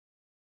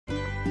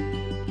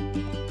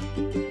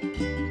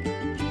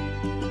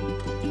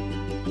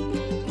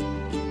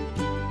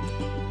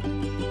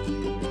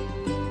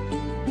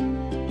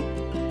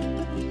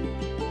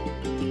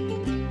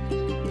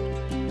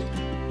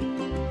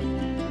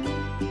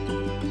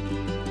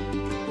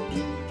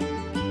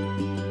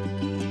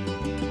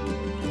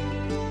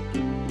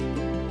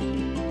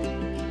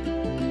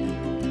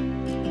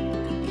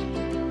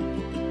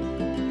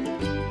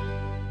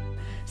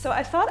So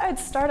I thought I'd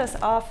start us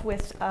off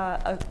with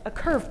a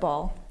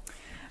curveball.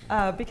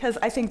 Because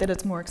I think that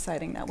it's more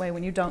exciting that way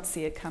when you don't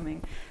see it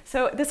coming.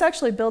 So this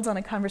actually builds on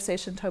a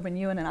conversation, Tobin,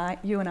 you and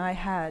I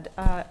had.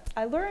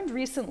 I learned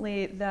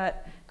recently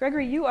that,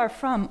 Gregory, you are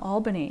from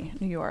Albany,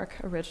 New York,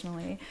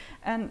 originally.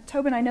 And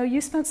Tobin, I know you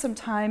spent some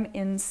time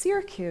in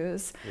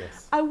Syracuse.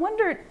 Yes. I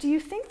wonder, do you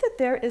think that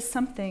there is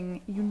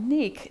something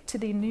unique to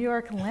the New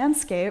York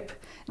landscape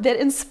that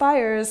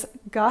inspires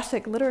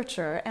Gothic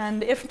literature?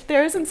 And if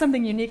there isn't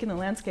something unique in the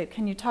landscape,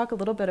 can you talk a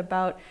little bit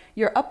about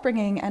your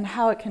upbringing and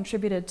how it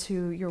contributed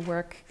to your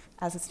work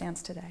as it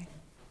stands today?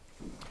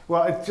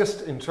 Well, it's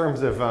just in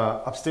terms of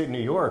upstate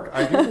New York,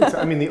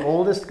 I mean, the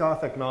oldest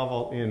Gothic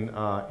novel in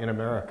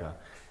America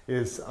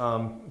is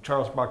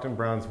Charles Brockden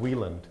Brown's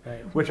Wieland,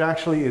 right, which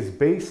actually is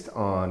based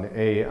on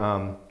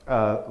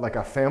like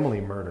a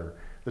family murder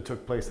that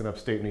took place in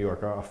upstate New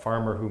York, a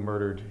farmer who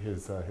murdered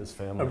his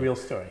family. A real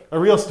story. A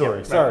real story,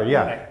 yeah, sorry, right,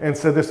 yeah. Right. And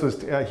so this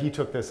was, he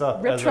took this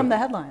up. Ripped from the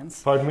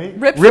headlines. Pardon me?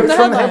 Ripped from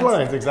the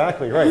headlines,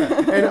 exactly, right.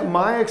 And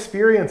my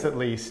experience, at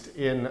least,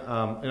 in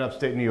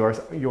upstate New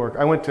York,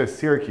 I went to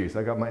Syracuse.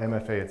 I got my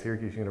MFA at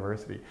Syracuse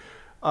University.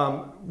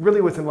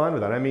 Really was in line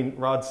with that. I mean,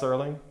 Rod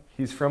Serling,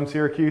 he's from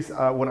Syracuse.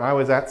 When I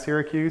was at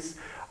Syracuse,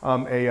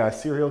 a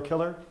serial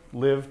killer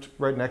lived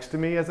right next to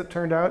me, as it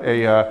turned out.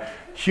 A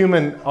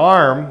human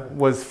arm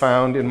was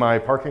found in my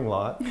parking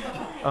lot.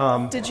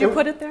 Did you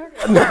put it there?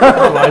 No,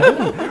 I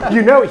didn't.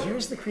 You know,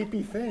 here's the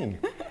creepy thing.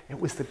 It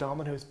was the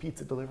Domino's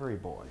pizza delivery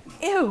boy.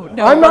 Ew,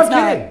 no, I'm not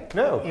kidding.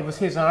 No. It was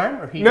his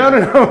arm, or he? No. I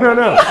was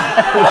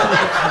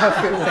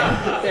going to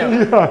say,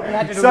 he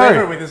had to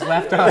deliver with his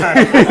left arm.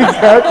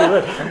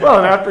 Exactly. Well,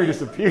 and after he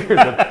disappeared,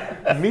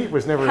 the meat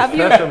was never as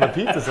fresh on the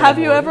pizzas. Have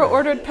you ever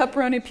ordered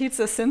pepperoni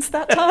pizza since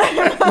that time?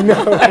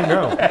 No.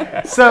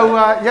 So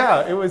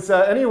yeah, it was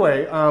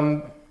anyway.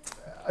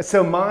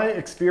 So my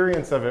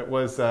experience of it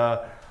was,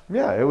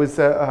 yeah, it was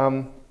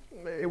a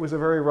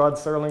very Rod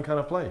Serling kind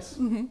of place.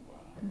 Mm-hmm.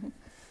 Mm-hmm.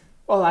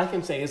 All I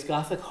can say is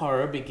Gothic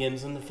horror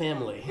begins in the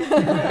family,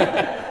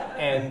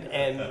 and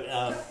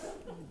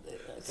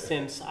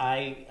since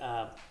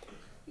I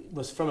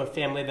was from a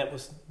family that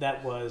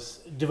was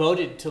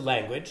devoted to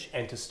language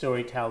and to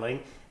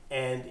storytelling,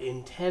 and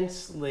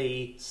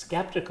intensely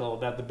skeptical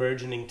about the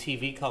burgeoning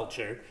TV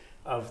culture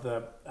of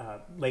the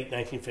late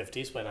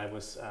 1950s, when I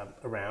was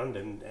around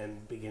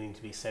and beginning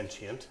to be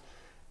sentient,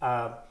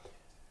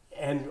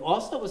 and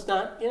also was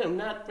not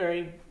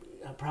very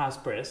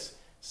prosperous.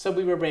 So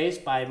we were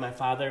raised by my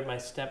father, my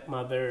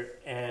stepmother,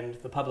 and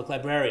the public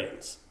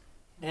librarians.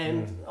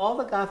 And all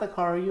the Gothic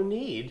horror you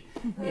need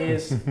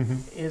is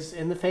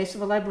in the face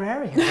of a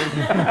librarian.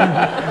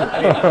 I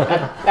mean,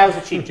 that was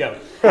a cheap joke.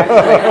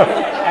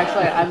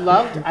 Actually,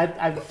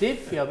 I did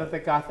feel that the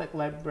Gothic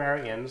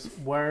librarians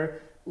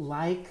were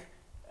like,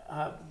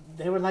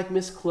 they were like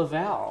Miss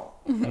Clavel.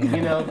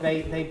 You know,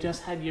 they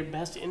just had your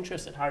best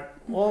interest at heart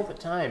all the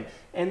time.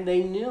 And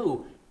they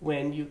knew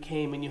when you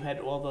came and you had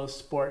all those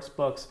sports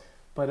books,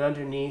 but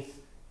underneath,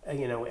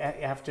 you know,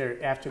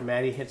 after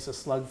Maddie hits a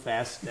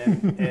slugfest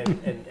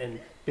and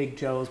Big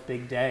Joe's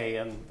big day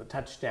and the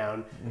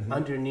touchdown,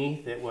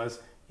 underneath it was,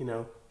 you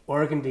know,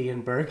 Organdy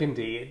and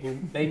Burgundy.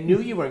 They knew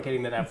you weren't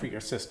getting that out for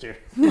your sister,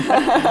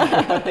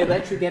 but they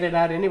let you get it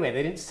out anyway.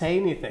 They didn't say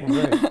anything.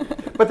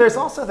 Right. But there's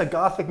also the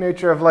Gothic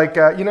nature of, like,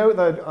 you know,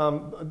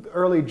 the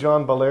early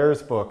John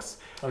Bellairs books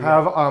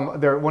have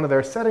one of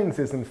their settings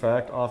is, in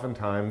fact,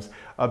 oftentimes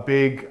a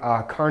big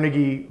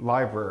Carnegie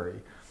library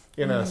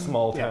in a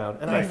small town.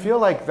 And I feel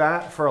like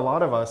that, for a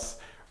lot of us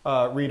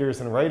readers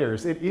and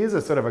writers, it is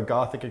a sort of a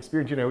Gothic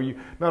experience. You know,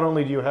 not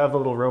only do you have the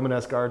little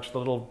Romanesque arch, the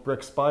little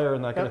brick spire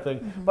and that kind of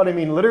thing, but I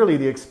mean, literally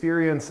the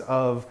experience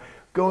of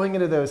going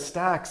into those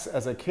stacks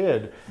as a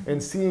kid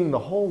and seeing the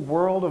whole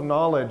world of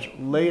knowledge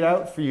laid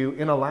out for you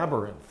in a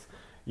labyrinth.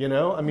 You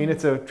know, I mean,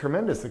 it's a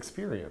tremendous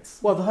experience.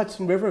 Well, the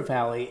Hudson River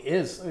Valley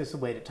is a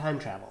way to time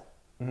travel.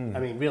 I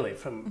mean, really,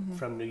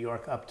 from New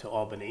York up to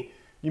Albany.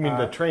 You mean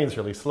the train's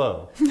really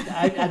slow?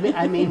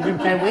 I mean, Rip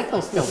Van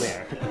Winkle's still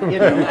there. You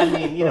know, I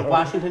mean, you know,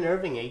 Washington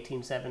Irving,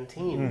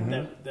 1817.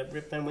 The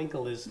Rip Van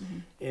Winkle is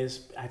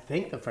I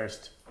think the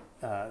first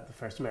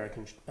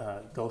American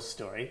ghost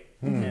story,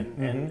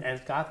 and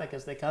as Gothic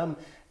as they come,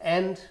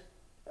 and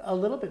a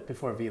little bit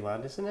before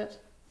Wieland, isn't it?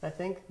 I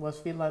think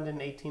was Wieland in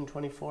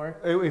 1824.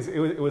 It was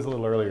a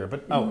little earlier,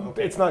 but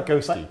it's not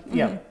ghosty. But,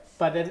 yeah.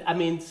 But I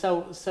mean,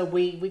 so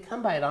we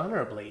come by it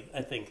honorably,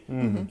 I think,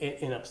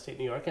 in upstate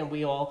New York, and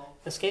we all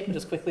escape it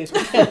as quickly as we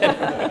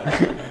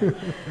can.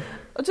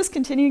 Well, just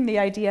continuing the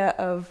idea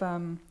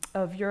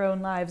of your own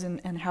lives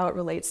and how it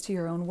relates to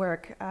your own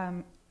work,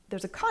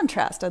 there's a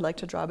contrast I'd like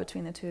to draw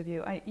between the two of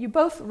you. You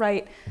both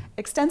write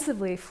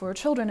extensively for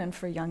children and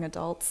for young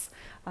adults,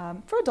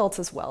 for adults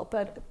as well,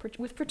 but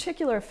with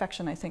particular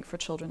affection, I think, for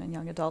children and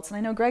young adults. And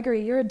I know,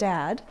 Gregory, you're a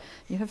dad.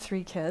 You have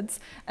 3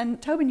 kids.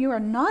 And Tobin, you are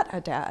not a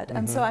dad.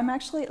 And so I'm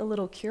actually a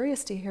little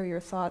curious to hear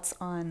your thoughts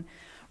on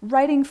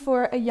writing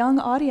for a young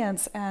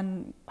audience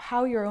and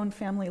how your own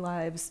family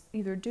lives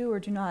either do or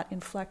do not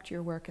inflect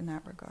your work in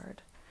that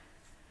regard.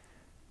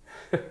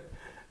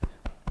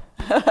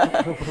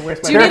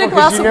 Do you need a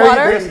glass of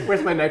water?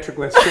 Where's my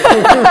nitroglycerin?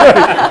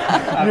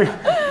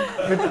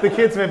 The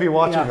kids may be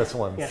watching this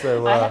one. Yeah.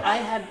 So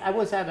I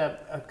was at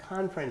a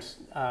conference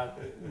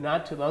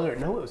not too long ago.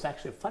 No, it was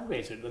actually a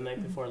fundraiser the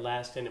night before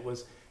last, and it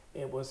was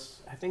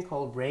I think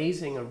called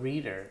Raising a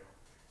Reader.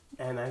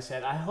 And I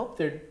said, I hope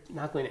they're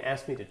not going to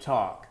ask me to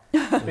talk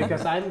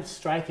because I'm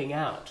striking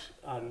out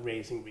on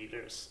raising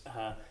readers.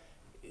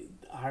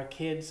 Our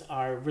kids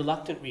are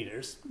reluctant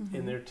readers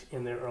in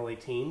their early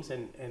teens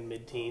and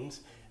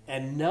mid-teens,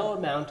 and no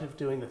amount of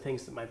doing the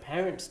things that my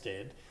parents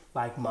did,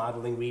 like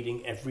modeling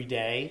reading every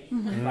day,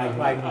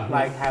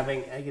 like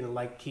having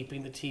like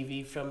keeping the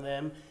TV from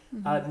them.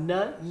 None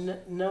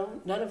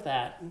of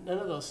that, none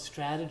of those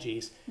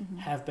strategies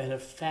have been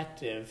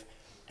effective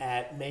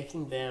at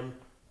making them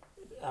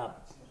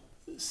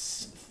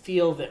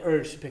feel the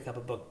urge to pick up a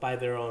book by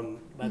their own,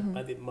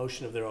 by the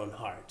emotion of their own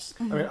hearts.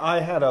 I mean,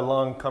 I had a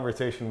long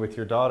conversation with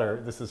your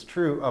daughter. This is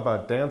true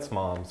about Dance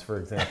Moms, for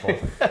example,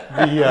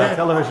 the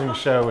television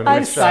show in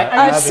which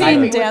I've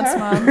seen Dance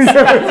Moms.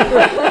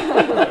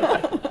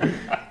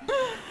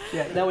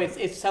 Yeah, no,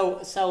 it's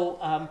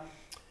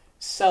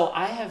so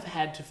I have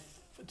had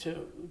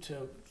to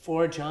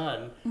forge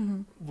on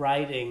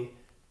writing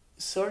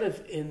sort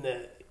of in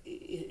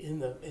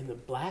the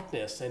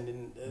blackness and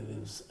in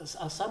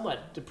a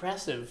somewhat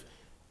depressive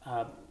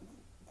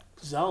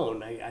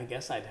zone, I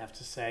guess I'd have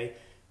to say,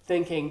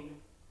 thinking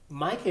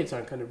my kids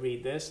aren't going to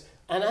read this,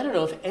 and I don't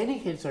know if any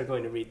kids are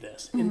going to read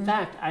this. In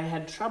fact, I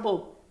had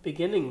trouble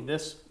beginning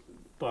this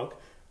book,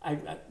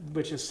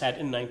 which is set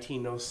in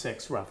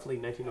 1906, roughly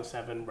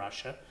 1907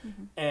 Russia,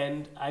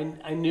 and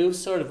I knew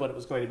sort of what it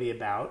was going to be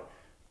about,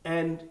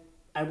 and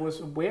I was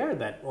aware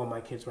that all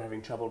my kids were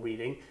having trouble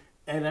reading.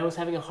 And I was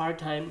having a hard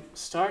time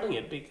starting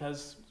it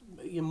because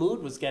your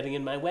mood was getting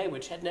in my way,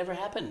 which had never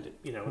happened,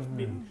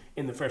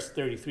 in the first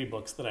 33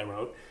 books that I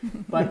wrote.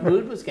 But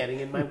mood was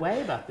getting in my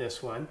way about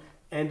this one,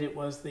 and it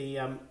was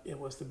the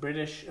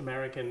British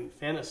American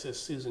fantasist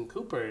Susan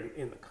Cooper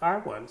in the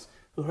car once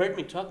who heard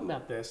me talking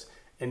about this,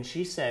 and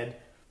she said,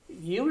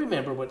 "You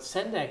remember what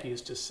Sendak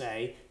used to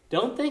say?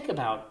 Don't think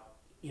about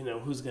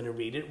who's going to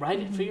read it. Write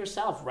it for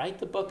yourself. Write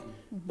the book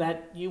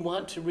that you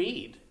want to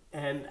read."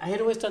 And I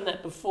had always done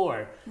that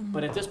before,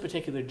 but at this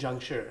particular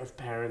juncture of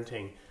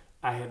parenting,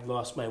 I had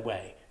lost my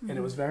way. And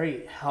it was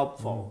very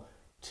helpful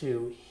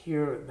to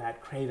hear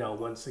that credo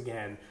once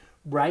again.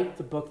 Write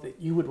the book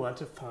that you would want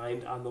to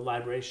find on the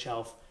library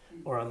shelf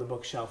or on the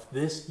bookshelf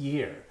this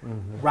year.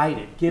 Write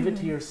it, give it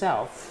to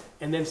yourself,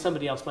 and then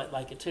somebody else might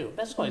like it too.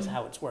 That's always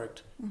how it's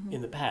worked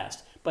in the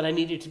past. But I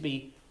needed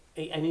a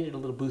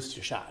little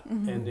booster shot,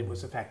 and it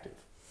was effective.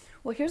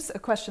 Well, here's a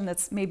question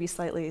that's maybe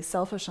slightly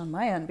selfish on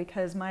my end,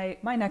 because my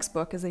next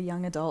book is a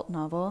young adult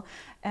novel,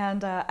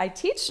 and I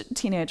teach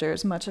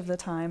teenagers much of the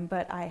time,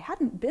 but I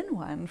hadn't been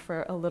one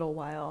for a little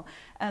while.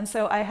 And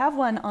so I have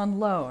one on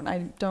loan.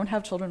 I don't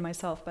have children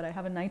myself, but I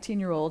have a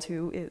 19-year-old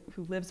who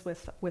lives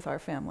with our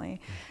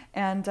family.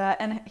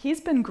 And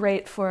he's been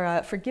great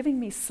for giving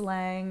me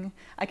slang.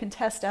 I can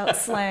test out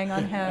slang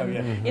on him,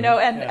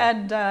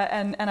 and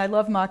I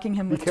love mocking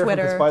him with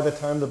Twitter. Because by the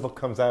time the book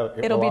comes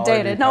out, it'll be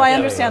dated. No, I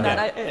understand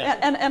that.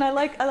 And I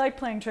like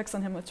playing tricks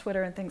on him with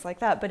Twitter and things like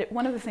that. But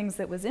one of the things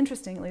that was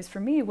interesting, at least for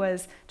me,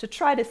 was to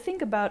try to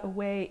think about a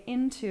way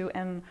into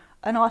an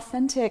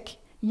authentic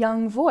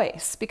young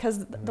voice,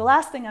 because the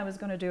last thing I was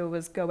going to do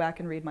was go back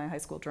and read my high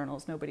school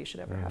journals. Nobody should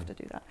ever have to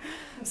do that.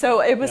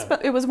 So it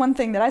was one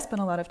thing that I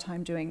spent a lot of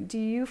time doing. Do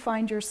you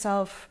find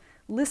yourself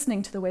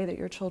listening to the way that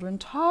your children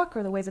talk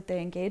or the way that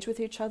they engage with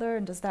each other,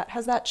 and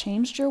has that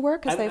changed your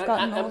work as they've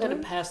gotten older? I'm going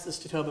to pass this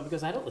to Toba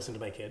because I don't listen to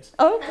my kids.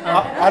 Oh, okay.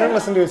 I don't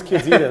listen to his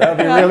kids either. That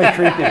would be really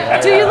creepy.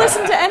 Do you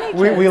listen to any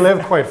kids? We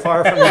live quite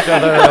far from each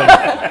other,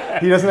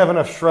 and he doesn't have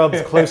enough shrubs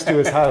close to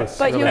his house.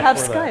 But you have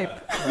Skype.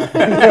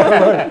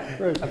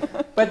 Right.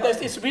 But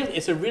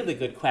it's a really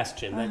good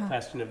question, that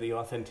question of the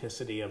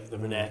authenticity of the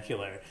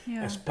vernacular,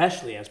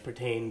 especially as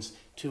pertains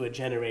to a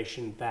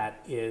generation that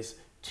is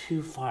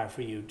too far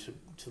for you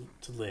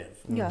to live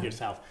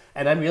yourself.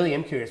 And I really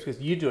am curious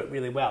because you do it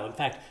really well. In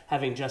fact,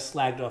 having just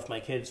slagged off my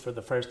kids for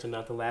the first and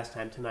not the last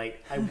time tonight,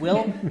 I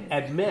will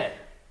admit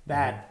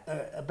that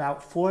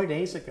about 4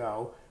 days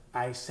ago,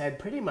 I said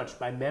pretty much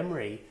by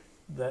memory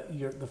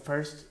the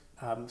first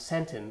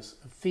sentence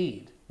of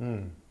feed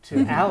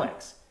to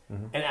Alex.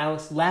 And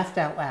Alex laughed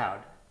out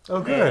loud. Oh,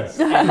 good. And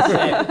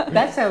said,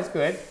 "That sounds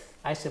good."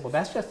 I said, "Well,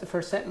 that's just the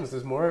first sentence.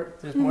 There's more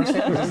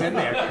sentences in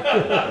there."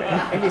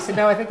 And he said,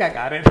 "No, I think I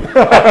got it."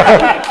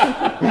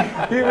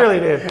 He really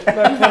did.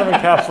 That kind of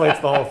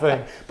encapsulates the whole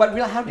thing. But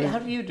real, how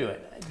do you do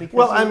it?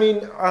 Because I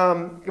mean,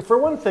 for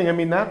one thing, I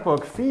mean, that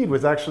book, Feed,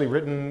 was actually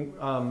written,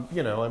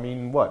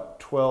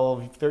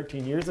 12,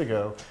 13 years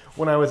ago,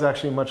 when I was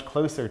actually much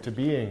closer to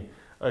being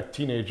a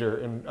teenager,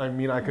 and I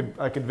mean, I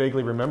could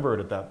vaguely remember it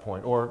at that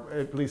point, or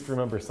at least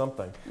remember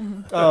something.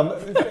 And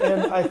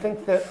I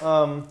think that,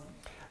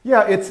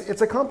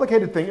 it's a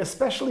complicated thing,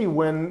 especially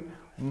when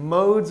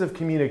modes of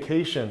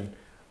communication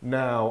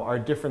now are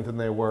different than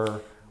they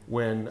were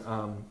when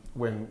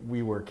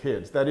we were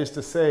kids. That is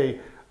to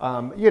say,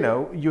 You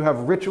know, you have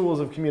rituals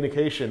of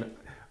communication.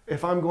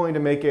 If I'm going to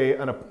make if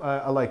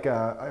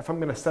I'm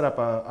going to set up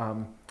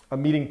a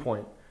meeting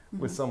point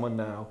with someone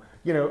now,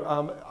 you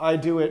know, I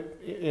do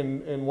it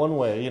in one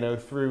way, you know,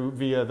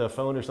 via the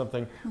phone or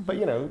something. But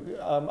you know,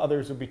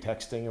 others would be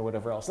texting or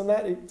whatever else, and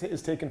that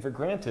is taken for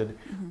granted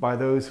by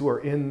those who are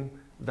in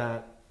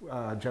that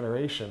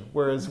generation.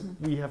 Whereas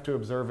we have to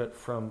observe it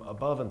from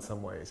above in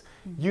some ways.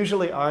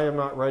 Usually, I am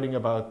not writing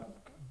about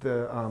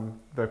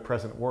the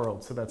present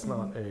world, so that's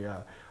not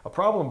a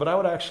problem. But I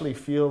would actually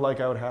feel like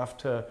I would have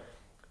to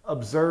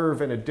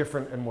observe in a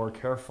different and more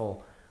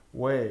careful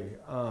way.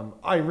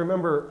 I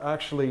remember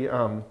actually.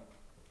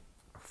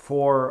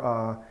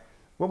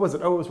 What was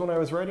it? Oh, it was when I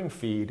was writing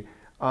Feed.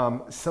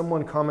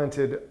 Someone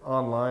commented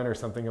online or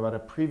something about a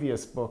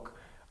previous book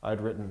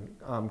I'd written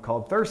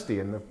called Thirsty,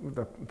 and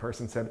the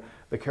person said,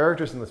 the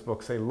characters in this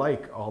book say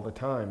 "like" all the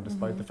time,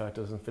 despite the fact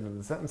it doesn't fit into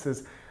the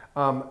sentences.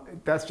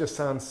 That just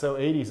sounds so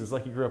 80s. It's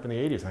like you grew up in the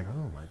 80s. Like,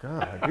 oh my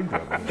God, I did grow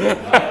up in the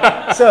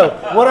 80s. So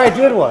what I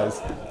did was,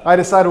 I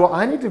decided, well,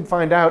 I need to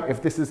find out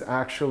if this is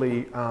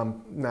actually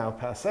now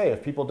passé.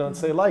 If people don't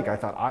say "like," I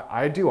thought,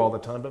 I do all the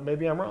time, but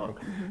maybe I'm wrong.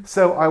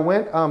 So I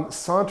went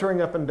sauntering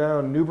up and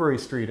down Newbury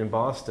Street in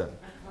Boston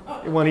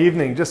one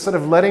evening, just sort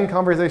of letting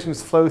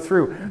conversations flow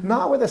through,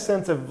 not with a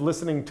sense of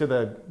listening to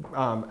the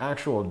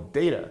actual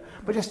data,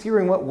 but just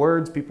hearing what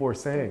words people were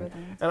saying.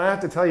 And I have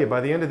to tell you, by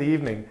the end of the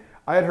evening,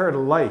 I had heard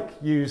 "like"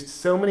 used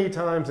so many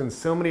times in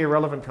so many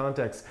irrelevant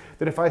contexts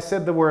that if I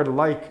said the word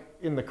 "like"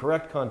 in the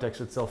correct context,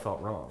 it still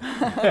felt wrong.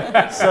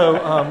 So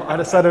I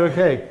decided,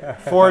 okay,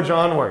 forge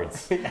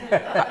onwards.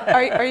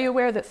 Are you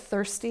aware that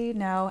thirsty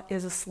now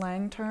is a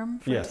slang term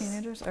for Yes.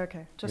 teenagers?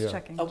 Okay, just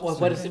checking.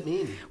 What does it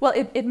mean? Well,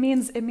 it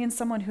means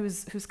someone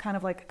who's kind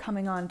of like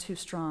coming on too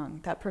strong.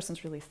 That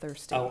person's really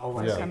thirsty. I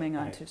They're see. coming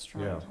on Right. too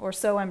strong, Yeah. or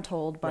so I'm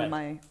told by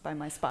my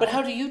spy. But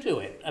how do you do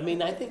it? I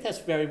mean, I think that's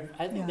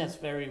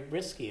very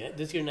risky.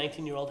 Is your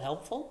 19-year-old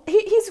helpful?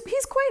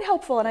 He's quite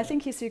helpful, and I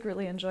think he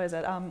secretly enjoys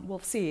it. We'll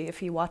see if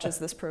he watches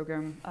this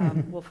program.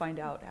 We'll find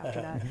out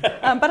after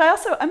that. But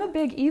I'm a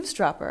big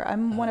eavesdropper.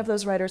 I'm one of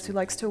those writers who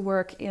likes to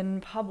work in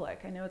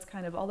public. I know it's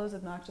kind of all those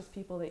obnoxious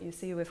people that you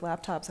see with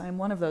laptops. I'm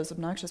one of those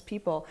obnoxious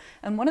people,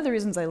 and one of the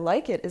reasons I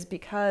like it is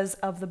because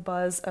of the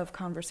buzz of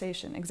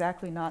conversation.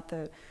 Exactly, not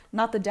the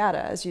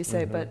data, as you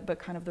say, but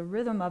kind of the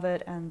rhythm of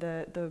it and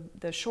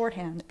the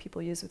shorthand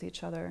people use with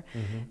each other.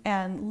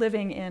 And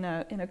living in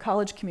a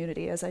college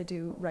community, as I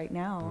do right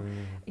now,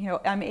 you know,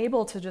 I'm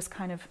able to just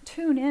kind of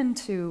tune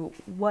into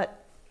what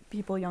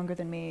people younger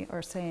than me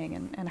are saying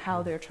and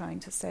how they're trying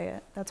to say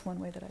it. That's one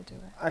way that I do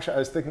it. Actually, I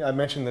was thinking, I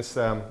mentioned this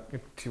to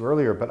you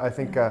earlier, but I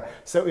think,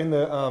 so in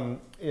the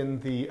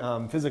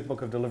Physick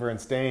book of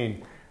Deliverance,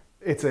 Dane,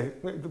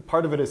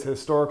 part of it is a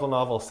historical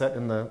novel set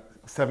in the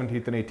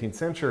 17th and 18th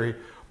century.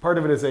 Part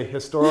of it is a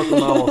historical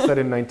novel set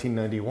in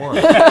 1991.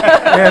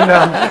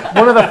 And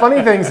one of the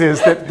funny things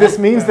is that this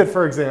means that,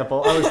 for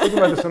example, I was thinking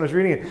about this when I was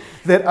reading it,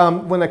 that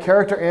when a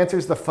character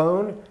answers the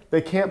phone,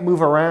 they can't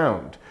move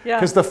around.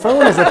 Because the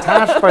phone is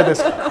attached by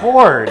this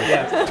cord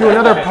to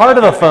another part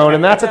of the phone,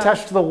 and that's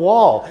attached to the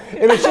wall.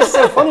 And it's just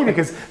so funny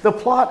because the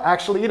plot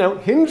actually, you know,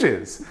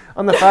 hinges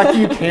on the fact that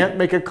you can't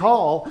make a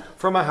call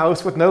from a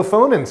house with no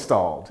phone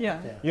installed.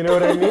 You know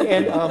what I mean?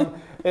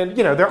 And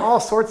you know, there are all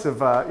sorts of,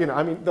 you know,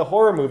 I mean, the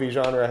horror movie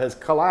genre has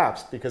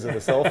collapsed because of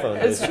the cell phone.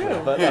 It's true.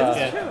 But,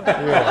 it's true.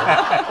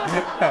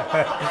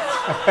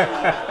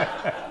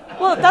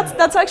 Well,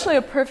 that's actually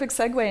a perfect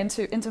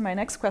segue into my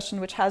next question,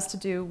 which has to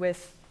do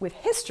with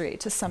history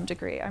to some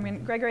degree. I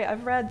mean, Gregory,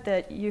 I've read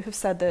that you have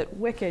said that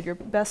Wicked, your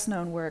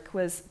best-known work,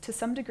 was to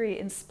some degree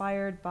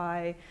inspired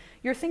by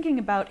your thinking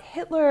about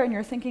Hitler and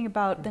you're thinking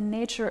about the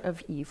nature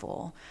of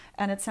evil.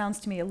 And it sounds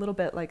to me a little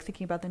bit like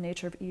thinking about the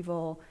nature of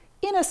evil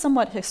in a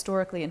somewhat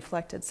historically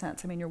inflected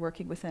sense. I mean, you're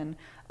working within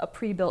a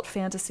pre-built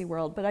fantasy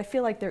world, but I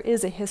feel like there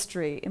is a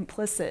history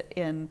implicit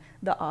in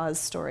the Oz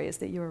stories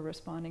that you were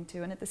responding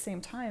to. And at the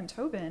same time,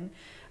 Tobin,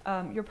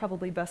 your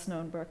probably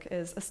best-known book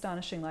is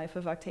Astonishing Life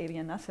of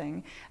Octavian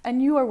Nothing,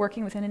 and you are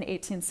working within an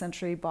 18th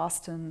century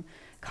Boston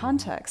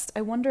context.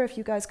 I wonder if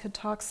you guys could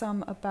talk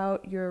some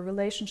about your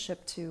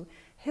relationship to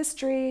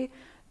history,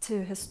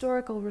 to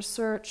historical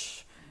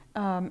research,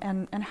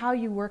 and how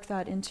you work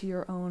that into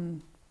your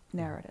own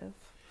narrative.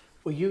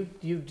 Well,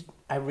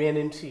 I ran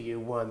into you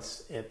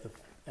once at the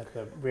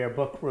Rare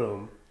Book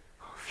Room.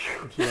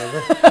 Do you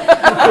remember?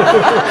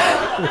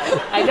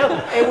 I know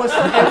it was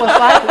like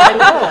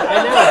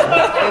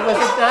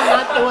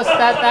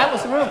that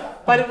was the room,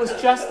 but it was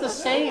just the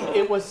same.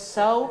 It was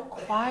so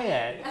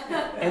quiet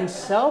and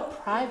so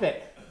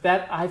private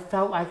that I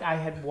felt like I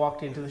had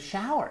walked into the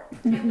shower.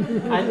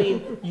 I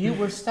mean, you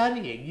were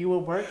studying, you were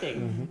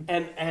working,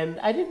 and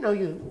I didn't know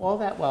you all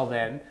that well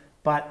then,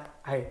 but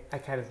I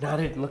kind of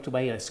nodded and looked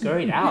away and I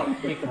scurried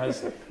out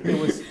because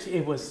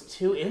it was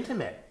too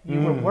intimate.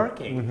 You were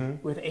working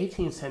with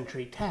 18th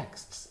century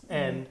texts,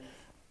 and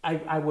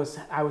I was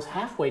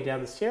halfway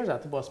down the stairs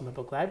out the Boston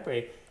Public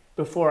Library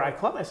before I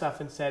caught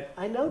myself and said,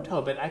 "I know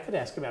Tobin. I could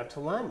ask him out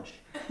to lunch,"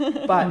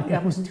 but I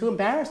was too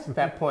embarrassed at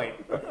that point.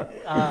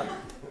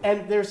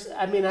 And there's,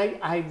 I mean,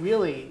 I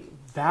really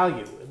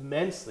value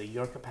immensely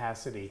your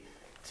capacity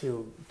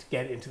to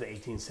get into the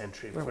 18th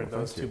century for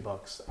those two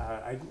books.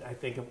 I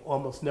think of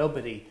almost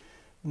nobody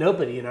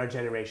in our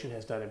generation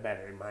has done it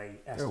better, in my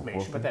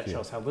estimation. But that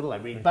shows how little I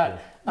read. But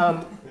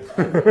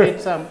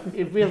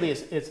it really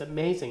is. It's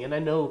amazing, and I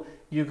know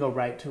you go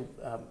right to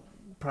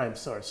prime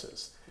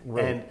sources.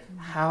 Right. And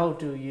how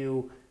do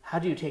you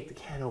take the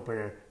can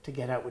opener to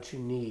get out what you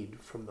need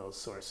from those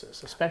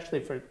sources, especially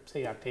for,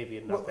 say,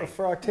 Octavian? Well,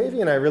 for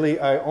Octavian,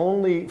 I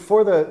only,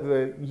 for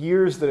the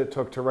years that it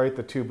took to write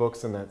the 2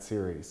 books in that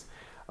series,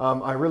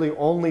 I really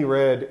only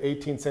read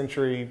 18th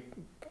century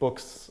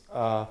books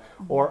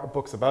or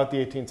books about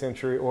the 18th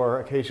century, or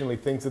occasionally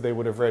things that they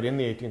would have read in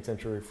the 18th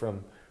century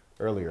from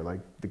earlier, like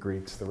the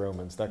Greeks, the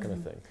Romans, that kind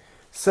of thing.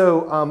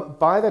 So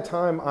by the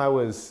time I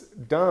was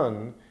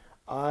done,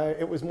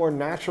 it was more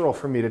natural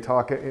for me to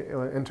talk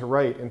and to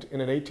write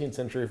in an 18th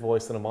century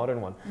voice than a modern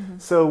one.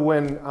 So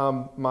when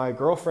my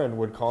girlfriend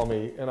would call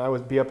me and I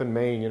would be up in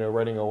Maine,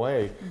 writing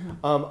away,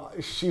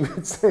 she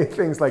would say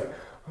things like,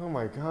 "Oh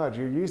my God,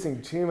 you're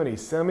using too many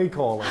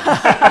semicolons.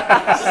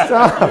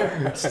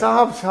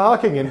 Stop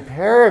talking in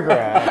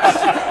paragraphs."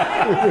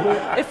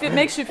 If it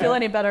makes you feel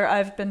any better,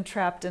 I've been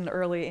trapped in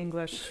early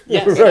English.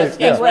 Yes,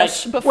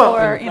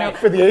 before,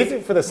 For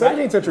the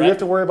 17th century, you have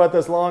to worry about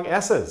those long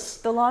S's.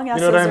 The long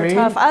S's are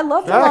tough. I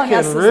love the long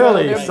S's. That can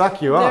really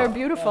suck you up. They're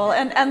beautiful.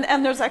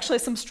 And there's actually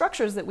some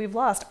structures that we've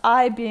lost.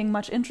 I, being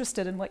much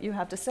interested in what you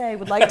have to say,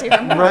 would like to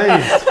hear more.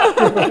 Right.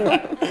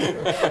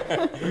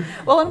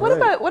 Well, and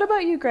what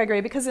about you, Gregory?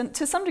 Because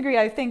to some degree,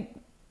 I think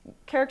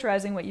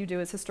characterizing what you do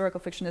as historical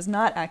fiction is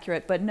not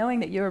accurate, but knowing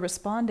that you're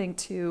responding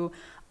to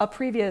a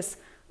previous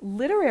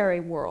literary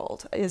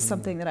world is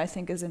something that I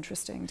think is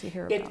interesting to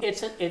hear about.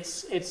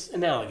 It's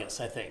analogous,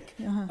 I think.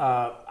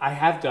 I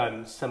have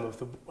done some of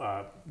the.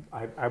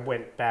 I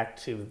went back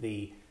to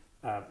the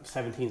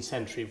 17th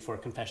century for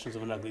Confessions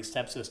of an Ugly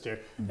Stepsister,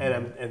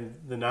 and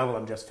the novel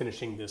I'm just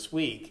finishing this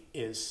week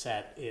is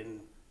set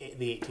in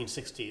the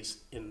 1860s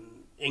in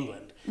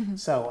England.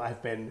 So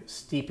I've been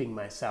steeping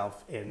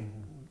myself in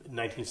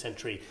 19th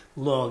century,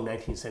 long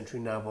 19th century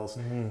novels,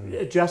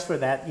 just for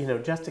that,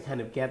 just to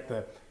kind of get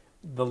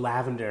the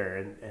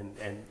lavender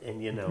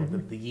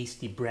and the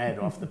yeasty bread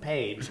off the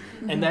page,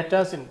 and that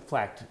does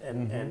inflect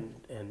and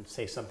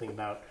say something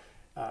about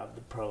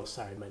the prose.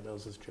 Sorry, my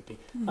nose is drippy.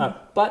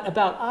 But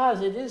about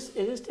Oz, it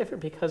is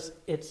different because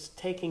it's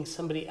taking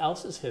somebody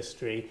else's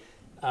history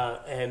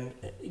and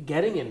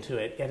getting into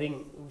it.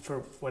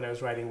 For when I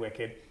was writing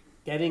Wicked,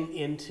 getting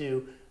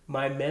into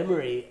my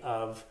memory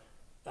of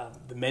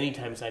the many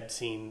times I'd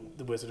seen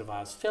the Wizard of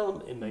Oz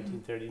film in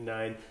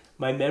 1939,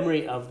 my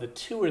memory of the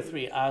 2 or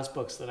 3 Oz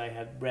books that I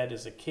had read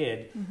as a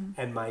kid,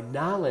 and my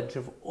knowledge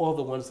of all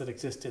the ones that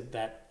existed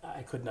that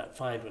I could not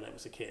find when I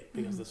was a kid,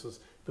 because this was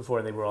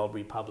before they were all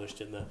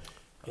republished in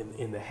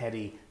the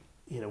heady,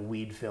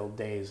 weed-filled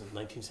days of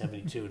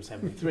 1972 and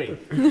 73.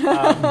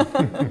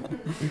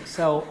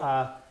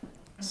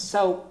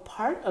 So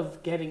part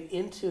of getting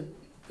into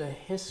the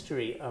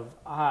history of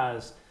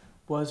Oz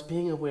was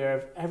being aware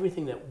of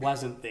everything that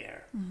wasn't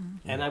there.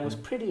 And I was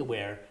pretty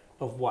aware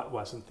of what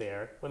wasn't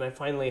there. When I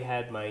finally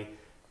had my,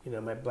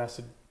 my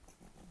blessed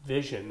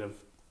vision of,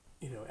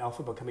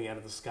 Elphaba coming out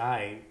of the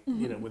sky,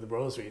 with a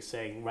rosary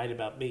saying, "Write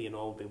about me and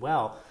all will be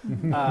well,"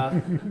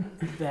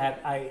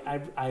 that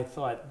I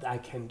thought, I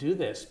can do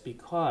this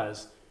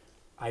because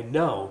I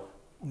know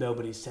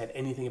nobody said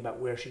anything about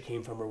where she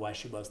came from or why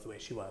she was the way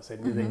she was. I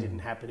knew they didn't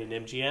happen in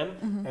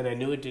MGM, and I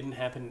knew it didn't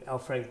happen in L.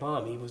 Frank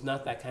Baum. He was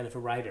not that kind of a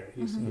writer.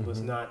 He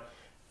was not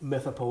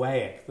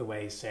mythopoeic the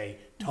way, say,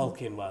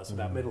 Tolkien was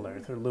about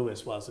Middle-earth or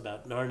Lewis was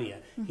about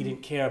Narnia. He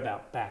didn't care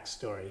about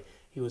backstory.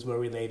 He was more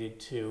related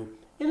to,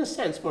 in a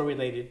sense, more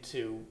related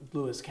to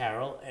Lewis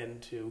Carroll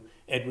and to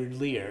Edward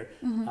Lear.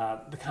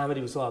 The comedy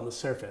was all on the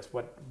surface.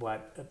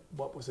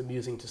 What was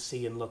amusing to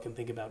see and look and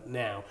think about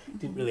now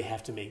didn't really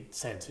have to make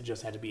sense. It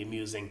just had to be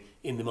amusing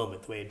in the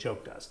moment, the way a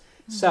joke does.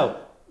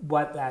 So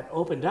what that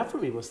opened up for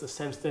me was the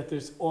sense that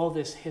there's all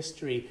this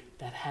history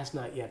that has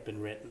not yet been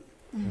written.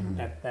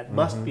 That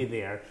must be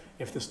there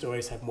if the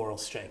stories have moral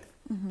strength.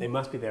 They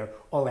must be there.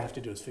 All I have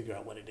to do is figure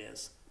out what it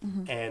is.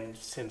 And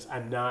since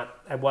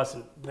I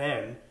wasn't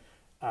then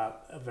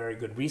a very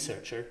good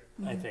researcher,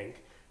 I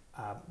think,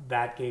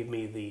 that gave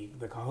me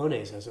the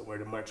cojones, as it were,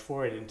 to march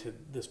forward into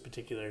this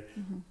particular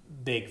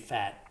big,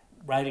 fat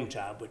writing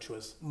job, which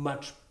was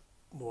much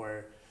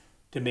more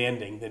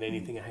demanding than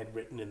anything I had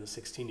written in the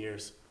 16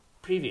 years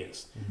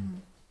previous.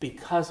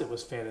 Because it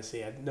was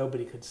fantasy,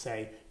 nobody could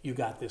say, "You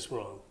got this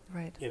wrong."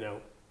 Right.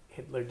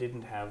 Hitler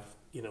didn't have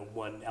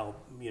one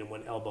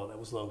elbow that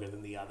was longer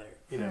than the other.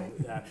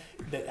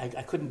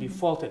 I couldn't be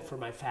faulted for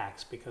my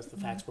facts because the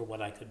facts were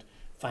what I could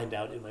find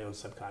out in my own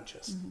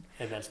subconscious,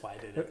 and that's why I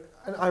did it.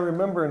 And I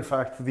remember, in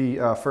fact,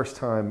 the first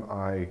time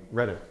I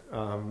read it,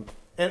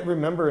 and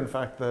remember, in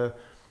fact,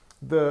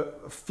 the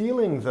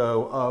feeling,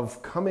 though,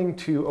 of coming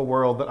to a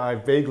world that I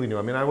vaguely knew.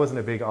 I mean, I wasn't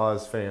a big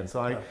Oz fan,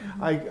 so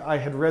I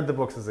had read the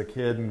books as a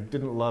kid and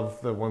didn't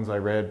love the ones I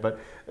read,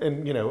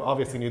 and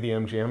obviously knew the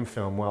MGM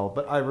film well.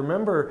 But I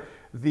remember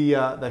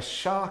the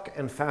shock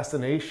and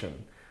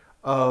fascination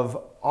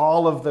of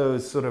all of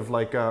those sort of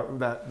like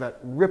that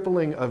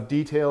rippling of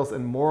details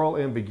and moral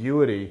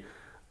ambiguity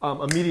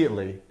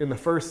immediately in the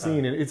first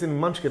scene. It's in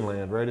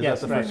Munchkinland, right?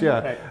 Yes, that the right, first?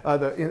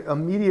 Yeah,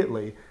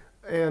 immediately.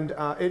 And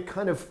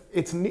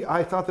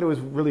I thought that it was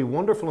really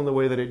wonderful in the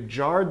way that it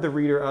jarred the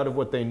reader out of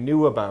what they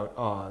knew about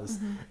Oz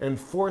and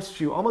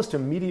forced you almost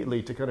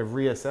immediately to kind of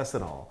reassess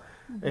it all.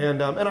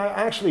 And I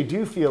actually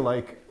do feel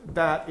like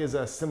that is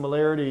a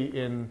similarity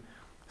in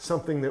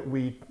something that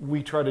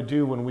we try to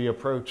do when we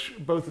approach,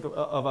 both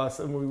of us,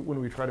 and when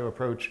we try to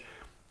approach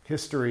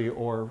history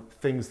or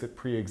things that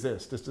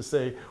pre-exist, is to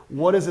say,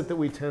 what is it that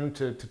we tend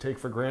to take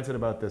for granted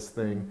about this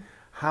thing?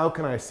 How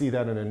can I see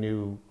that in a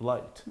new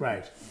light?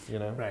 Right.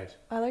 Right.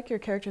 I like your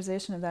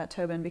characterization of that,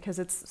 Tobin, because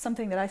it's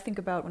something that I think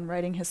about when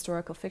writing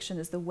historical fiction,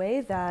 is the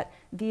way that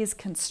these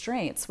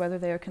constraints, whether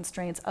they are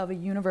constraints of a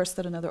universe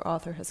that another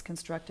author has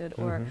constructed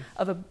or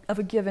of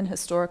a given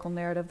historical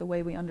narrative, the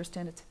way we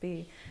understand it to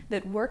be,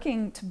 that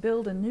working to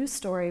build a new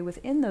story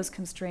within those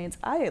constraints,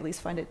 I at least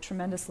find it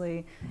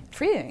tremendously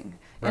freeing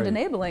and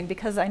enabling,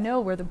 because I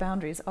know where the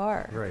boundaries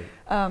are.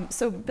 Right.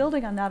 So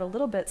building on that a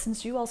little bit,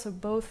 since you also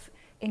both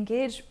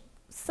engage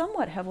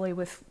somewhat heavily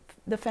with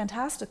the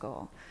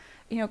fantastical,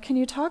 can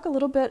you talk a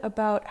little bit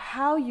about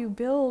how you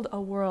build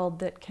a world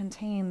that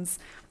contains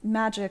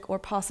magic or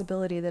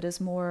possibility that is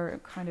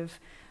more kind of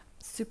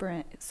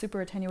super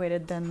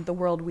attenuated than the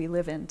world we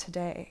live in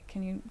today?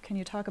 Can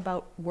you talk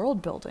about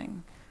world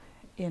building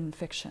in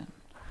fiction?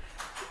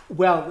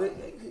 Well,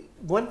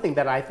 one thing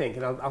that I think,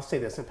 and I'll say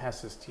this and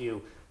pass this to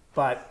you,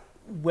 but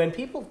when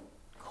people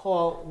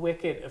call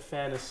Wicked a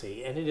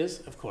fantasy, and it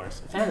is, of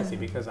course, a fantasy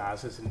because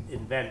Oz is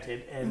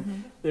invented,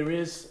 and there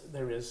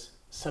is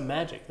some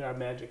magic. There are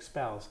magic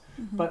spells,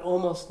 but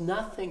almost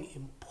nothing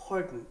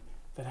important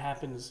that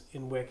happens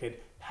in Wicked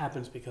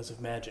happens because of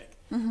magic.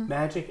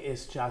 Magic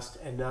is just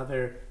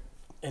another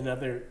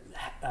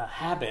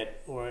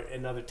habit or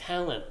another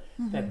talent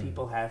that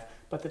people have.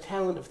 But the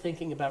talent of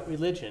thinking about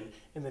religion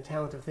and the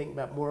talent of thinking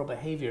about moral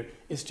behavior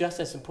is just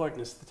as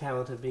important as the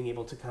talent of being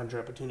able to conjure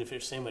up a tuna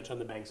fish sandwich on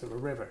the banks of a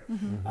river.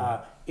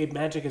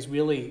 Magic is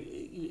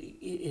really,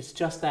 it's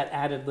just that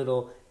added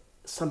little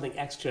something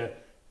extra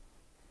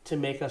to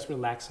make us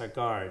relax our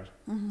guard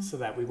so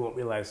that we won't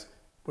realize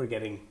we're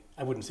getting,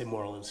 I wouldn't say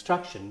moral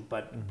instruction,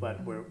 but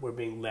we're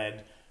being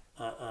led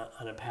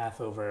on a path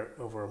over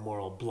a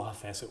moral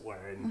bluff, as it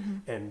were,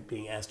 and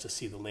being asked to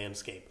see the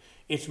landscape.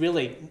 It's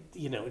really,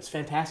 it's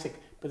fantastic,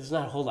 but there's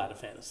not a whole lot of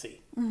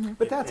fantasy.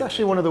 But that's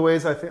actually one of the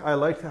ways I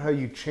liked how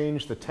you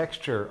changed the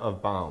texture of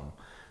Baum.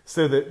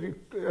 So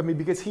that,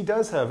 because he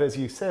does have, as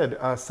you said,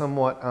 there's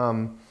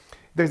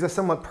a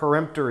somewhat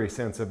peremptory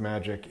sense of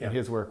magic in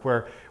his work,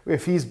 where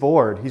if he's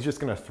bored, he's just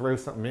going to throw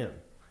something in.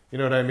 You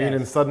know what I mean? Yes.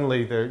 And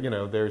suddenly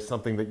there's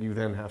something that you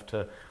then have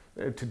to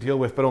deal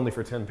with, but only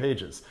for 10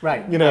 pages.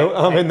 Right.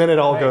 And then it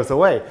all goes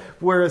away.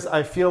 Whereas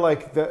I feel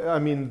like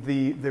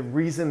the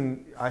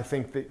reason I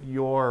think that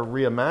your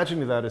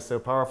reimagining of that is so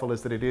powerful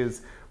is that it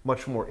is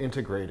much more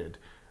integrated.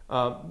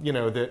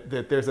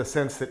 That there's a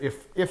sense that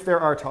if there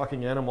are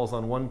talking animals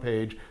on one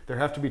page, there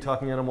have to be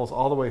talking animals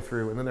all the way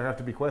through, and then there have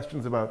to be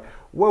questions about,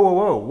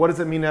 whoa, what does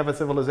it mean to have a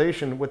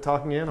civilization with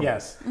talking animals?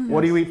 Yes.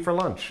 What do you eat for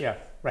lunch? Yeah.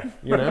 Right.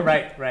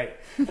 Right.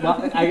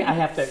 Well, I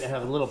have to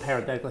have a little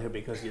parenthetical here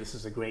because this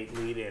is a great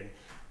lead-in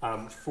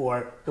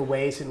for the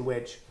ways in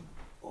which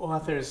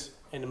authors,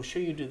 and I'm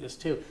sure you do this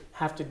too,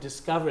 have to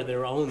discover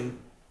their own,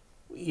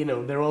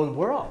 their own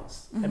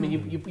worlds. I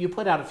mean, you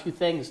put out a few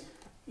things,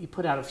 you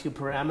put out a few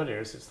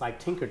parameters. It's like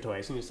Tinker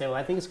Toys, and you say, well,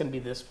 I think it's going to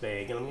be this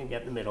big, and I'm going to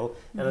get in the middle,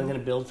 and I'm going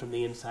to build from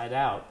the inside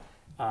out.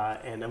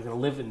 And I'm going to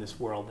live in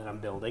this world that I'm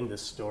building,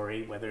 this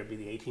story, whether it be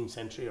the 18th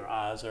century or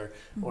Oz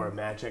or a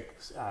magic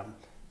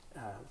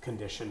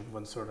condition of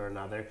one sort or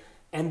another.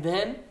 And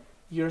then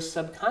your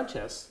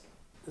subconscious,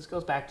 this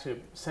goes back to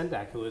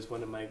Sendak, who is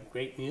one of my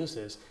great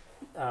muses,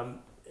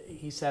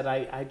 he said,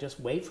 I just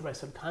wait for my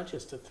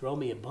subconscious to throw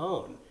me a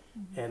bone,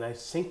 and I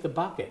sink the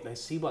bucket, and I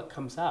see what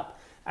comes up.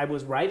 I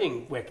was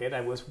writing Wicked,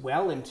 I was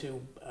well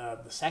into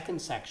the second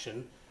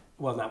section,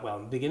 well, not well,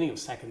 in the beginning of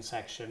second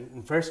section,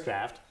 in first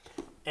draft,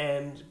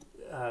 and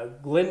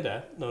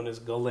Glinda, known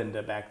as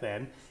Golinda back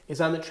then, is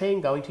on the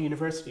train going to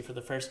university for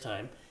the first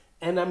time.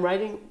 And I'm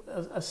writing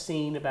a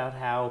scene about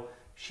how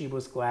she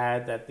was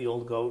glad that the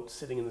old goat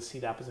sitting in the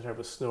seat opposite her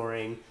was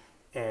snoring,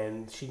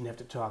 and she didn't have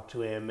to talk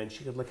to him, and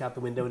she could look out the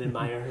window and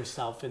admire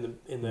herself in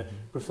the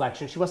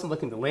reflection. She wasn't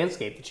looking at the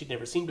landscape that she'd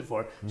never seen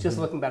before. She was just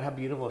looking about how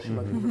beautiful she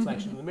looked in the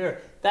reflection in the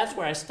mirror. That's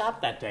where I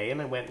stopped that day,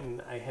 and I went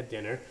and I had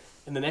dinner.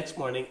 And the next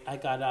morning, I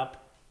got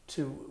up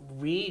to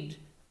read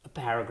a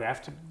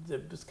paragraph to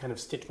kind of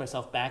stitch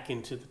myself back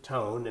into the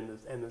tone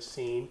and the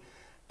scene.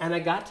 And I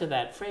got to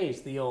that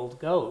phrase, the old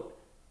goat,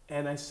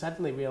 and I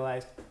suddenly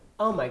realized,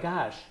 oh my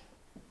gosh,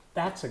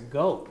 that's a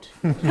goat.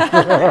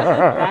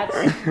 That's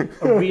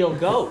a real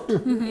goat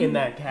in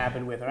that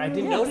cabin with her. I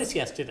didn't notice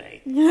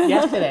yesterday.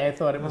 Yesterday I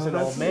thought it was an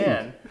old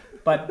man.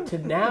 But to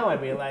now I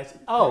realize,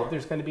 oh,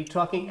 there's going to be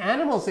talking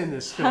animals in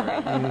this story.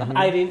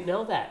 I didn't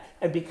know that.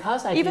 And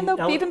because I didn't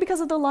know... Even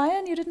because of the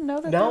lion, you didn't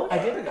know that? No, I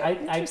didn't.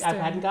 I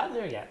hadn't gotten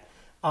there yet.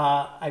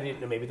 I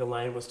didn't know. Maybe the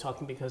lion was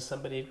talking because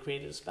somebody had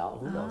created a spell.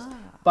 Who knows?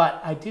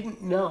 But I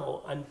didn't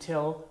know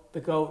until the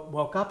goat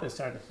woke up and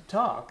started to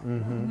talk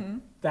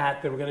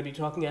that there were going to be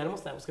talking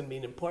animals. That was going to be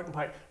an important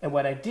part. And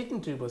what I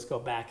didn't do was go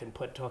back and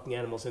put talking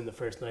animals in the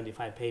first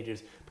 95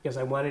 pages because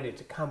I wanted it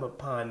to come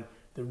upon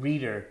the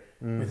reader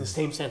with the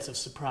same sense of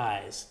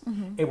surprise.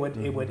 It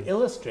would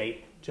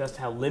illustrate just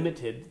how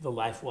limited the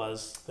life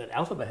was that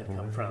Alphaba had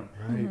come from.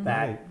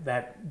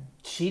 That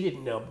she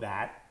didn't know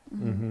that,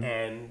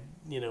 and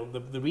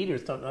the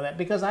readers don't know that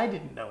because I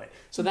didn't know it.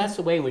 So that's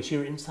the way in which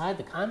you're inside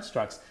the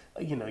constructs.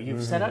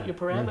 You've set out your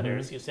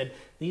parameters. You said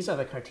these are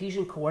the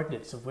Cartesian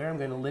coordinates of where I'm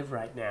going to live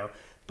right now,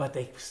 but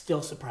they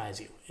still surprise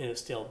you, and it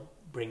still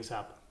brings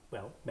up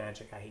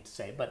magic. I hate to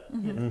say, but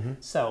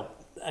so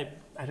I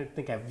don't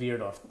think I've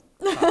veered off.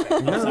 Not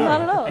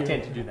at all. I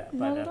tend to do that.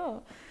 Not at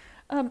all.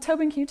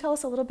 Tobin, can you tell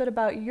us a little bit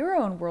about your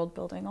own world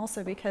building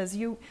also? Because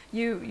you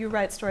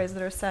write stories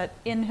that are set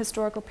in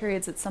historical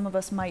periods that some of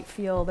us might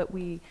feel that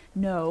we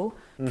know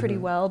pretty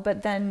well,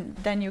 but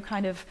then you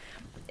kind of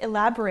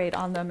elaborate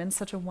on them in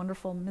such a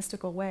wonderful,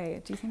 mystical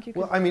way. Do you think you could?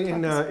 Well, I mean,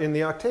 in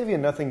the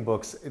Octavian Nothing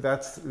books,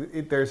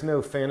 there's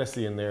no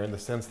fantasy in there in the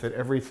sense that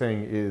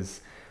everything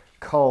is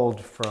culled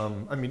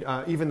from. I mean,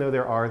 even though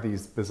there are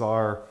these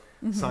bizarre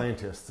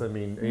scientists. I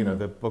mean,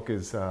 the book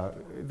is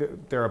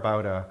they're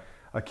about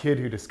a kid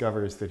who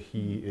discovers that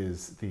he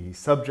is the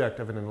subject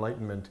of an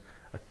enlightenment,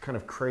 a kind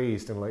of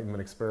crazed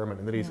enlightenment experiment,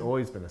 and that he's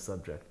always been a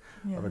subject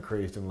of a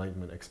crazed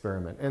enlightenment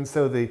experiment. And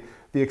so the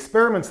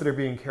experiments that are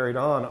being carried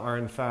on are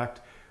in fact,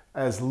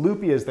 as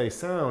loopy as they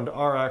sound,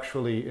 are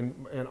actually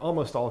in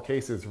almost all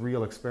cases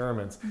real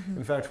experiments.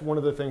 In fact, one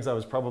of the things I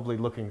was probably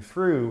looking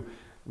through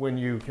when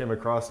you came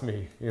across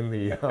me in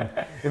the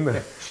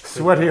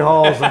sweaty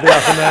halls of the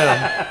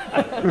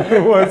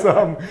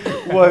Athenaeum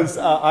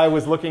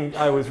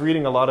I was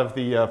reading a lot of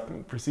the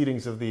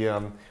proceedings of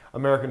the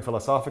American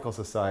Philosophical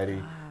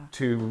Society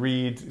to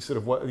read sort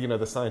of what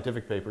the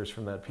scientific papers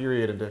from that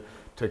period and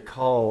to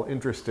cull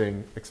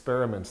interesting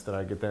experiments that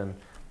I could then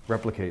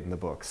replicate in the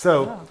book.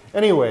 So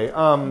anyway.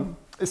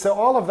 So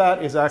all of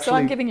that is actually... So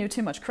I'm giving you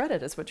too much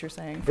credit, is what you're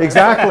saying.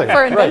 Exactly.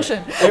 For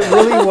invention. Right. It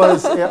really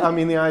was, I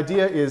mean, the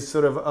idea is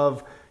sort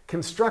of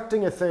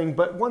constructing a thing,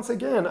 but once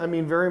again, I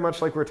mean, very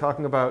much like we're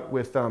talking about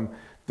with the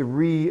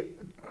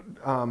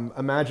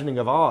imagining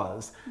of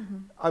Oz.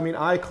 I mean,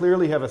 I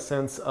clearly have a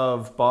sense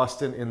of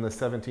Boston in the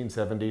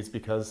 1770s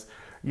because,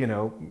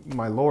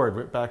 my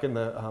Lord, back in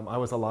the... I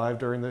was alive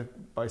during the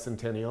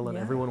bicentennial and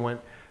everyone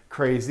went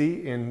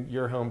crazy in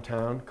your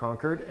hometown,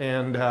 Concord,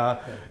 and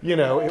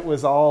it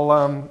was all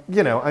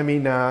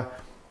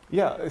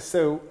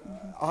So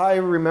I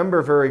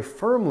remember very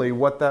firmly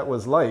what that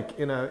was like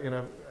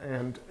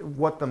and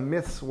what the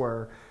myths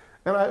were,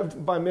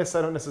 and by myths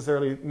I don't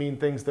necessarily mean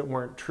things that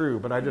weren't true,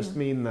 but I just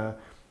mean the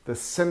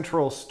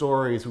central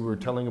stories we were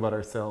telling about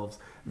ourselves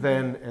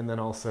then and then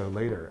also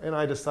later. And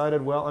I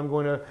decided, well, I'm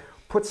going to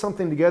put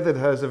something together that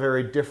has a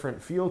very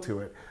different feel to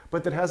it,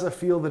 but that has a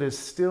feel that is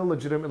still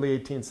legitimately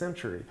 18th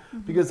century,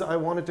 because I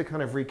wanted to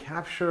kind of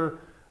recapture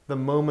the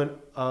moment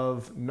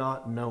of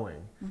not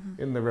knowing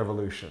in the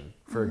Revolution,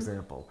 for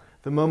example.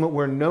 The moment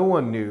where no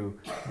one knew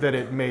that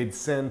it made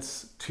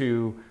sense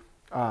to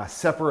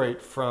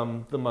separate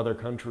from the mother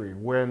country,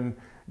 when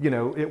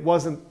it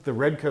wasn't the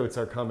redcoats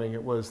are coming,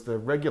 it was the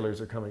regulars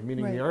are coming,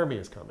 meaning the army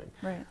is coming.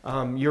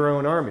 Your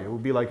own army. It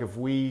would be like if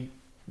we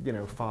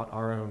fought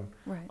our own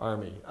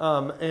army.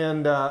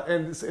 And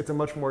it's a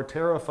much more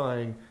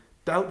terrifying,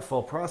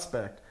 doubtful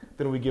prospect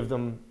than we give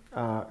them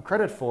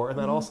credit for. And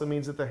that also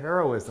means that the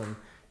heroism,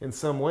 in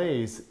some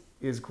ways,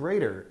 is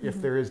greater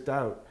if there is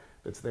doubt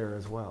that's there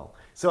as well.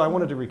 So I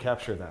wanted to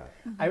recapture that.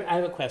 I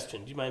have a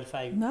question. Do you mind if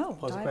I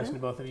pose a question to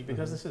both of you?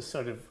 Because this is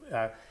sort of...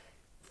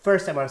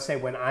 first, I want to say,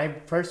 when I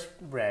first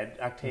read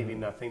Octavian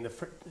Nothing,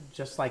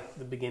 just like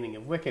the beginning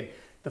of Wicked,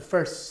 the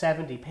first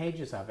 70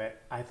 pages of it,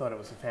 I thought it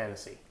was a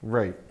fantasy.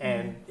 Right.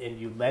 And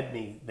you led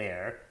me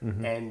there,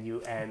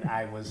 and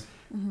I was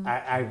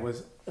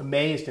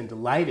amazed and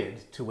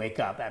delighted to wake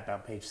up at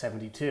about page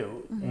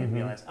 72 and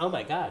realize, oh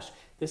my gosh,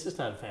 this is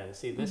not a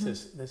fantasy. This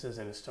is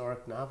an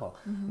historic novel.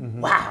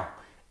 Wow.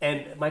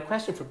 And my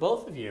question for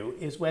both of you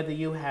is whether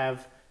you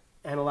have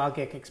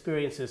analogic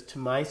experiences to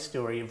my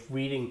story of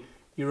reading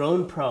your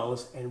own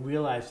prose and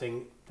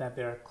realizing that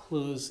there are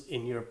clues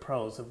in your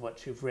prose of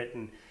what you've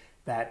written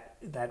that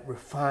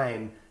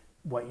refine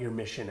what your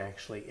mission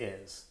actually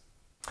is,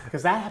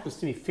 because that happens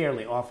to me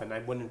fairly often. I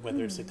wonder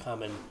whether it's a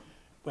common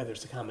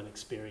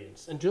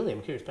experience. And Julie,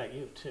 I'm curious about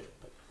you too.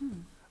 But.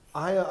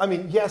 I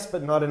mean, yes,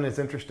 but not in as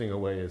interesting a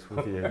way as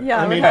with you.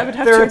 Yeah, I mean, I would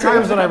have there to are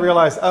times when I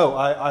realize,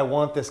 I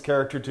want this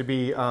character to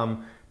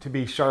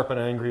be sharp and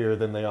angrier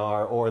than they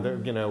are, or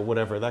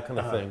whatever, that kind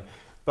of thing.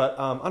 But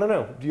I don't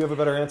know. Do you have a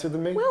better answer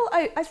than me? Well,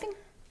 I think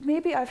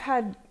maybe I've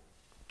had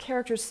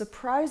characters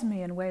surprise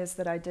me in ways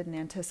that I didn't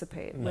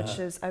anticipate, which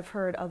is, I've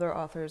heard other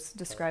authors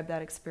describe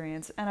that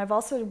experience. And I've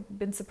also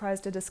been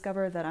surprised to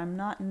discover that I'm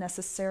not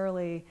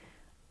necessarily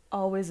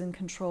always in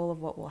control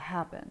of what will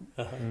happen.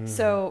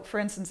 So, for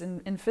instance,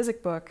 in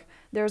Physick book,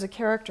 there's a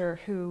character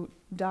who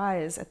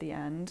dies at the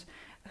end,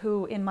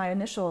 who in my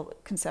initial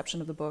conception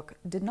of the book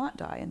did not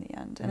die in the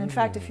end. And in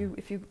fact,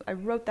 I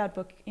wrote that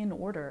book in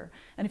order,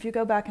 and if you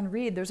go back and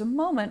read, there's a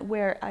moment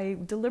where I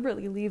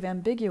deliberately leave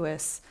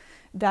ambiguous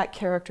that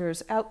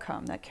character's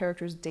outcome, that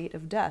character's date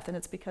of death, and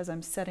it's because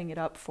I'm setting it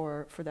up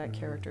for that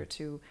character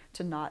to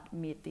not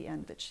meet the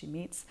end that she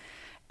meets.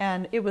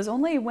 And it was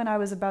only when I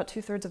was about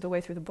 2/3 of the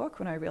way through the book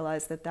when I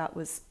realized that that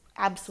was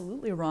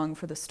absolutely wrong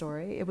for the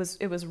story. It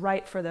was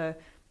right for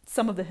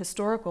some of the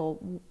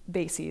historical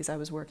bases I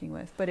was working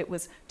with, but it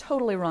was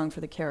totally wrong for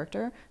the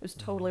character. It was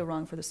totally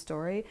wrong for the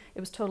story. It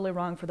was totally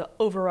wrong for the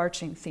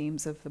overarching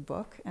themes of the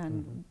book,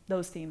 and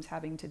those themes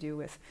having to do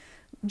with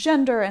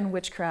gender and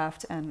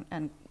witchcraft and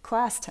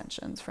class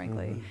tensions,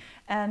 frankly,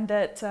 and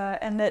that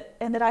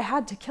I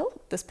had to kill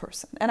this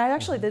person. And I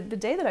actually, the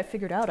day that I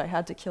figured out I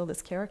had to kill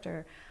this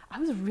character, I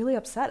was really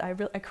upset. I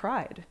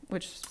cried,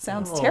 which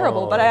sounds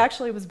terrible, but I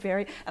actually was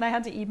and I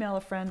had to email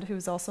a friend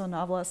who's also a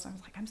novelist. I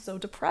was like, I'm so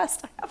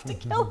depressed. I have to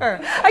kill her.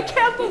 I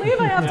can't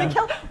believe I have to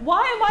kill her.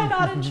 Why am I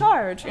not in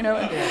charge? You know.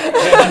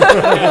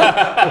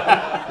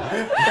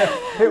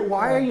 Hey,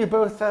 why are you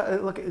both?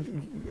 Look,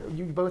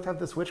 you both have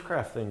this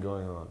witchcraft thing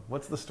going on.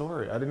 What's the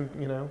story? I didn't,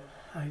 you know.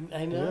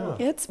 I know.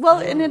 Yeah.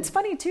 And it's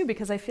funny too,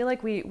 because I feel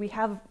like we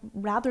have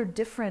rather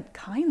different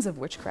kinds of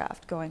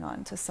witchcraft going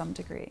on to some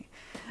degree.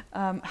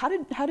 How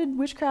did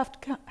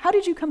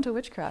you come to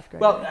witchcraft, Gregory?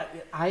 Well,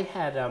 I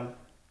had,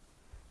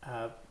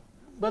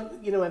 well,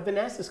 you know, I've been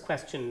asked this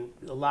question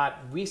a lot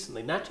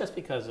recently, not just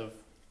because of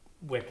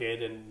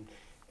Wicked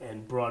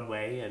and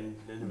Broadway and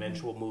an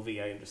eventual movie,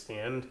 I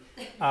understand,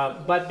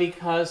 but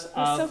because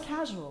of... You're so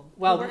casual.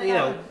 Well, you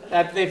know,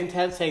 they've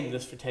been saying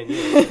this for 10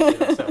 years,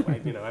 so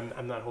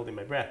I'm not holding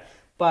my breath.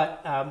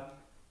 But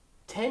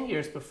 10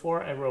 years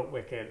before I wrote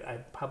Wicked, I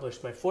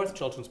published my 4th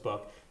children's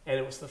book, and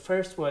it was the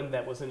first one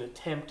that was an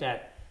attempt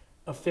at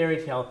a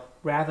fairy tale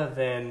rather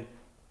than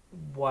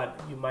what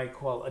you might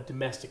call a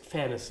domestic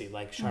fantasy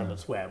like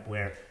Charlotte's Web,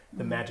 where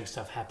the magic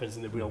stuff happens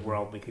in the real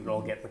world. We can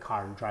all get in the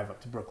car and drive up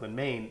to Brooklyn,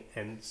 Maine,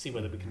 and see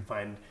whether we can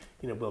find,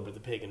 you know, Wilbur the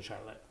pig and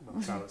Charlotte. Well,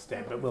 Charlotte's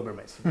dead, but Wilbur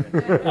might see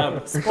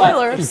it.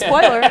 Spoiler.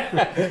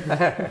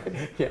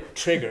 Yeah,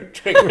 trigger.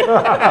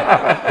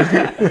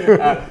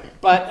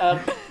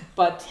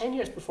 But 10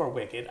 years before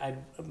Wicked,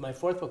 my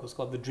 4th book was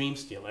called The Dream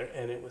Stealer,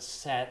 and it was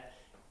set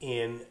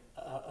in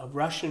a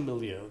Russian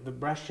milieu, the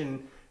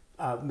Russian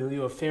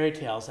milieu of fairy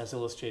tales as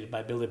illustrated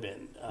by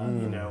Bilibin,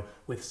 you know,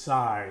 with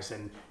tsars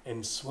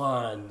and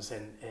swans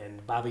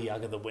and Baba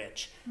Yaga the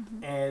witch.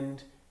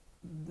 And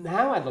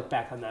now I look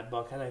back on that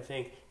book and I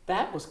think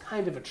that was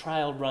kind of a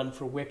trial run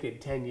for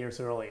Wicked 10 years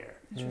earlier.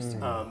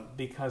 Interesting.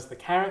 Because the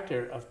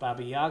character of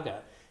Baba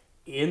Yaga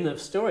in the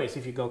stories,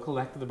 if you go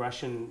collect the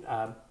Russian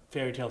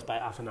fairy tales by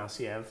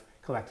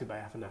collected by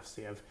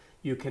Afanasiev,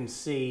 you can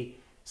see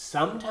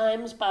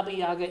sometimes Baba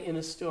Yaga in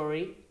a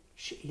story,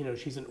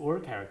 she's an Ur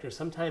character.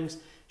 Sometimes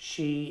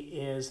she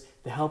is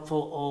the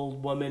helpful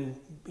old woman,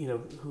 you know,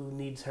 who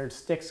needs her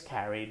sticks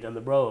carried on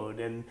the road.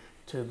 And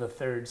to the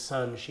 3rd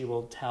son, she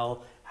will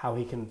tell how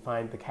he can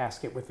find the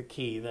casket with the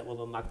key that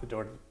will unlock the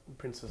door to the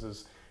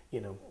princess's, you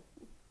know,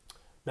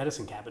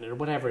 medicine cabinet or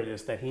whatever it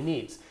is that he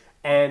needs.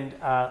 And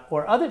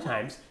or other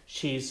times,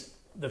 she's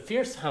the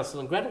fierce Hansel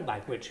and Gretel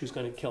like witch who's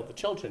going to kill the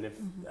children if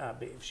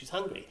she's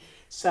hungry.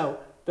 So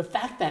the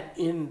fact that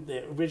in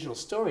the original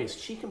stories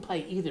she can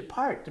play either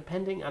part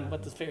depending on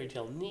what the fairy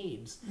tale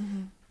needs,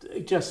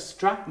 it just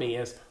struck me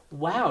as,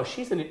 wow,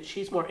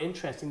 she's more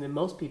interesting than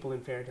most people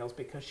in fairy tales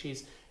because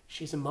she's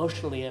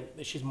emotionally,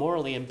 she's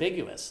morally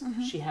ambiguous.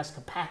 She has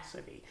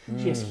capacity.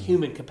 She has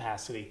human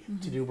capacity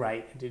to do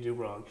right and to do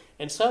wrong.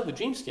 And so The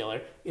Dream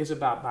Stealer is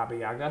about Baba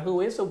Yaga,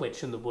 who is a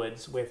witch in the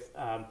woods with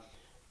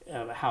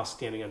a house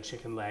standing on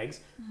chicken legs,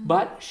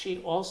 but she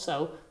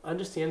also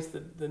understands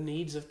the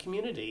needs of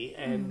community,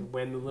 and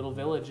when the little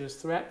village is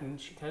threatened,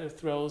 she kind of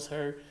throws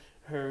her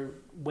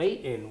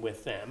weight in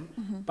with them,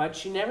 but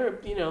she never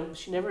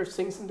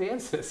sings and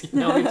dances, you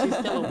know, and she's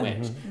still a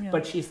witch,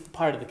 but she's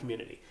part of the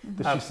community.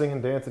 Does she sing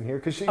and dance in here?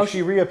 Because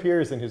she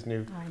reappears in his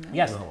new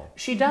novel.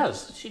 She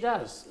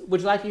does. Would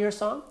you like to hear a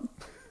song?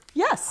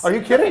 Yes. Are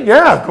you kidding?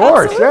 Yeah, of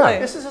course. Absolutely. Yeah.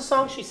 This is a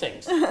song she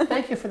sings.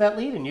 Thank you for that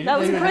lead-in. That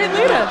was a great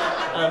lead-in.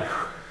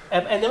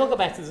 And then we'll go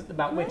back to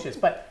about witches.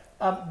 But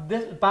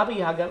this Baba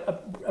Yaga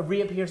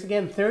reappears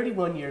again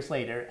 31 years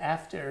later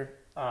after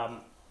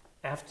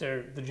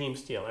The Dream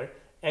Stealer.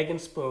 Egg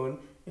and Spoon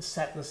is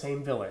set in the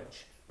same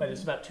village, but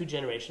it's about 2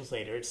 generations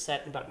later. It's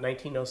set in about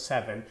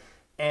 1907.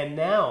 And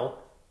now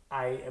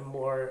I am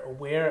more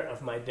aware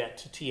of my debt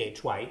to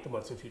T.H. White, the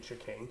Once and Future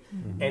King.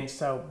 And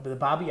so the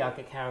Baba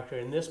Yaga character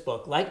in this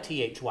book, like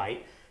T.H.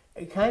 White,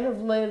 it kind of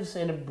lives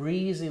in a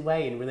breezy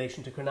way in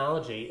relation to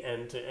chronology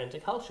and to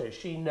culture.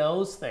 She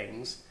knows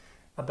things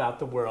about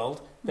the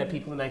world that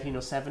people in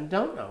 1907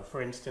 don't know.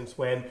 For instance,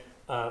 when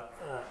a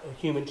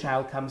human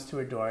child comes to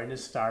her door and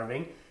is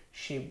starving,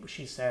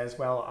 she says,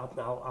 well,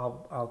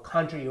 I'll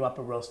conjure you up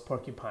a roast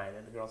porcupine.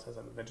 And the girl says,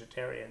 I'm a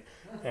vegetarian.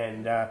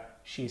 And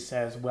she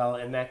says, well,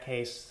 in that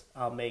case,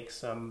 I'll make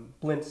some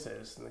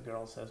blintzes. And the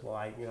girl says, well,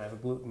 I have a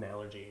gluten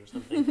allergy or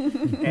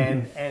something.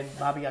 and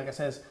Baba Yaga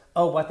says,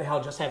 oh, what the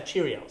hell, just have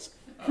Cheerios.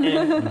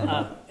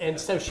 And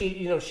so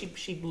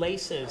she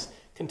laces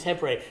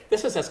contemporary.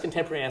 This is as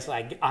contemporary as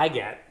I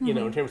get,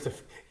 in terms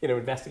of,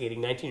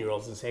 investigating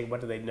 19-year-olds and saying, what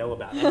do they know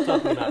about it? I'm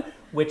talking about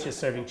witches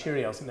serving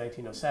Cheerios in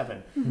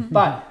 1907.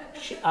 But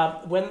she,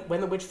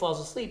 when the witch falls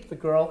asleep, the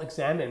girl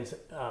examines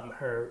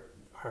her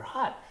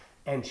hut,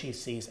 and she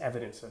sees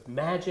evidence of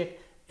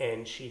magic,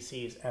 and she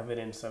sees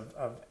evidence of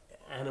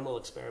animal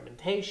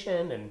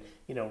experimentation and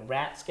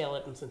rat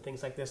skeletons and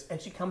things like this,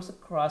 and she comes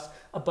across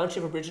a bunch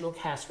of original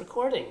cast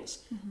recordings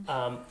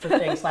for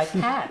things like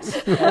Cats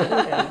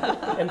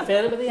and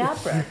Phantom of the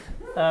Opera.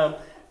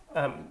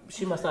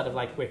 She must not have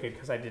liked Wicked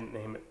because I didn't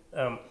name it.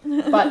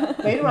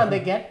 But later on, they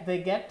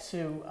get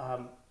to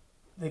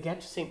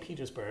St.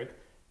 Petersburg,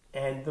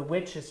 and the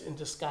witch is in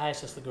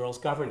disguise as the girl's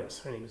governess.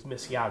 Her name is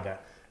Miss Yaga,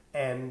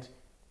 and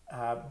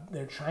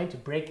they're trying to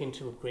break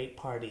into a great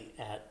party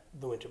at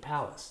the Winter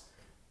Palace.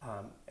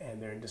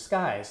 And they're in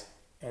disguise,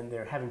 and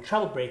they're having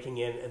trouble breaking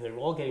in, and they're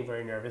all getting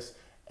very nervous,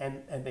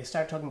 and they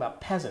start talking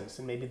about peasants,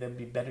 and maybe they'd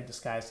be better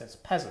disguised as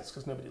peasants,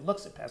 because nobody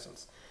looks at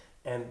peasants.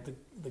 And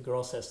the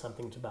girl says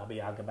something to Baba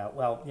Yaga about,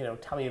 well,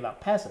 tell me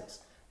about peasants.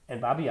 And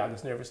Baba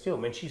Yaga's nervous too.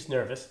 And when she's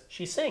nervous,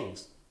 she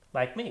sings,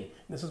 like me.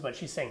 This is what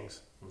she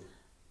sings.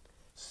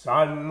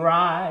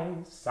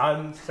 Sunrise,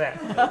 sunset,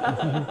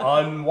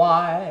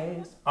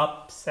 unwise,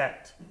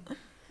 upset,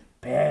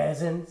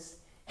 peasants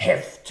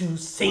have to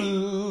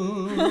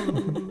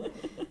sing.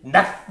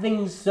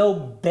 Nothing so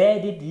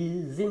bad it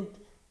isn't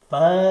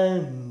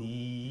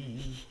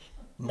funny.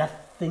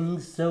 Nothing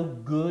so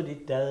good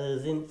it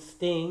doesn't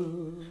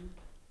sting.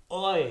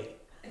 Oi!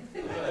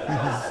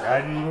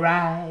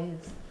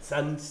 Sunrise,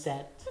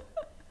 sunset,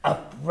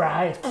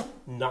 uprise,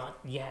 not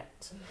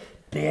yet.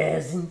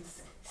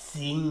 Peasants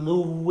sing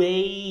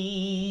away.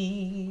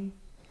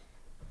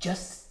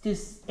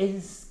 Justice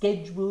is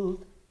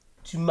scheduled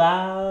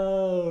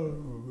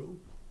tomorrow.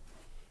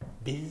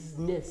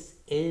 Business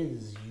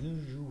as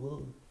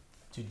usual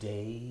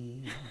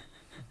today.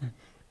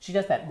 She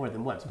does that more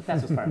than once, but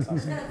that's as far as I'll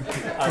say.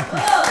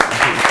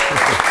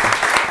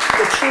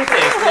 The truth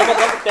is,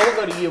 then we'll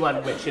go to you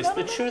on witches.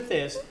 The truth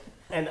is,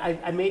 and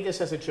I made this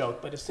as a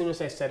joke, but as soon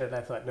as I said it,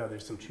 I thought, no,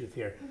 there's some truth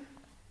here.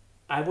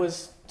 I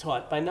was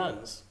taught by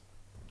nuns,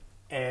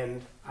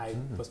 and I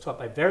was taught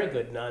by very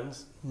good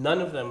nuns.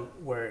 None of them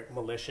were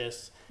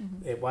malicious.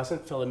 It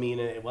wasn't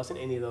Philomena. It wasn't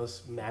any of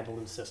those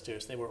Magdalene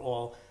sisters. They were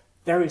all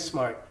very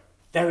smart,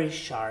 very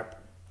sharp,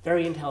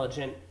 very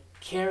intelligent,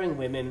 caring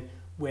women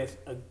with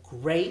a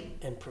great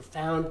and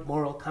profound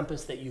moral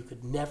compass that you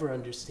could never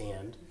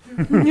understand.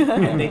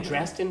 And they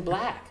dressed in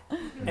black.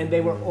 And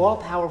they were all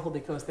powerful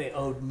because they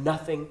owed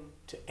nothing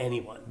to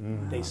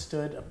anyone. They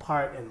stood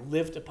apart and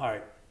lived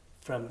apart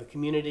from the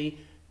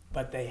community,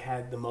 but they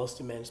had the most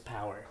immense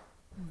power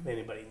of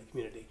anybody in the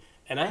community.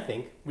 And I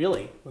think,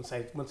 really, once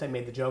I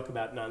made the joke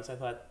about nuns, I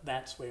thought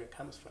that's where it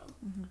comes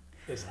from.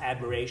 This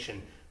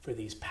admiration for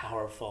these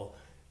powerful,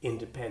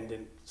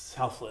 independent,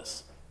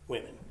 selfless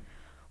women.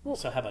 Well,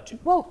 so how about you?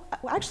 Well,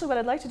 actually, what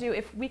I'd like to do,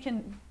 if we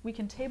can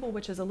table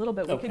witches a little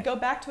bit. We could go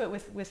back to it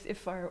with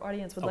if our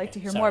audience would like to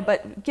hear more.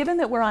 But given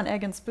that we're on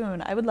Egg and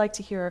Spoon, I would like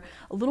to hear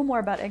a little more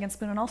about Egg and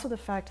Spoon, and also the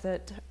fact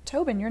that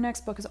Tobin, your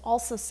next book, is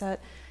also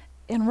set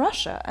in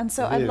Russia, and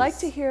so I'd like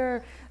to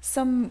hear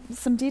some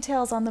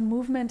details on the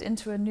movement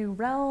into a new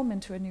realm,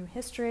 into a new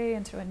history,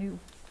 into a new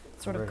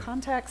sort of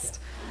context.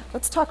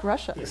 Let's talk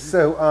Russia.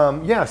 So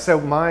so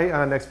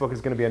my next book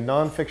is going to be a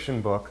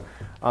nonfiction book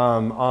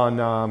on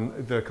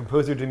the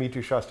composer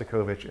Dmitri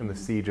Shostakovich and the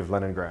siege of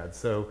Leningrad.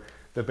 So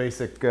the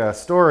basic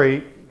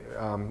story,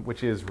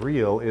 which is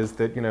real, is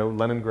that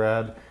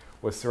Leningrad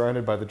was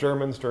surrounded by the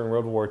Germans during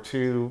World War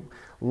II.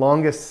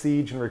 Longest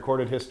siege in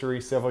recorded history,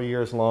 several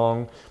years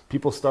long.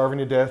 People starving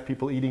to death,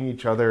 people eating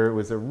each other. It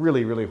was a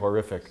really, really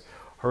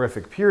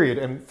horrific period.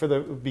 And for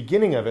the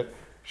beginning of it,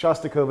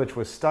 Shostakovich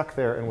was stuck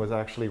there and was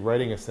actually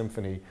writing a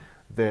symphony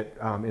that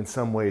in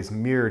some ways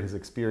mirrored his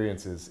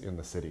experiences in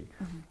the city.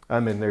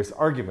 And there's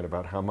argument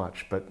about how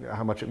much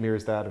it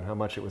mirrors that and how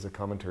much it was a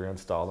commentary on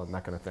Stalin and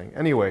that kind of thing.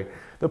 Anyway,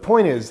 the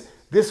point is,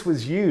 this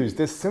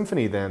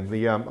symphony then,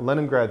 the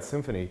Leningrad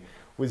Symphony,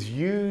 was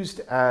used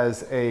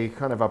as a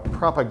kind of a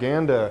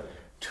propaganda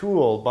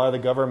tool by the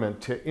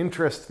government to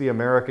interest the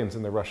Americans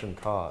in the Russian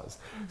cause.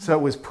 So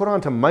it was put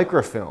onto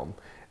microfilm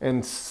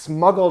and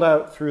smuggled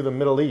out through the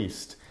Middle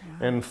East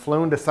and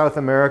flown to South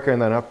America and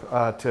then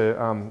up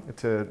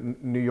to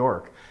New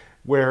York,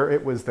 where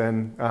it was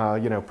then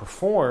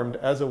performed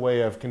as a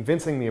way of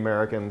convincing the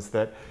Americans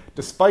that,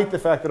 despite the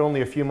fact that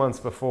only a few months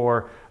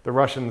before the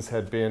Russians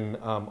had been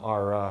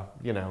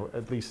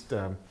at least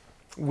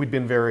we'd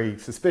been very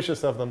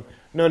suspicious of them.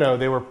 No,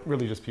 they were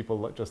really just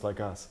people just like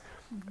us.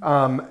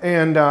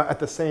 And at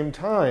the same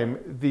time,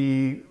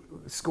 the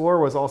score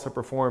was also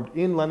performed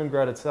in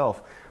Leningrad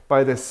itself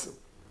by this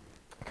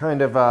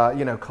kind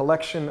of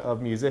collection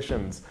of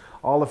musicians,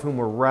 all of whom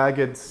were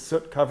ragged,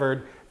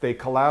 soot-covered. They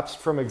collapsed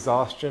from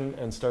exhaustion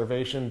and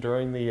starvation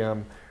during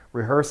the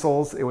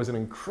rehearsals. It was an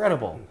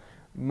incredible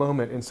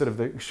moment in sort of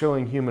the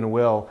showing human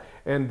will.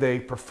 And they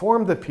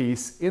performed the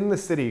piece in the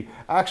city.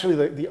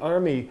 Actually, the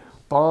army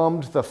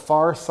bombed the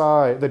far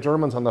side, the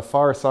Germans on the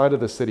far side of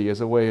the city, as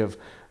a way of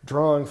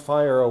drawing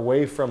fire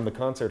away from the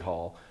concert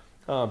hall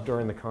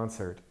during the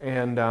concert.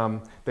 And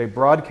they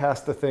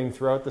broadcast the thing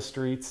throughout the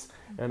streets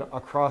and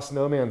across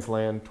no man's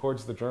land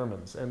towards the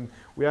Germans. And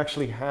we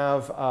actually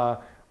have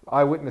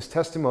eyewitness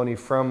testimony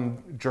from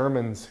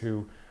Germans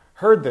who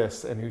heard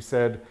this and who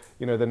said,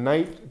 the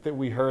night that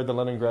we heard the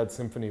Leningrad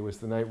Symphony was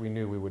the night we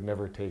knew we would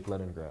never take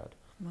Leningrad.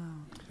 Wow.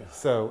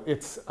 So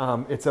it's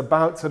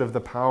about sort of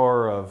the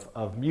power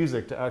of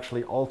music to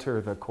actually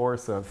alter the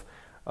course of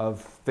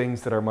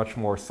things that are much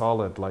more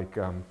solid, like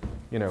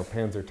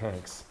Panzer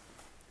tanks.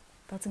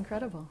 That's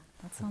incredible.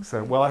 That sounds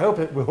so. Well, I hope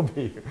it will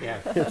be. Yeah,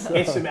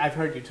 I've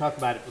heard you talk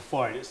about it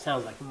before, and it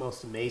sounds like the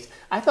most amazing.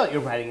 I thought you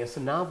were writing us a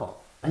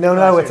novel.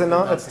 No,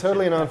 it's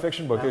totally a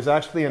nonfiction book. There's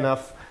actually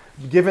enough.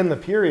 Given the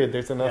period,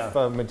 there's enough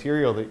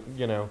material that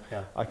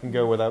I can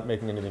go without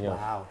making anything up.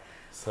 Wow.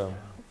 So.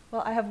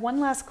 Well, I have one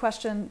last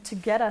question to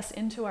get us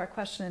into our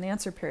question and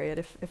answer period,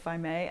 if I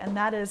may, and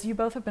that is, you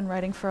both have been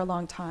writing for a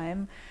long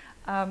time.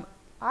 I'm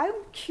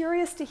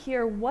curious to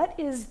hear, what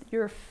is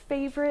your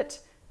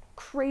favorite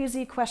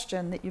crazy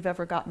question that you've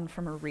ever gotten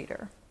from a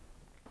reader?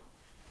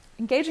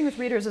 Engaging with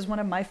readers is one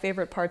of my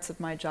favorite parts of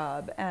my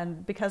job,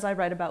 and because I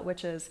write about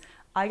witches,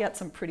 I get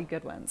some pretty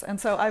good ones. And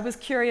so I was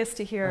curious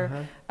to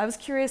hear,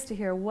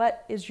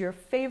 what is your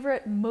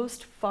favorite,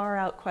 most far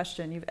out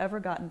question you've ever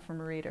gotten from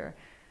a reader?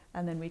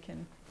 And then we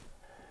can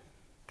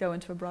go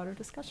into a broader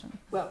discussion.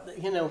 Well,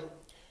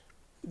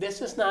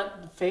 this is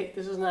not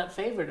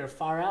favorite or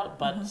far out,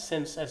 but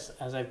since as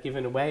I've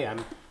given away,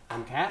 I'm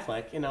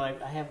Catholic. I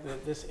have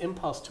this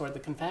impulse toward the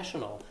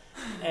confessional,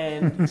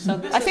 and so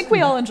I think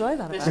we all enjoy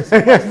that. This is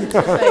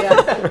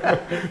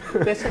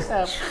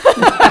not.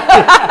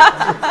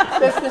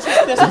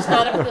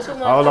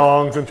 How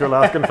long since your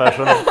last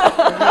confession?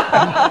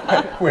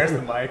 Where's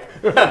the mic?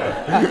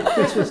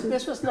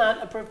 This was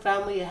not a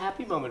profoundly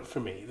happy moment for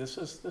me. This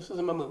was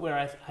a moment where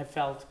I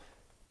felt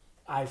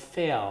I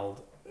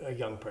failed a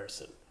young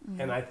person,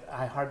 and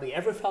I hardly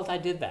ever felt I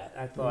did that.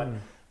 I thought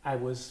I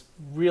was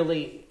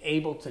really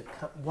able to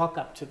walk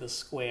up to the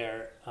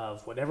square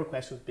of whatever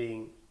question was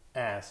being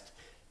asked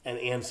and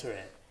answer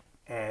it.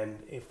 And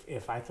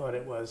if I thought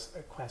it was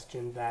a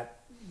question that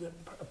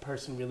a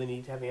person really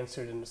needed to have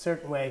answered in a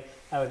certain way,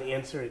 I would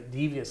answer it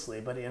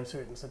deviously, but answer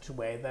it in such a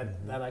way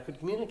that I could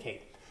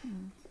communicate.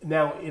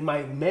 Now, in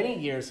my many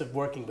years of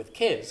working with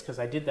kids, because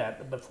I did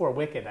that before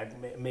Wicked, I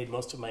made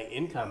most of my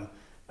income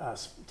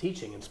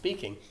teaching and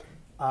speaking,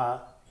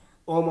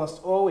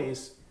 almost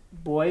always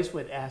boys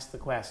would ask the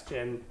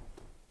question,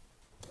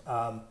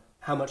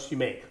 how much do you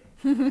make?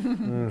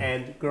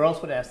 And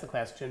girls would ask the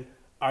question,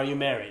 are you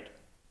married?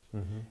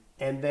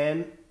 And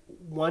then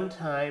one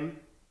time,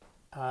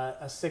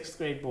 a 6th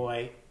grade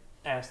boy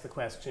asked the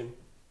question,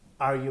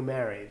 are you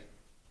married?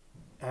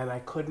 And I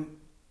couldn't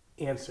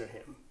answer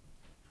him.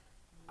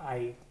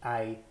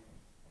 I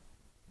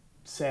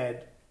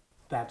said,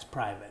 that's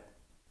private.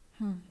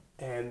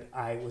 And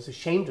I was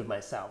ashamed of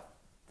myself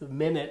the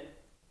minute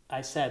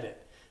I said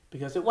it,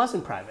 because it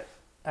wasn't private.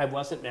 I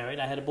wasn't married,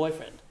 I had a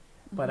boyfriend.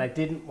 But I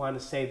didn't want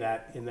to say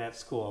that in that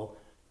school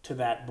to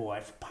that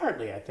boy.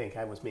 Partly, I think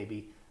I was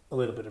maybe a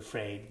little bit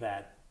afraid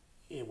that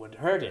it would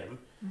hurt him.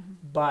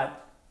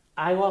 But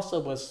I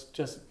also was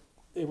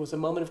it was a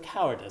moment of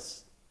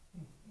cowardice.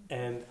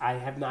 And I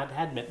have not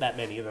had that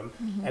many of them,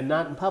 and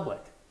not in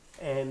public.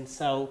 And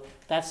so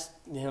that's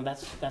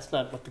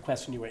not what the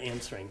question you were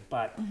answering.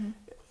 But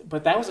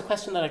that was a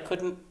question that I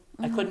couldn't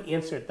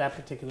answer at that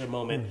particular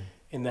moment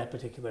in that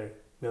particular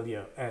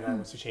milieu, and I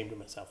was ashamed of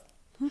myself.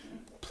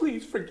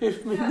 Please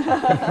forgive me. How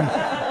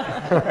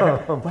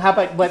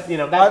about, but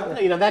that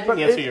didn't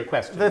answer your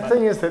question. The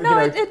thing is that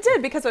it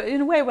did, because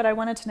in a way what I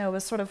wanted to know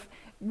was sort of,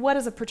 what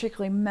is a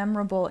particularly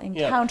memorable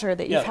encounter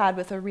that you've had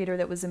with a reader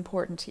that was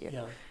important to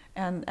you,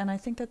 and I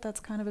think that's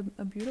kind of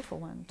a beautiful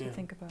one to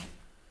think about.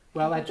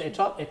 Well, I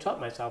taught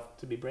myself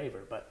to be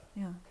braver, but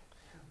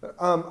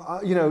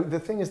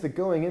the thing is that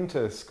going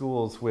into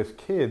schools with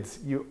kids,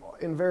 you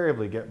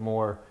invariably get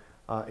more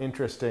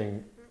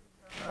interesting,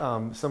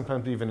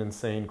 sometimes even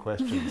insane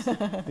questions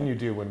than you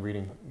do when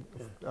reading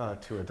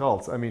to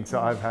adults. I mean, so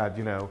I've had,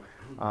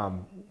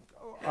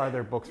 are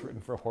there books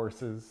written for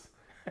horses?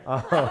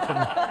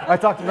 I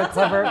talked about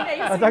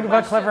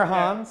clever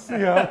Hans.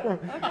 Yeah.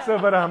 Okay. So,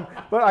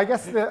 but I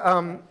guess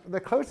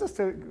the closest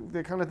to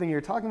the kind of thing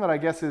you're talking about, I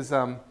guess, is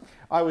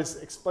I was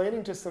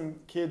explaining to some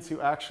kids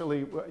who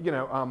actually,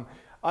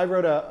 I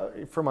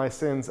wrote for my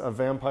sins a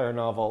vampire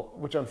novel,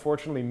 which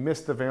unfortunately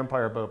missed the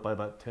vampire boat by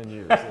about 10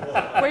 years.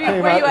 Were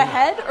you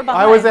ahead, or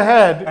behind? I was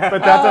ahead,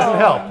 but that doesn't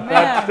help. Man.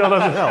 That still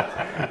doesn't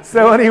help.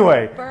 So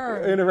anyway,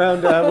 Burn. in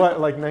around,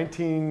 like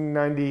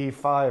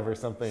 1995 or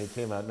something, it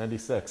came out,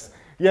 96.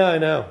 Yeah, I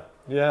know.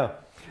 Yeah.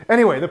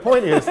 Anyway, the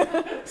point is,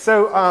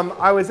 so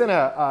I was in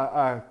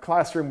a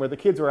classroom where the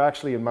kids were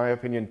actually, in my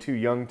opinion, too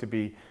young to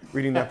be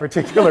reading that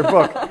particular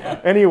book.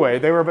 Anyway,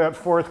 they were about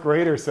 4th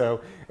grade or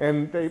so,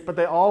 but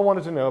they all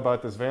wanted to know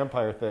about this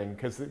vampire thing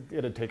because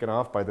it had taken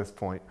off by this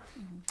point.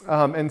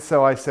 And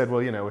so I said,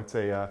 well,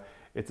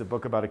 it's a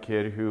book about a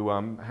kid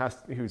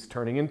who's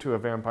turning into a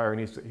vampire, and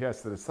he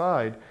has to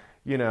decide,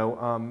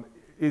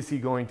 is he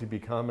going to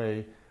become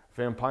a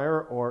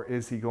vampire, or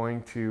is he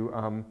going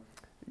to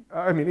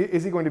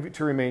is he going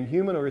to remain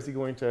human, or is he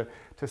going to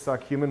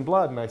suck human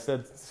blood? And I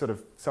said, sort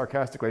of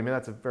sarcastically,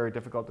 that's a very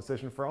difficult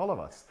decision for all of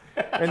us.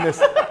 And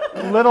this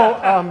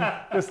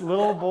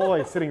little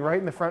boy sitting right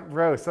in the front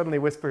row suddenly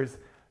whispers,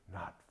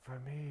 "Not for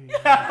me."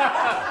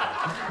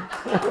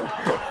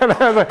 And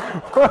I was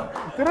like, well,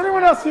 did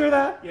anyone else hear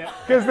that? Yeah.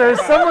 Because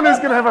there's someone who's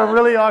going to have a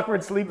really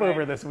awkward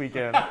sleepover this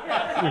weekend.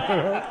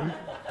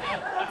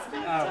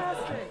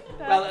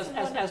 Well,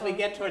 as we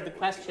get toward the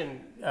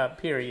question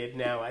period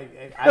now, I'm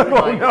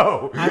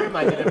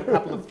reminded of a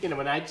couple of,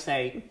 when I'd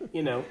say,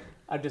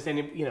 does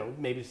any,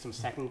 maybe some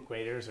 2nd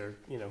graders or,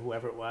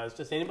 whoever it was,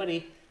 does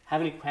anybody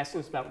have any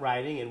questions about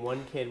writing? And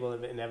one kid will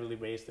inevitably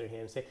raise their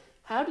hand and say,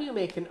 how do you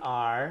make an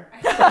R?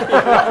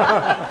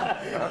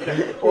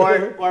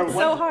 or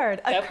so hard.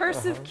 A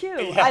cursive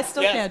Q. Yeah, I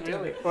still can't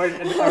do it.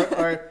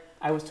 Or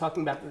I was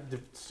talking about the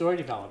story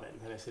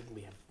development, and I said,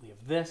 we have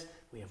this,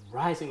 we have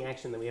rising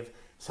action, then we have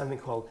something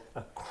called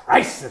a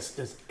crisis.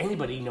 Does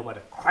anybody know what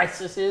a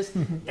crisis is?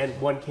 And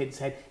one kid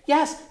said,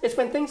 yes, it's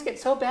when things get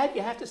so bad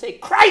you have to say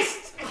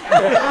Christ! And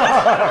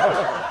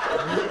I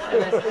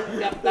said,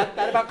 yeah,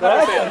 that about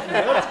covers it.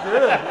 That's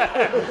good.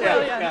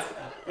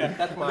 Yeah,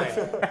 that's mine.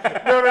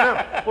 No.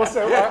 Well,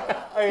 so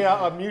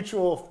a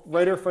mutual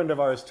writer friend of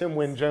ours, Tim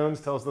Wynne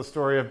Jones, tells the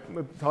story of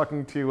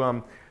talking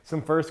to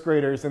some 1st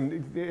graders,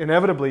 and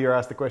inevitably you're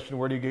asked the question,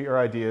 where do you get your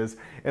ideas?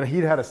 And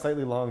he'd had a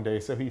slightly long day,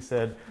 so he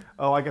said,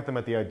 oh, I get them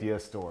at the idea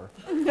store.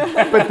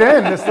 But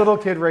then this little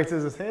kid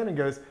raises his hand and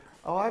goes,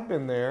 oh, I've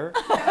been there.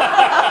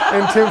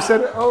 And Tim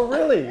said, oh,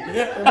 really?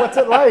 And what's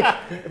it like?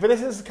 But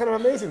this is kind of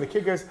amazing. The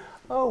kid goes,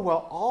 oh,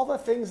 well, all the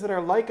things that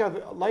are like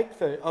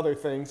the other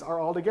things are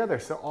all together.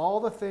 So all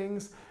the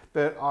things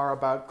that are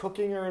about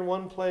cooking are in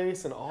one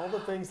place, and all the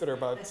things that are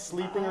about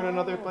sleeping are in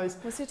another place.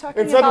 Was he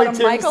talking and suddenly about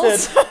Tim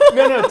Michael's? said,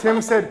 no,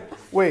 Tim said,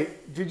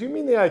 wait, did you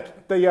mean the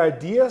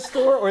idea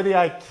store or the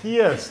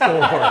IKEA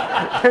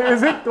store?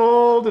 Is it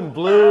gold and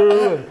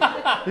blue? And,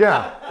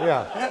 yeah.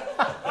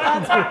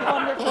 That's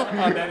wonderful.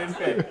 Oh, that is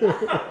good.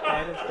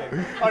 That is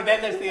good. Or then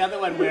there's the other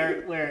one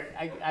where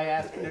I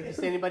asked, does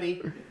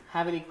anybody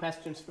have any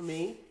questions for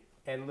me?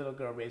 And a little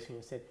girl raised her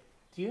hand and said,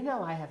 do you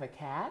know I have a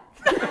cat?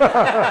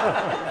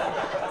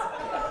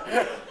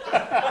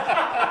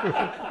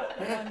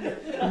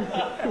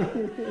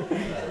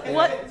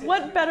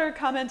 What better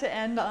comment to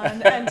end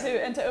on and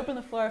to open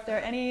the floor if there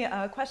are any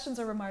questions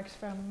or remarks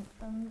from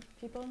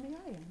people in the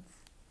audience?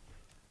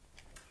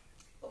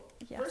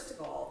 Yes. First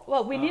of all,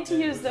 well, we need to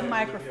use the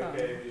microphone.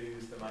 Okay, to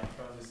use the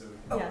microphone just so we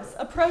can Yes,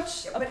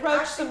 approach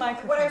the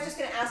microphone. What I was just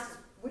going to ask is,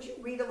 would you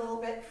read a little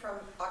bit from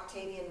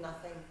Octavian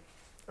Nothing?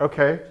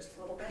 Okay. Just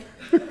a little bit.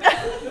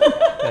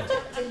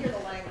 to hear the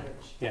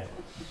language. Yeah.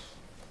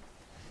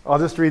 I'll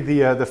just read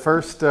the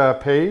first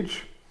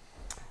page.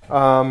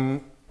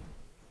 So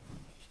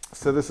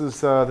this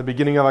is the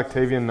beginning of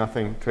Octavian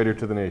Nothing, Traitor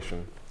to the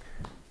Nation.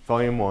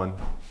 Volume 1,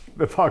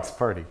 The Fox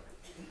Party.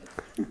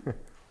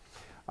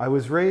 I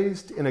was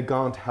raised in a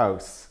gaunt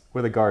house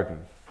with a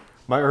garden.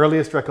 My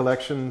earliest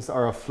recollections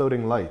are of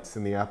floating lights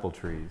in the apple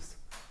trees.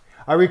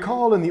 I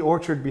recall in the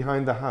orchard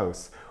behind the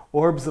house,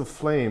 orbs of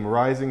flame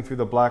rising through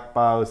the black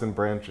boughs and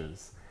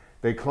branches.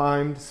 They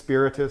climbed,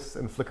 spiritus,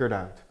 and flickered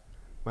out.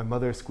 My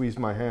mother squeezed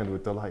my hand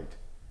with delight.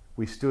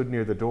 We stood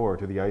near the door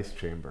to the ice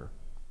chamber.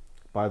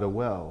 By the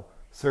well,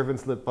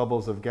 servants lit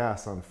bubbles of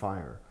gas on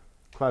fire,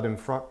 clad in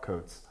frock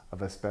coats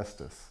of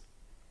asbestos.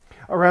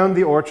 Around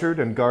the orchard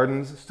and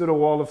gardens stood a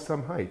wall of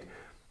some height,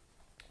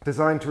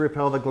 designed to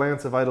repel the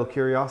glance of idle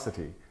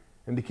curiosity,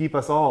 and to keep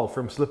us all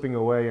from slipping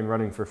away and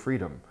running for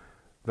freedom,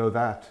 though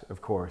that, of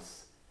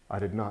course, I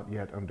did not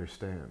yet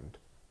understand.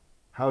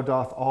 How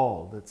doth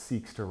all that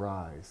seeks to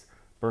rise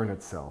burn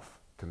itself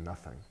to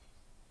nothing?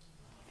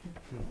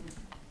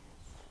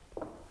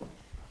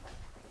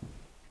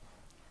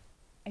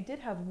 I did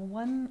have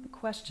one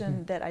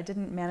question that I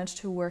didn't manage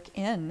to work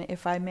in,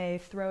 if I may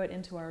throw it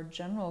into our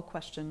general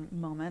question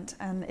moment,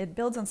 and it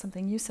builds on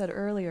something you said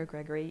earlier,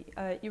 Gregory.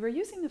 You were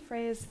using the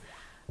phrase,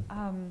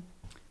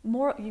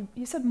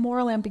 you said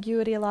moral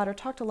ambiguity a lot, or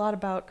talked a lot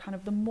about kind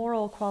of the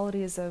moral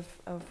qualities of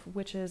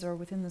witches or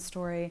within the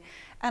story.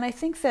 And I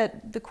think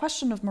that the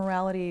question of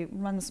morality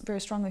runs very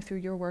strongly through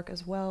your work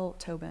as well,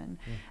 Tobin.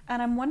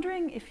 And I'm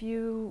wondering if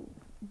you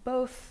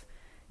both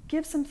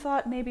give some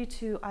thought maybe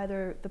to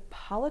either the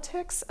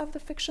politics of the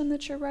fiction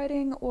that you're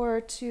writing,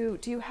 or do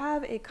you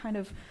have a kind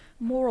of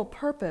moral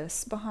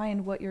purpose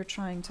behind what you're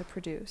trying to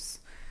produce?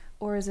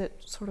 Or is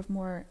it sort of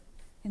more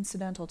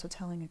incidental to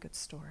telling a good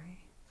story?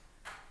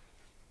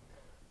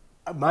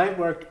 My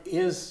work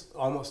is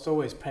almost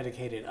always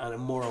predicated on a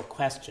moral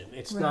question.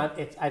 It's not,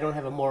 I don't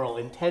have a moral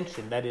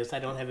intention. That is, I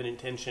don't have an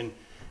intention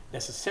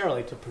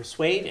necessarily to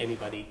persuade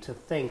anybody to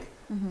think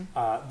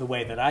the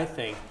way that I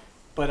think,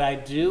 but I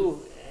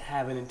do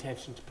have an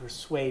intention to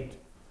persuade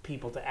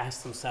people to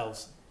ask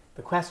themselves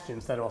the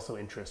questions that also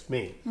interest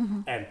me.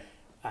 And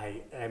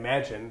I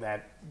imagine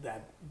that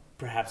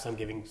perhaps I'm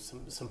giving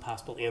some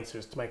possible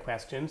answers to my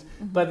questions,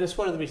 but it's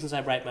one of the reasons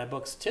I write my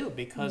books too,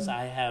 because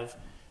I have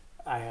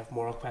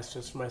moral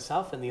questions for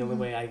myself, and the only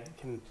way I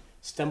can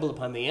stumble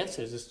upon the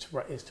answers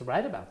is to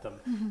write about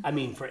them. I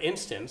mean, for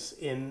instance,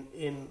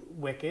 in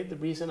Wicked, the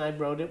reason I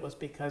wrote it was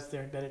because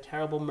there had been a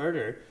terrible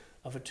murder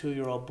of a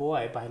 2-year-old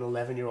boy by an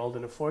 11-year-old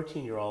and a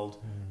 14-year-old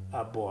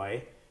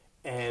boy,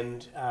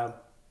 and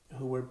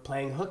who were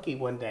playing hooky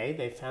one day.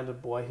 They found a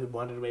boy who'd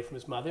wandered away from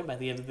his mother, and by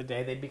the end of the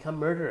day, they'd become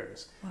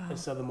murderers. Wow. And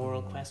so the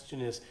moral question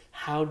is,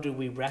 how do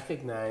we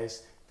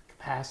recognize the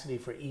capacity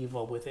for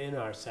evil within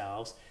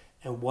ourselves,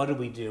 and what do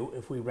we do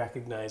if we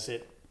recognize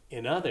it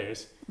in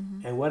others,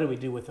 and what do we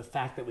do with the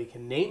fact that we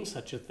can name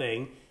such a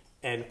thing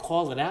and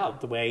call it out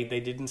the way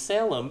they did in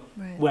Salem,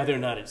 whether or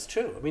not it's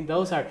true. I mean,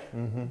 those are,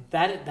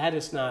 that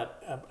is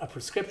not a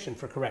prescription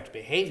for correct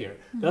behavior.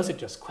 Those are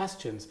just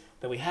questions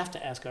that we have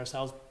to ask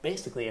ourselves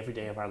basically every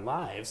day of our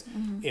lives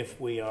if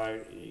we are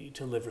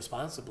to live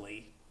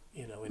responsibly,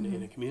 you know,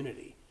 in a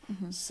community.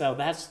 So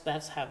that's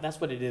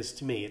what it is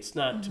to me. It's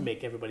not to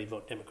make everybody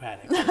vote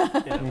Democratic, you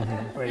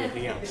know, or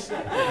anything else.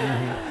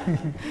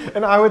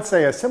 And I would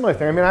say a similar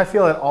thing. I mean, I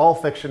feel that all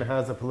fiction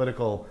has a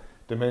political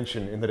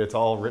dimension in that it's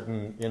all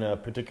written in a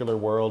particular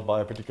world by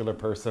a particular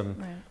person,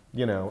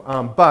 you know.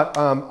 But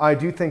I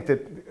do think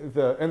that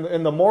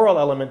the moral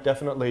element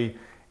definitely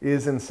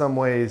is in some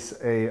ways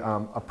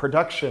a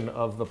production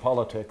of the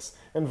politics,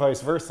 and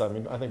vice versa. I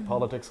mean, I think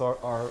politics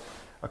are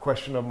a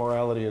question of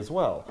morality as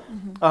well.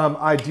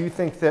 I do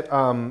think that,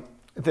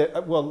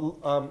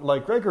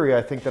 like Gregory,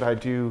 I think that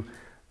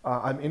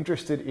I'm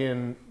interested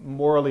in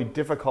morally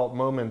difficult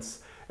moments.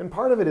 And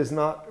part of it is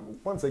not,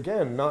 once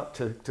again, not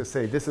to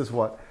say this is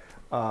what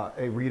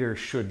a reader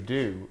should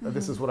do.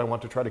 This is what I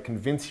want to try to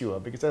convince you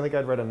of, because I think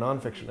I'd write a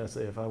nonfiction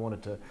essay if I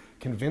wanted to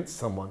convince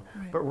someone.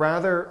 But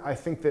rather, I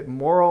think that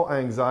moral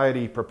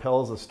anxiety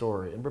propels a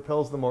story and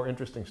propels the more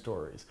interesting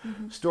stories.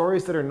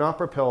 Stories that are not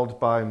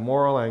propelled by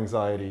moral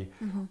anxiety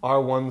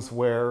are ones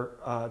where,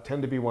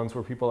 tend to be ones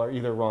where people are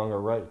either wrong or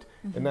right.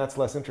 And that's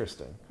less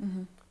interesting.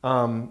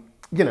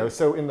 You know,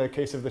 so in the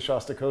case of the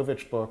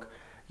Shostakovich book,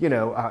 you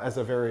know, as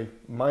a very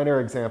minor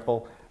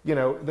example, you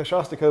know, the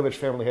Shostakovich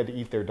family had to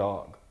eat their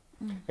dog.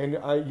 And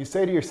you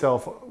say to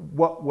yourself,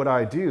 what would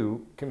I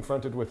do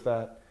confronted with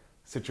that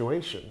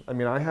situation? I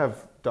mean, I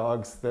have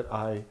dogs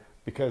that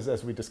because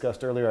as we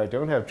discussed earlier, I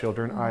don't have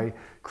children, I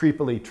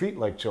creepily treat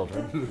like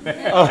children.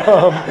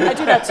 I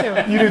do that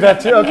too. You do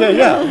that too? Okay,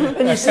 yeah.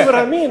 And you see what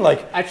I mean?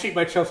 Like, I treat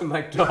my children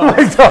like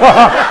dogs.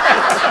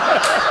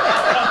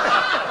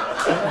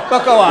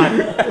 But go on.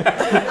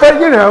 But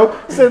you know,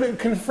 so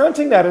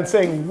confronting that and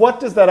saying, what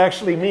does that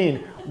actually mean?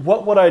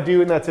 What would I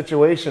do in that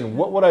situation?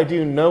 What would I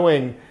do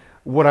knowing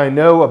what I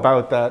know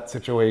about that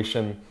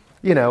situation?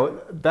 You know,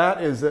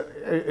 that is,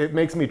 it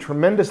makes me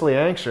tremendously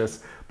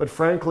anxious, but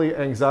frankly,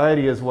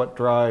 anxiety is what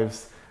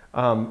drives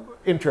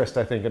interest,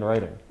 I think, in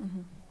writing.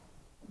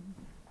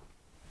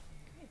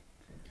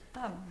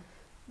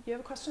 You have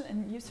a question,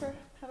 and you, sir,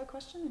 have a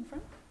question in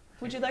front?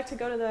 Would you like to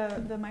go to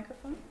the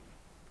microphone?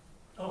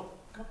 Oh,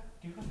 go.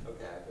 Do you go?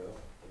 Okay, I go.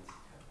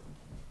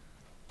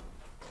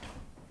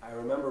 I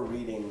remember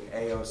reading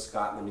A.O.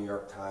 Scott in the New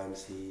York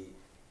Times. He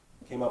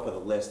came up with a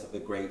list of the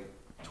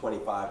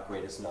 25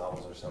 greatest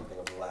novels or something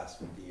of the last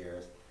 50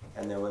 years.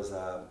 And there was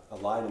a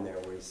line in there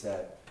where he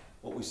said,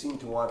 what we seem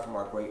to want from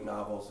our great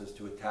novels is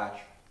to attach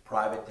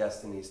private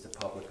destinies to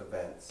public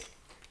events.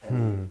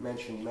 And he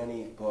mentioned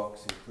many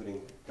books,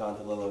 including Don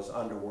DeLillo's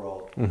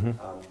Underworld,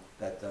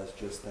 that does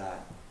just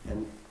that.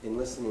 And in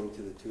listening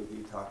to the two of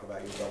you talk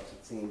about your books,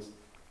 it seems,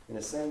 in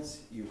a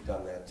sense, you've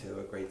done that too,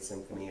 a great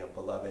symphony, a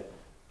beloved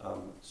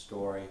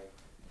story.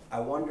 I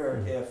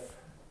wonder if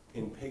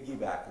in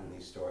piggybacking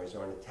these stories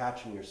or in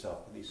attaching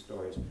yourself to these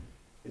stories,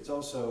 it's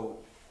also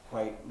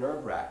quite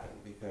nerve-wracking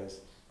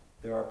because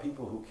there are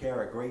people who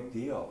care a great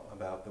deal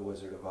about The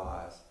Wizard of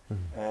Oz,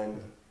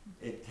 and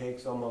it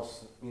takes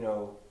almost, you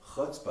know,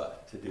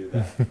 chutzpah to do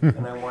that.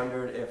 And I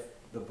wondered if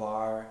the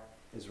bar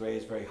is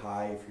raised very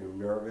high, if you're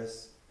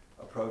nervous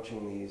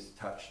approaching these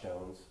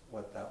touchstones,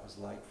 what that was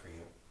like for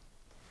you.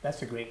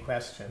 That's a great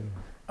question,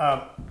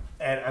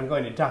 and I'm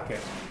going to duck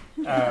it.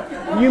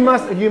 You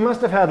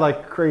must have had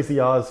like crazy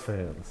Oz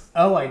fans.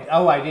 Oh,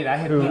 I did. I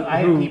had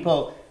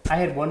people. I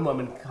had one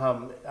woman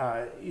come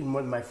in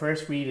one of my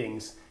first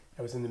readings.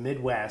 I was in the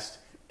Midwest,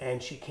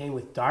 and she came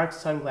with dark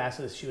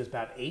sunglasses. She was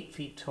about 8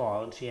 feet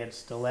tall, and she had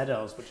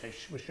stilettos, which I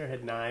was sure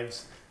had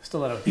knives,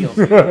 stiletto heels.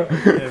 Sure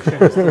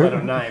had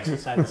stiletto knives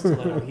inside the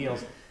stiletto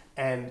heels,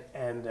 and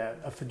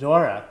a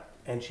fedora.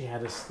 and she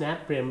had a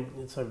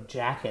snap-brim sort of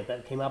jacket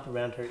that came up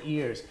around her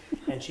ears,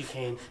 and she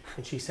came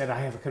and she said, "I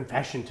have a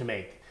confession to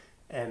make,"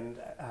 and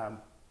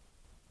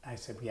I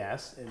said,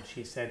 "Yes," and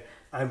she said,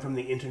 "I'm from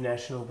the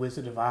International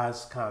Wizard of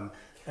Oz Club,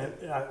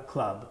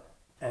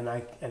 and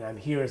I'm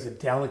here as a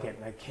delegate,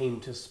 and I came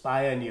to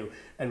spy on you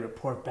and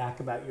report back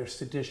about your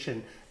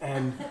sedition,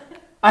 and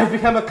I've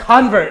become a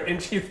convert."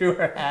 And she threw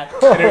her hat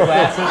and her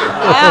glasses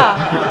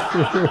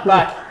on.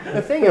 But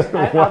the thing is,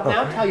 I'll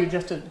now tell you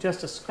just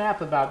a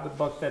scrap about the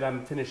book that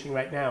I'm finishing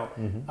right now.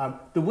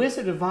 The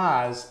Wizard of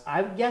Oz,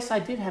 yes, I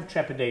did have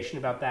trepidation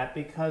about that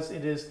because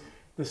it is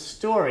the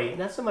story,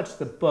 not so much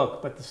the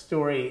book, but the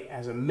story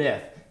as a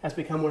myth, has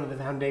become one of the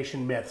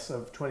foundation myths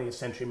of 20th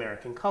century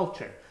American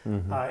culture.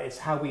 It's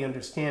how we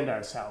understand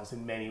ourselves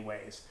in many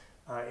ways.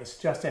 It's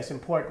just as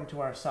important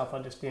to our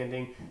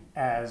self-understanding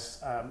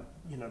as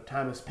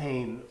Thomas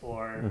Paine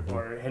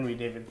or Henry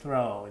David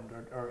Thoreau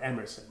or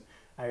Emerson.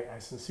 I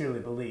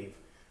sincerely believe.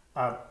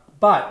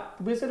 But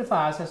Wizard of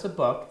Oz as a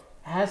book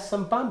has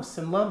some bumps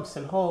and lumps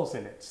and holes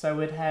in it. So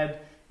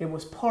it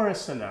was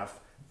porous enough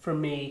for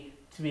me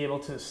to be able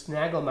to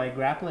snaggle my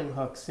grappling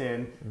hooks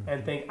in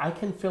and think I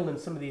can fill in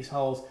some of these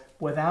holes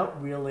without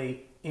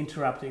really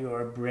interrupting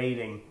or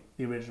abrading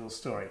the original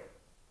story.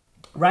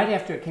 Right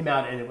after it came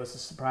out and it was a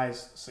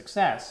surprise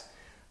success,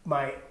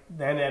 my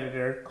then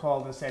editor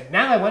called and said,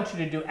 "Now I want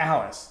you to do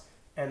Alice."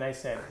 And I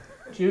said,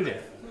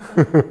 "Judith,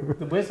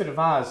 The Wizard of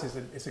Oz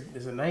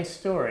is a nice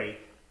story,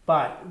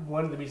 but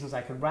one of the reasons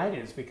I could write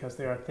it is because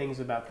there are things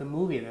about the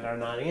movie that are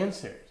not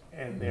answered,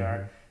 and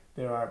there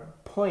are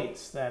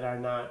points that are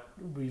not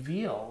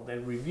revealed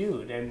and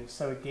reviewed, and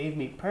so it gave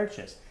me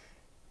purchase.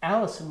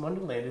 Alice in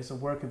Wonderland is a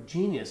work of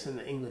genius in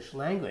the English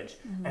language,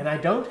 and I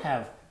don't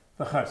have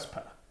the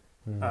chutzpah.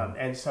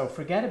 And so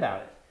forget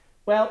about it.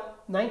 Well,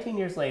 19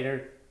 years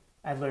later,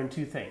 I've learned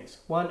two things.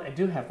 One, I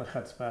do have the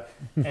chutzpah,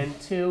 and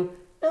two,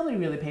 nobody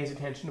really pays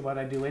attention to what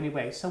I do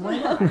anyway, so why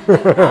not?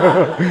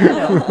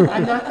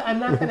 I'm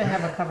not going to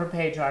have a cover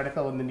page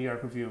article in the New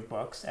York Review of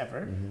Books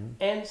ever,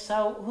 and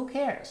so who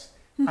cares?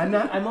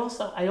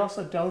 I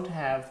also don't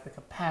have the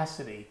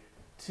capacity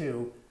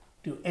to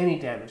do any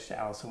damage to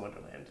Alice in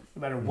Wonderland,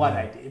 no matter what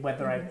I did,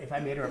 if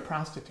I made her a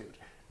prostitute.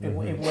 It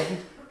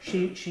wouldn't.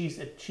 She's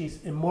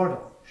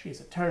immortal.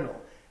 She's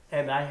eternal,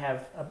 and I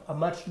have a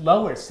much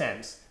lower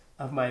sense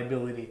of my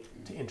ability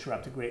to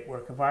interrupt a great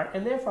work of art,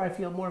 and therefore I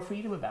feel more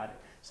freedom about it.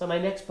 So my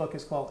next book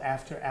is called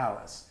After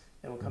Alice.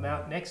 It will come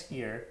out next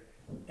year,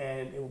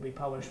 and it will be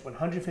published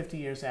 150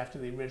 years after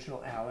the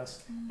original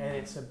Alice, and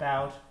it's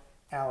about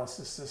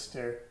Alice's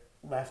sister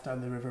left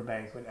on the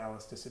riverbank when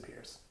Alice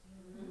disappears.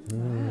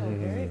 Wow,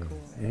 very cool.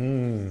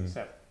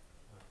 So.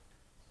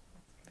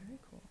 Very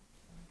cool.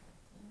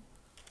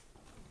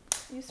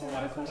 You still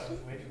have a question?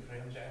 Waiting for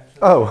him to answer.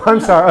 Oh, I'm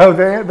sorry. Oh,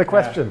 the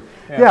question.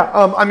 Yeah.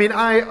 I mean,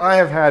 I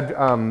have had,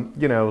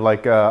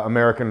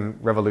 American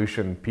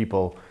Revolution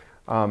people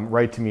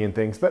write to me and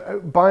things,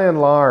 but by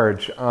and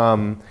large,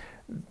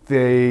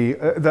 the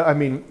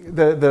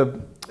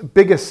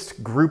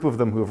biggest group of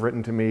them who have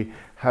written to me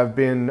have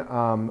been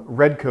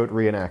redcoat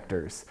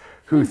reenactors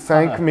who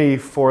thank me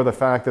for the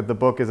fact that the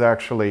book is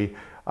actually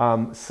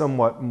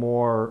somewhat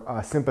more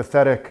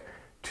sympathetic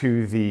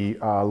to the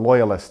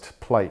loyalist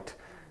plight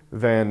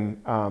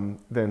than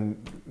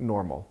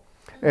normal.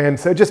 And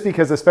so just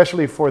because,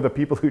 especially for the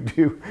people who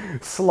do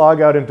slog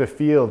out into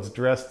fields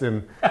dressed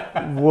in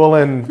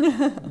woolen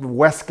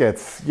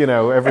waistcoats,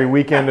 every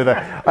weekend,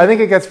 I think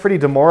it gets pretty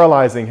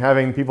demoralizing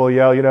having people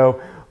yell,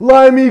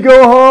 "Limey,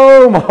 go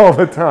home," all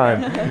the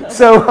time.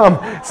 So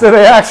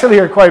they actually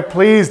are quite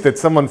pleased that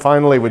someone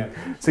finally would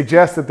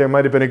suggest that there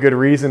might have been a good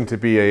reason to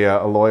be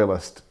a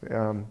loyalist.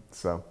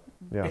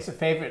 Yeah. It's a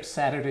favorite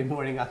Saturday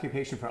morning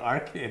occupation for our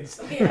kids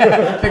to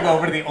go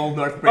over to the Old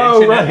North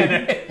Bridge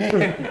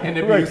and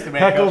abuse the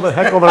redcoats.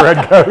 Heckle the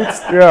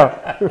redcoats.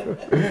 Yeah.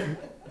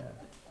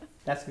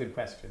 That's a good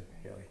question,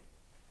 really.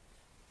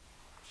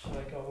 Should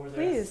I go over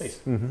there? Please.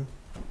 Mm-hmm.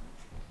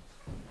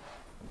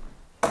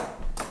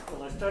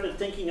 Well, I started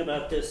thinking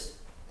about this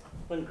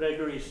when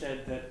Gregory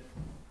said that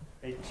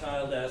a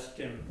child asked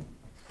him,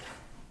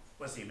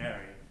 was he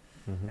married?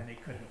 And he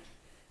couldn't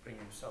bring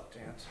himself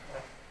to answer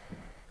that.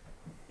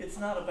 It's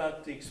not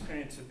about the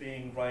experience of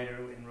being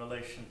writer in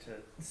relation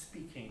to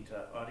speaking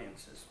to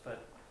audiences,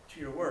 but to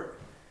your work.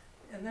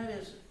 And that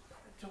is,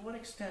 to what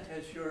extent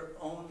has your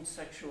own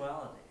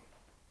sexuality,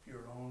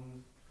 your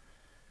own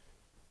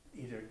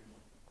either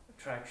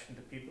attraction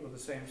to people of the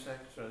same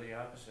sex or the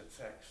opposite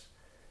sex,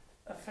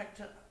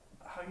 affected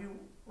how you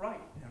write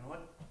and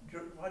what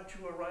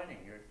you are writing?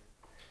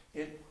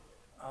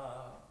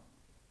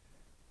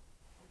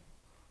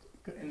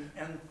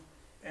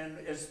 And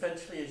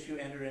especially as you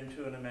enter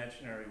into an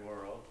imaginary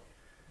world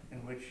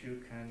in which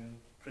you can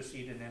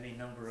proceed in any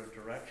number of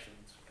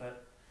directions,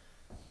 but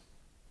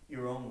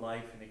your own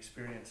life and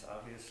experience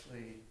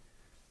obviously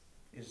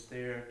is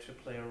there to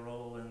play a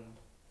role in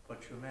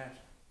what you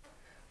imagine.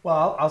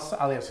 Well,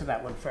 I'll answer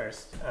that one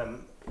first.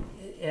 And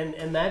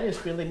that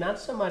is really not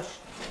so much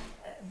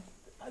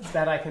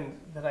that I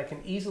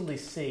can easily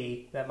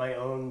see that my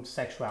own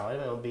sexuality,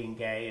 my own being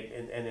gay,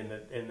 and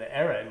in the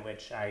era in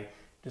which I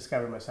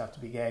discovered myself to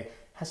be gay,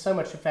 has so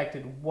much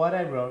affected what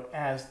I wrote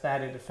as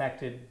that it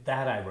affected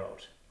that I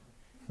wrote.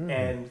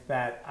 And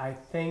that I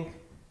think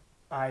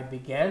I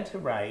began to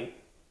write,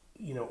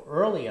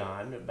 early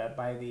on,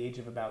 by the age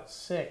of about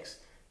 6,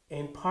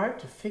 in part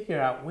to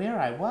figure out where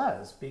I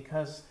was,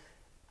 because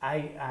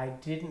I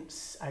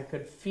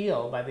could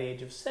feel by the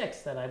age of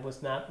 6 that I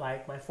was not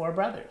like my 4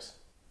 brothers.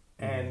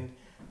 And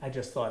I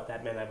just thought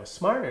that meant I was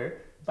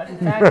smarter, but in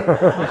fact,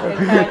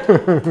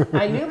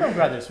 I knew my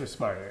brothers were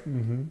smarter,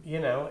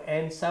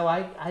 and so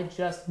I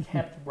just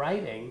kept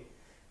writing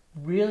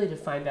really to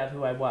find out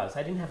who I was.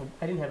 I didn't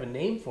have a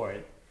name for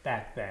it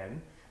back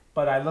then,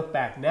 but I look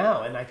back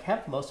now and I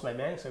kept most of my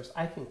manuscripts.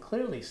 I can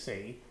clearly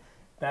see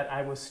that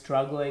I was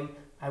struggling.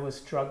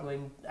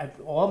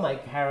 All my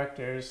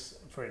characters,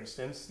 for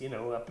instance,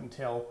 up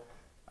until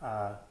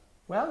up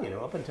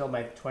until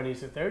my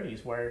 20s or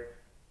 30s were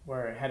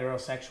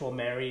heterosexual,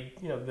 married.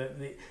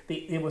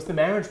 It was the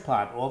marriage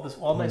plot.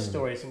 All my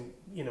stories in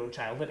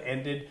childhood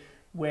ended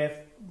with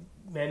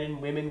men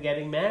and women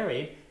getting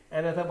married.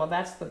 And I thought, well,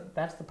 that's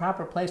the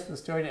proper place for the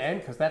story to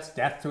end, because that's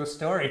death to a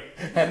story.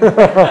 And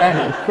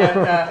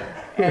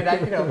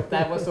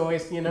that was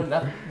always,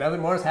 nothing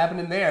more is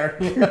happening there.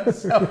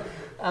 So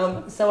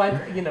I,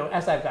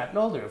 as I've gotten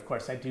older, of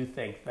course, I do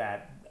think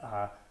that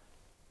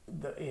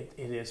it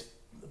is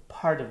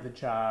part of the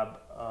job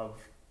of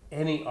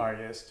any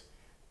artist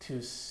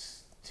to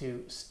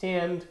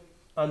stand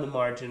on the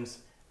margins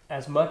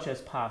as much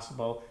as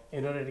possible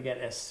in order to get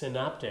as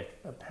synoptic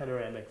a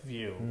panoramic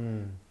view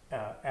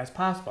as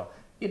possible.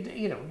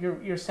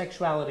 Your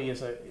sexuality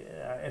is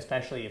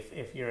especially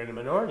if you're in a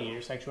minority,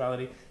 your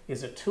sexuality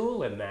is a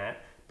tool in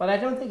that. But I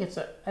don't think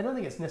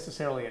it's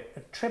necessarily a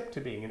trip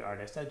to being an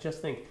artist. I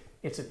just think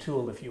it's a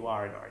tool if you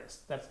are an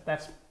artist.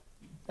 That's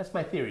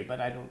my theory, but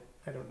I don't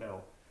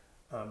know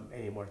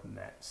any more than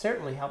that.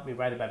 Certainly helped me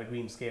write about a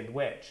green-skinned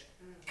witch.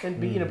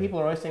 And people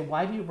are always saying,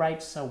 why do you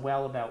write so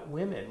well about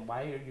women?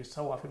 Why are you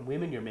so often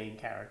women your main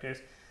characters?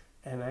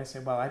 And I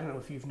said, well, I don't know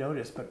if you've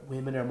noticed, but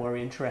women are more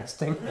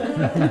interesting.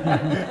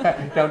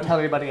 Don't tell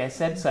anybody I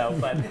said so,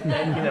 but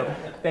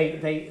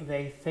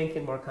they think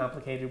in more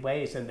complicated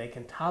ways, and they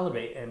can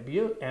tolerate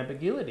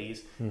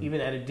ambiguities even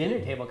at a dinner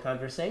table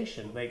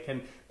conversation.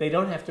 They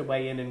don't have to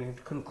weigh in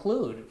and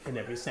conclude in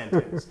every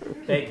sentence.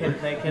 They can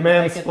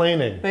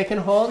Mansplaining. They can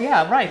hold.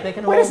 Yeah, right. They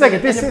can hold. Wait a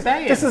second.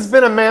 This has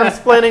been a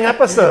mansplaining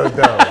episode,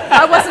 though.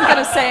 I wasn't going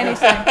to say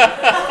anything.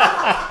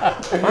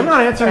 I'm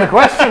not answering the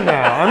question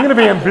now. I'm going to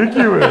be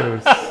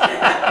ambiguous.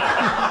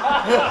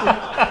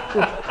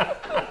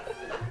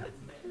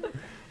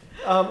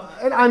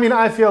 And I mean,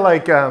 I feel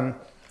like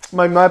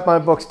my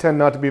books tend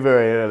not to be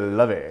very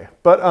lovey,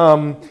 but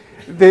I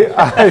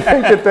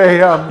think that they.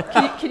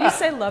 Can you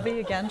say lovey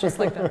again, just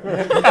like that? No,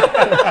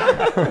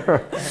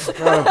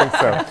 I don't think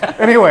so.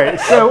 Anyway,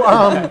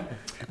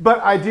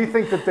 but I do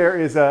think that there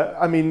is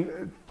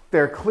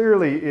there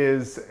clearly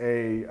is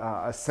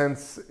a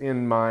sense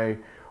in my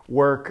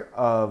work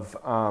of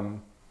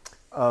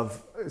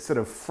sort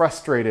of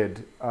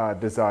frustrated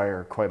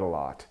desire quite a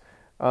lot.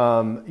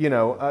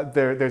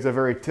 There's a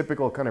very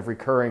typical kind of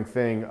recurring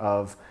thing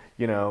of,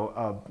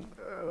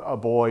 a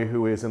boy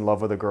who is in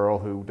love with a girl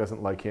who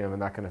doesn't like him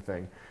and that kind of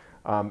thing.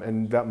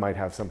 And that might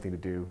have something to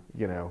do,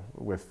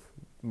 with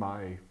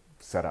my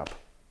setup.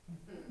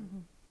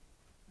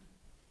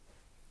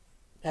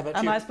 How about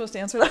Am you? I supposed to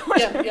answer that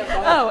question?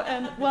 Yeah. Oh,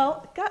 and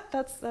well, God,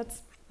 that's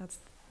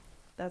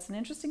an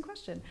interesting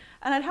question.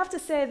 And I'd have to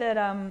say that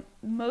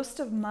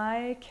most of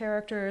my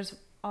characters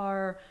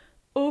are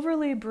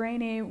overly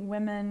brainy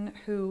women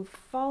who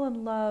fall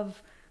in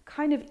love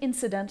kind of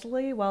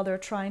incidentally while they're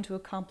trying to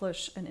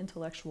accomplish an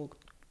intellectual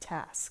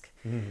task.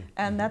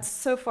 And that's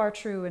so far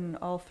true in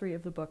all 3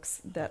 of the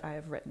books that I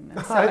have written.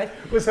 And so I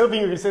was hoping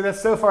you were going to say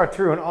that's so far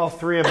true in all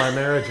 3 of my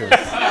marriages. I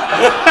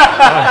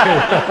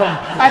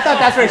thought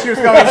that's where she was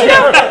going.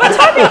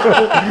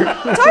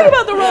 Talking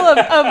about the role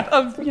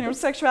of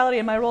sexuality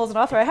in my role as an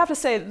author, I have to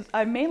say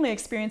I mainly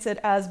experience it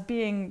as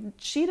being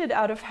cheated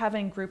out of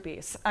having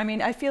groupies. I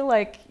mean, I feel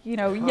like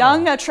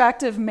young,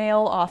 attractive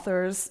male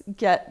authors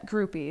get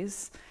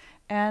groupies,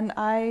 and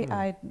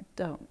I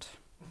don't.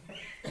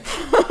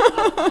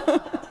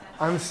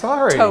 I'm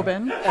sorry.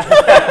 Tobin.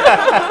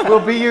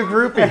 We'll be your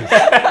groupies.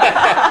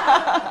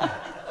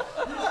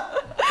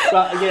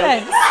 Well,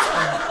 Thanks.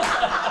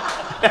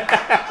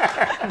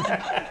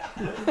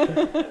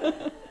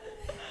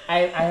 I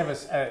have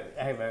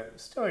a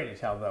story to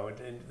tell, though,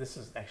 and this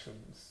is actually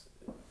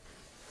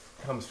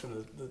comes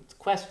from the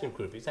question of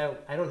groupies.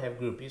 I don't have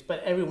groupies,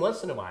 but every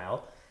once in a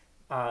while,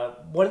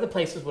 one of the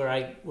places where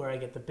I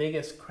get the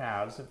biggest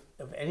crowds of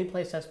any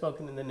place I've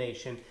spoken in the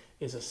nation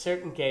is a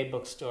certain gay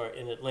bookstore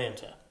in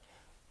Atlanta.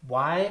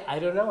 Why? I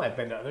don't know. I've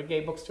been to other gay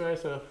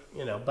bookstores,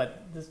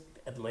 but this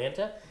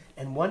Atlanta.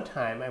 And one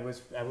time I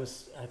was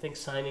I think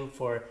signing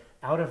for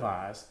Out of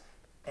Oz,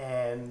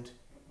 and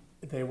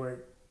there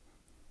were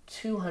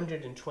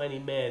 220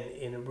 men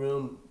in a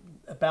room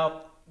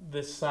about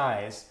this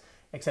size,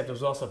 except it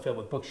was also filled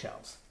with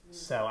bookshelves.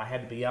 So I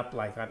had to be up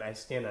I'd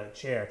stand on a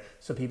chair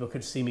so people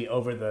could see me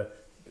over the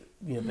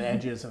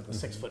edges of the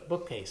 6-foot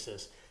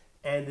bookcases.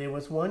 And there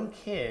was one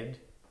kid,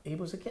 he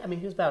was a kid,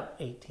 he was about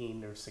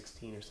 18 or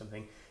 16 or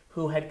something,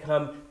 who had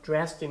come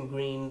dressed in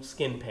green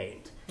skin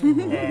paint.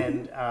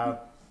 And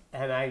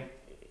I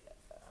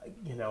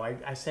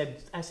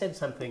said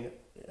something,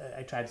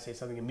 I tried to say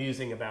something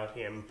amusing about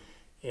him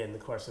in the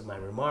course of my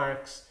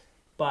remarks,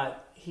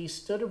 but he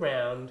stood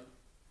around,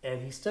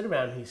 and he stood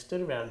around, he stood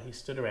around, he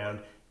stood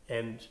around,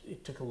 and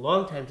it took a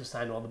long time to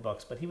sign all the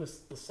books, but he was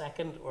the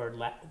second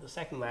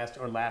last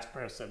or last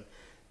person.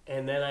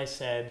 And then I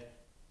said,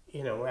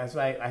 as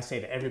I say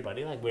to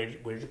everybody, like,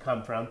 where'd you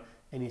come from?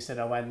 And he said,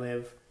 oh, I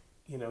live,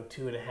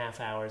 2.5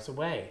 hours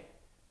away.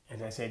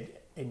 And I said,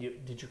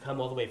 did you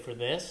come all the way for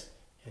this?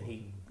 And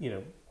he,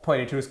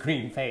 pointed to his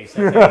green face.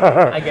 I said,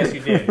 I guess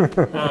you did.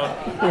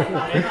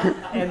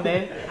 And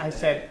then I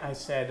said,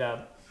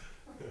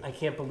 I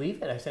can't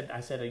believe it. I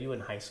said, are you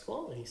in high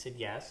school? And he said,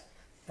 yes.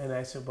 And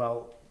I said,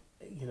 well,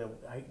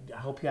 I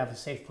hope you have a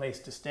safe place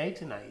to stay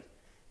tonight.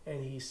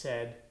 And he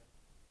said,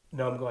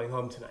 no, I'm going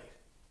home tonight.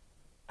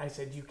 I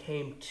said, you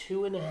came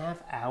 2.5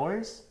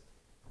 hours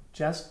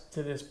just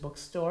to this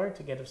bookstore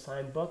to get a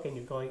signed book, and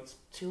you're going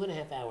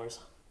 2.5 hours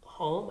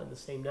home on the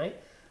same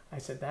night? I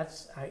said,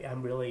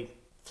 I'm really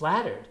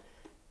flattered.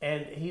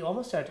 And he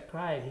almost started to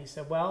cry, and he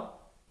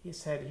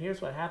said,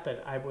 here's what happened.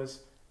 I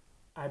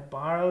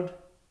borrowed,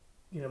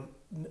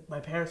 my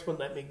parents wouldn't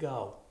let me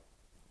go.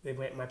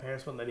 My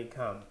parents wouldn't let me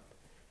come.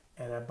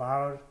 And I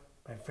borrowed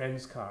my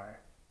friend's car,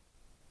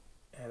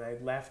 and I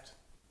left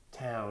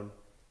town,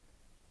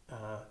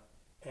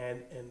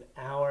 and an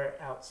hour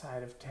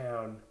outside of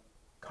town,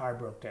 car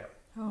broke down.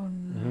 Oh,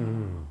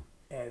 no.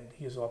 And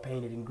he was all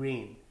painted in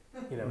green,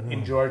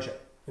 in Georgia,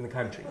 in the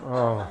country.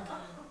 Oh.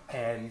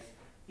 And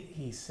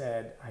I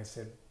said,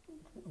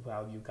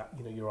 well,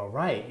 you're all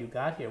right. You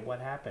got here. What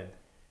happened?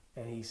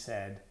 And he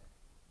said,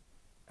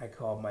 I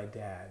called my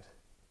dad.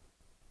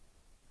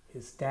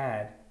 His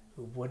dad,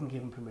 who wouldn't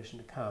give him permission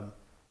to come,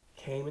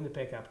 came in the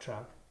pickup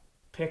truck,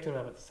 picked him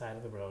up at the side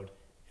of the road,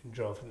 and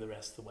drove him the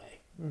rest of the way.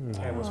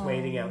 And was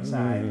waiting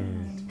outside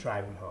to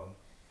drive him home.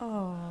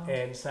 Oh.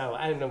 And so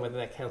I don't know whether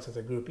that counts as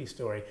a groupie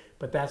story,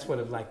 but that's one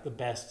of the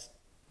best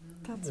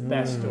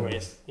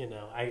stories.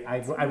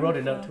 I wrote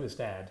a note to his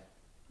dad.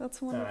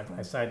 That's wonderful.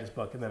 I signed his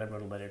book, and then I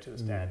wrote a letter to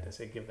his dad to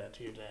say, give that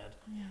to your dad.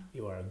 Yeah.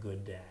 You are a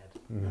good dad.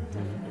 He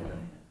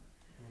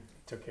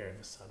took care of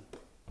his son.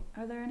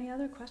 Are there any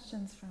other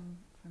questions from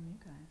you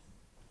guys?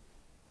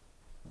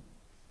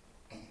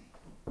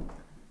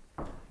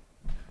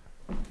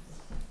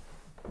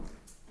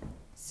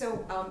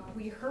 So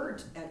we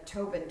heard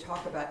Tobin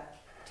talk about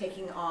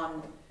taking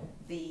on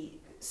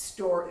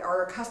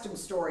our accustomed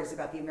stories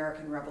about the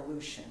American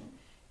Revolution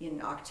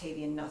in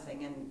Octavian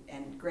Nothing,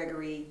 and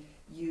Gregory,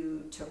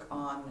 you took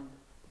on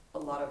a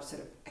lot of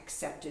sort of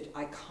accepted,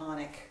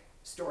 iconic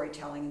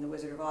storytelling in The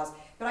Wizard of Oz.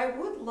 But I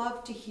would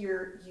love to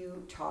hear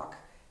you talk,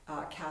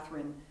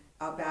 Katherine,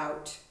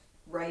 about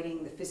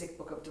writing the Physick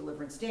book of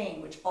Deliverance,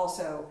 Dane, which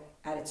also,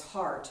 at its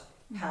heart,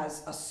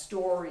 has a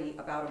story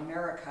about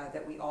America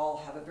that we all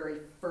have a very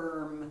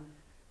firm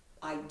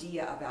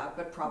idea about,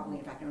 but probably,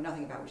 in fact, know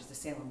nothing about, which is the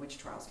Salem witch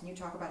trials. Can you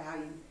talk about how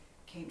you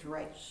came to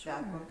write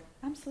that book?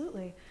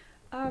 Absolutely.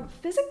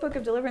 Physick book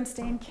of Deliverance,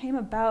 Dane came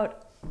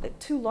about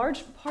to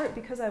large part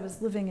because I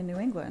was living in New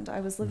England.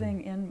 I was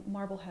living in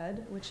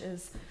Marblehead, which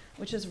is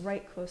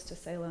right close to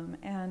Salem,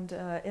 and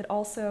it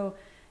also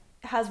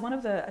has one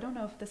of the, I don't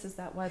know if this is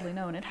that widely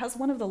known, it has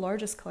one of the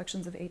largest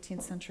collections of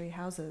 18th century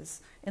houses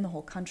in the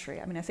whole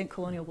country. I think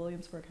Colonial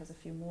Williamsburg has a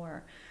few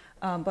more,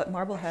 but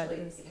Marblehead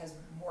Actually, is... it has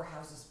more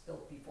houses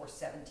built before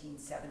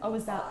 1775. Oh,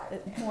 is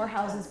that more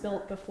houses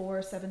built before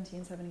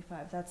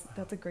 1775?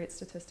 That's a great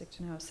statistic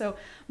to know. So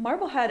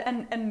Marblehead,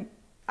 and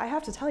I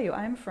have to tell you,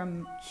 I'm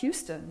from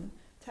Houston,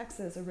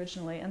 Texas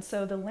originally, and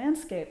so the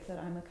landscape that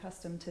I'm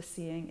accustomed to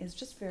seeing is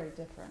just very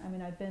different.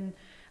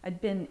 I'd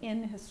been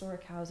in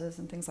historic houses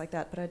and things like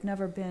that, but I'd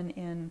never been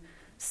in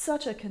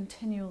such a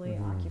continually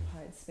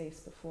occupied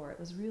space before.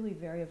 It was really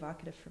very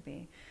evocative for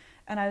me.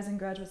 And I was in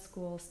graduate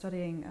school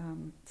studying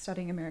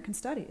American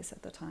Studies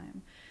at the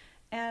time.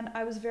 And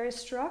I was very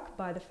struck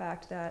by the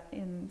fact that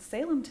in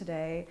Salem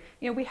today,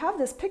 we have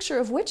this picture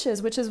of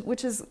witches, which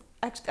is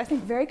I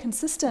think very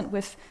consistent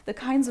with the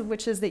kinds of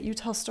witches that you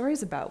tell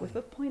stories about, with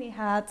pointy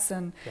hats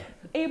and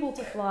able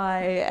to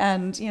fly,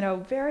 and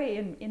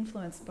very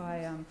influenced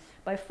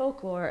by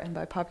folklore and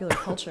by popular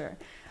culture,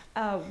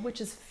 which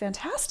is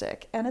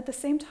fantastic. And at the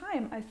same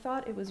time, I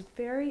thought it was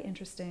very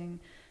interesting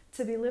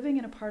to be living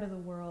in a part of the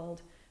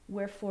world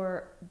where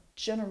for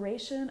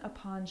generation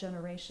upon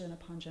generation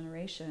upon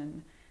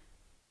generation,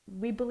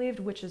 we believed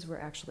witches were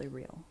actually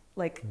real,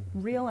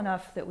 real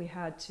enough that we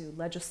had to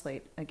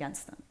legislate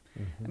against them.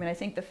 I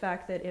think the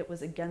fact that it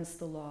was against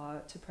the law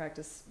to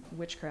practice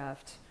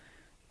witchcraft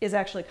is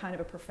actually kind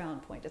of a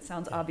profound point. It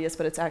sounds obvious,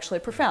 but it's actually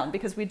profound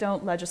because we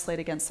don't legislate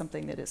against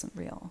something that isn't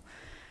real.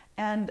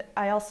 And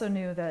I also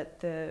knew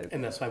that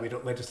And that's why we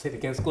don't legislate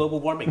against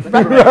global warming.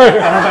 Right.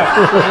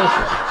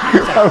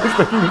 I was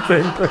thinking the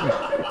same thing.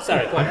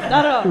 Sorry, go ahead.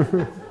 Not at all.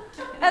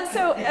 And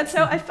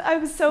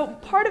so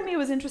part of me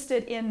was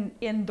interested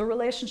in the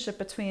relationship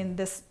between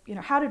this,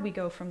 how did we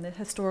go from the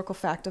historical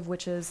fact of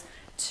witches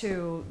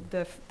to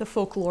the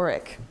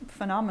folkloric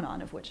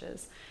phenomenon of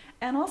witches?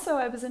 And also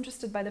I was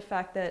interested by the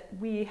fact that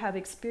we have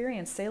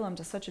experienced Salem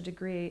to such a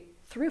degree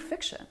through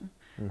fiction.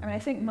 I mean, I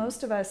think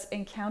most of us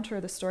encounter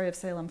the story of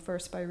Salem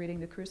first by reading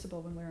The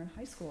Crucible when we were in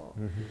high school,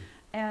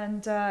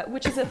 and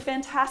which is a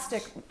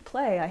fantastic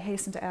play, I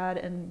hasten to add,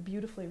 and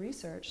beautifully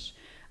researched.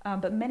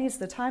 But many of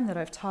the time that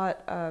I've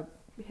taught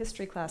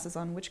history classes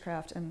on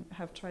witchcraft and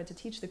have tried to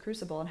teach The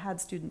Crucible and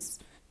had students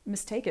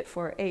mistake it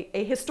for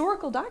a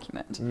historical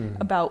document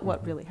about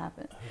what really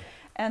happened.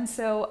 And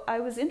so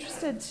I was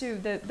interested to,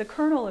 the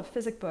kernel of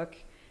Physick book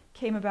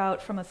came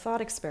about from a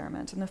thought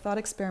experiment, and the thought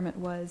experiment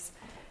was,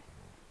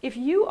 if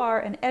you are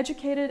an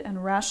educated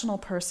and rational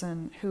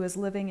person who is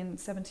living in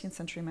 17th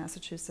century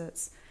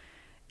Massachusetts,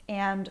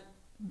 and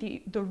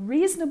the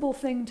reasonable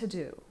thing to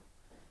do,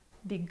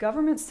 the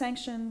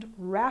government-sanctioned,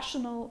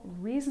 rational,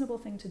 reasonable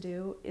thing to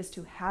do is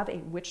to have a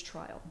witch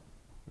trial.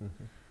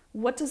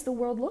 What does the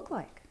world look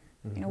like?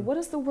 What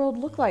does the world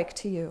look like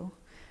to you?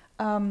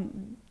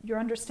 Your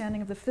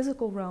understanding of the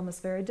physical realm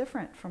is very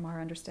different from our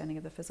understanding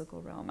of the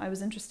physical realm. I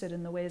was interested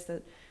in the ways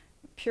that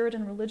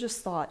Puritan religious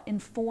thought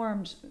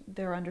informed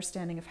their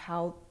understanding of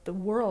how the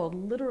world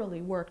literally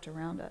worked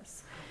around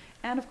us.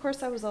 And of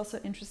course I was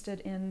also interested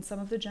in some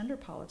of the gender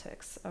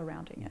politics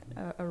around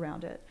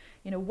it.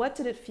 What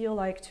did it feel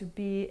like to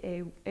be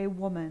a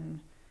woman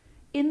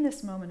in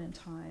this moment in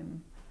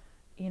time,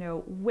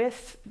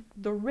 with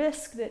the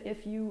risk that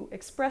if you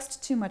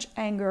expressed too much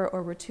anger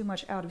or were too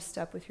much out of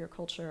step with your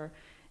culture,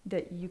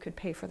 that you could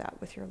pay for that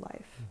with your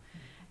life.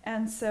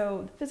 And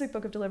so the Physick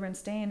book of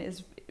Deliverance, Dane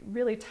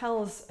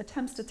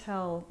attempts to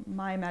tell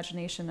my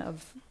imagination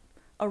of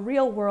a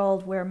real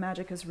world where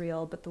magic is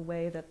real, but the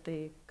way that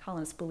the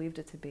colonists believed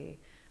it to be,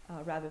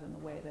 rather than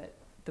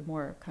the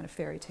more kind of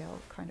fairy tale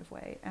kind of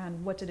way.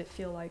 And what did it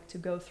feel like to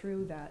go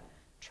through that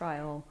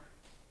trial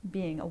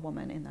being a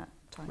woman in that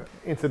time?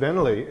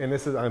 Incidentally, and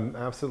I'm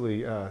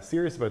absolutely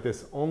serious about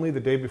this, only the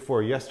day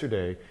before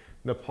yesterday,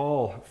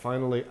 Nepal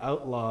finally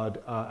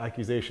outlawed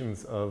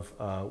accusations of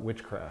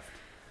witchcraft.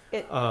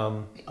 It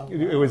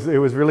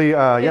was really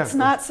It's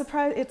not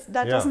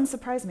doesn't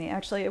surprise me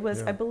actually. It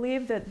was I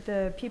believe that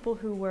the people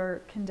who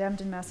were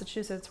condemned in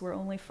Massachusetts were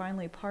only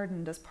finally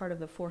pardoned as part of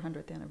the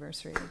 400th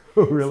anniversary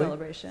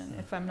celebration,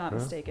 if I'm not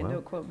mistaken.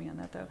 Don't quote me on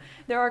that though.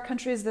 There are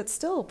countries that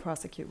still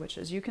prosecute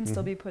witches. You can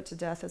still be put to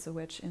death as a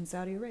witch in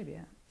Saudi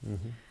Arabia,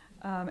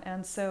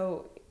 and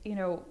so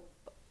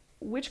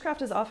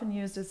witchcraft is often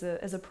used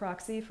as a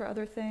proxy for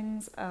other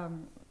things.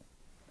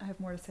 I have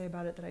more to say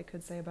about it than I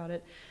could say about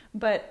it.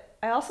 But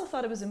I also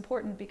thought it was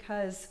important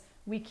because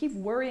we keep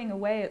worrying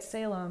away at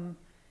Salem,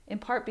 in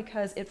part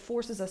because it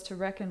forces us to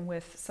reckon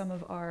with some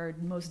of our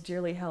most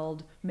dearly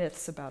held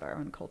myths about our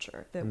own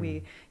culture. That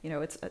we,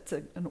 it's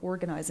an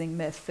organizing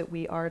myth that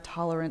we are a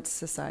tolerant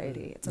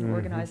society. It's an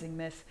organizing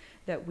myth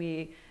that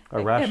we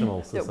a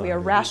rational society. That we are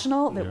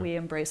rational, that we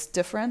embrace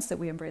difference, that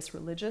we embrace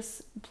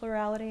religious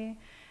plurality.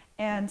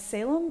 And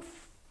Salem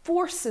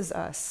forces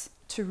us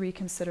to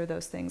reconsider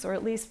those things, or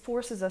at least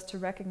forces us to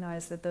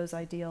recognize that those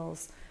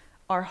ideals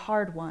are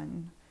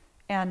hard-won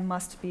and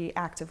must be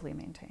actively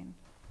maintained.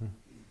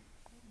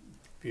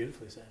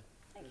 Beautifully said.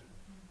 Thank you.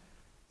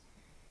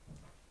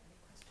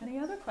 Any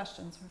other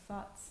questions or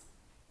thoughts?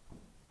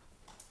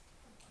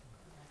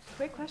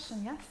 Great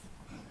question, yes?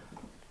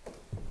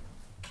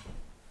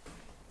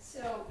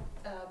 So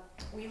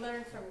we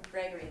learned from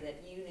Gregory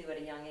that you knew at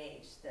a young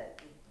age that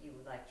you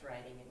liked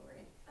writing and were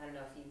I don't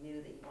know if you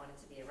knew that you wanted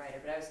to be a writer,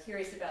 but I was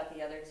curious about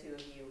the other two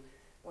of you,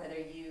 whether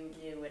you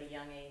knew at a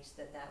young age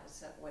that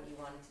was what you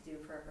wanted to do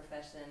for a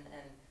profession,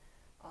 and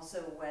also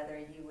whether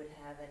you would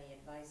have any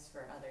advice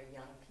for other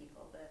young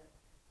people that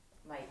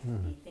might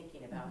be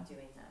thinking about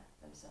doing that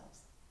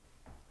themselves.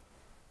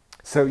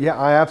 So yeah,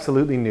 I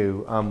absolutely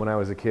knew when I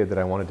was a kid that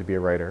I wanted to be a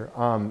writer.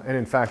 And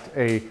in fact,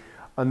 a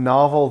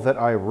novel that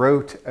I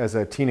wrote as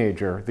a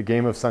teenager, The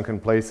Game of Sunken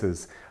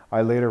Places,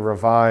 I later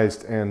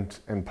revised and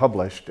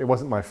published. It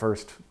wasn't my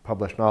first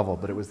published novel,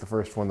 but it was the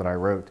first one that I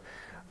wrote.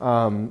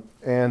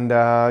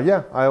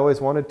 Yeah, I always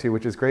wanted to,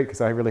 which is great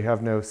because I really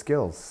have no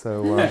skills.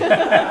 So,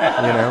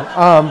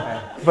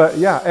 but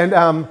yeah, and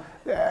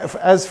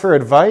as for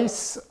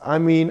advice, I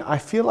mean, I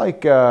feel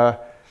like, one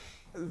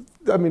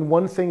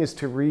thing is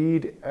to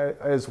read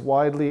as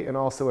widely and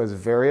also as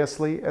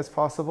variously as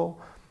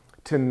possible,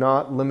 to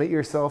not limit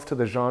yourself to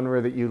the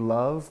genre that you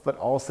love, but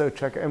also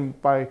check,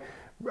 and by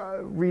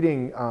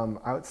reading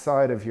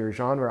outside of your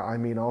genre, I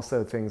mean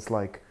also things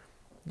like,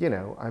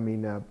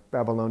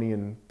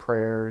 Babylonian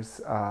prayers,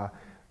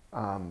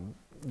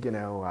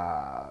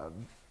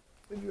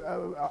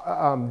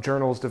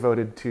 journals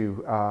devoted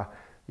to,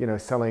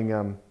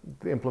 selling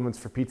implements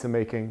for pizza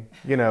making,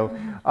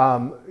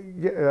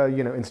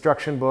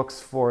 instruction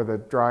books for the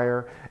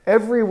dryer.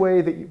 Every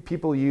way that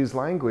people use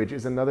language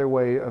is another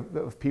way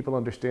of people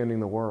understanding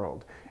the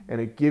world. And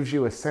it gives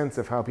you a sense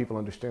of how people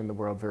understand the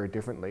world very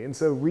differently. And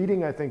so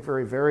reading, I think,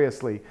 very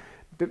variously,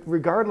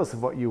 regardless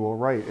of what you will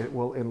write, it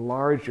will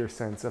enlarge your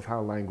sense of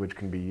how language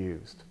can be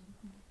used.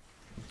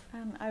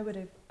 I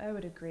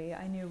would agree.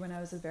 I knew when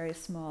I was a very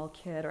small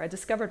kid, or I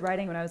discovered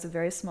writing when I was a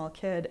very small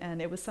kid,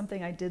 and it was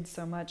something I did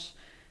so much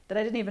that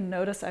I didn't even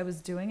notice I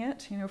was doing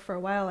it. For a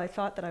while I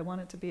thought that I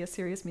wanted to be a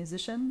serious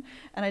musician,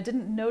 and I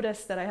didn't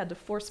notice that I had to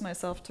force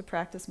myself to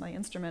practice my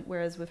instrument,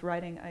 whereas with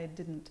writing I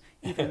didn't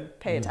even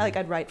pay it. Like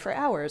I'd write for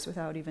hours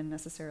without even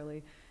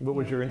necessarily. What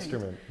was your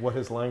instrument? What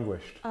has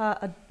languished?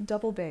 A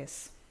double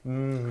bass.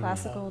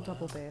 Classical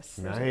double bass.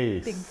 There's a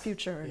big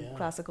future in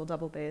classical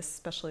double bass,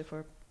 especially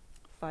for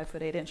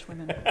 5'8"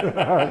 women.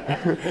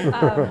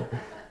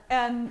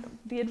 And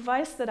the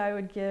advice that I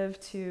would give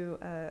to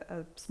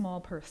a small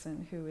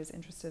person who is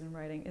interested in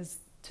writing is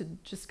to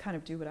just kind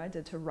of do what I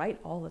did, to write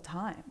all the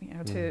time,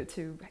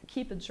 to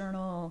keep a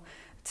journal,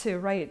 to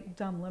write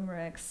dumb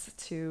limericks,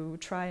 to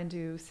try and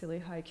do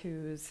silly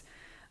haikus,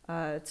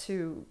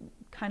 to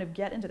kind of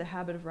get into the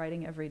habit of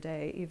writing every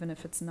day, even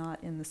if it's not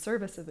in the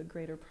service of a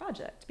greater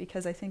project,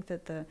 because I think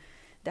that the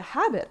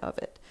habit of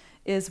it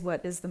is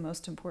what is the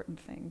most important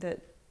thing. That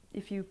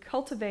if you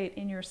cultivate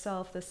in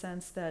yourself the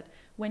sense that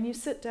when you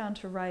sit down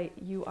to write,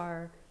 you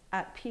are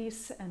at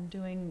peace and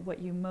doing what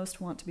you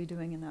most want to be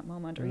doing in that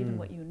moment, or even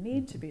what you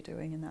need to be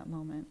doing in that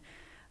moment,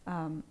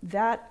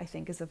 that I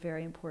think is a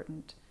very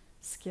important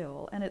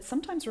skill. And it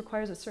sometimes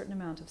requires a certain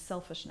amount of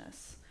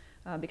selfishness,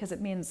 because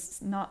it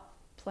means not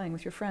playing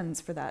with your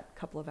friends for that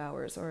couple of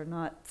hours, or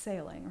not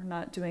sailing, or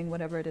not doing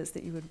whatever it is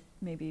that you would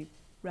maybe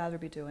rather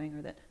be doing,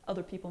 or that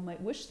other people might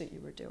wish that you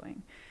were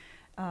doing.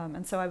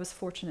 And so I was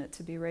fortunate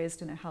to be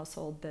raised in a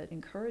household that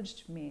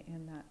encouraged me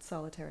in that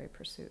solitary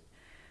pursuit.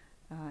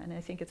 And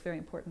I think it's very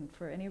important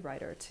for any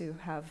writer to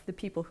have the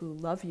people who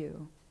love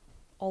you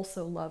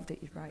also love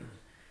that you write.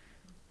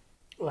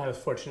 Well, I was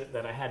fortunate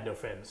that I had no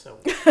friends, so.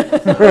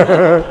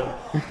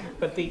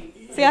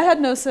 See, I had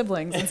no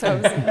siblings, and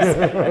so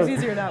it was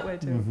easier that way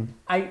too.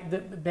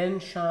 Ben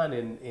Shahn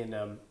in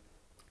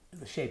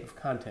The Shape of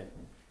Content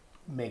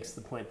makes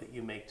the point that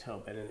you make,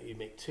 Tobin, and that you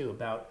make too,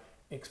 about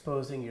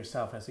exposing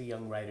yourself as a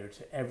young writer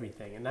to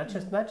everything, and not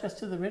just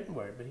to the written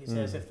word, but he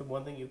says if the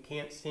one thing you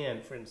can't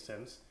stand, for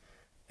instance,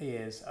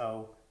 is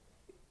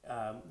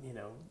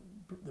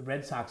the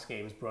Red Sox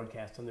games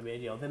broadcast on the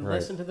radio, then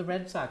listen to the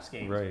Red Sox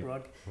games.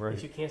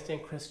 If you can't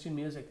stand Christian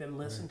music, then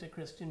listen to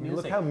Christian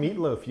music. Look how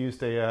Meatloaf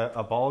used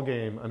a ball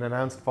game, an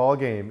announced ball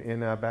game in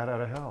Bat Out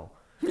of Hell.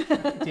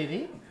 Did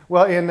he?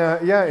 Well,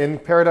 in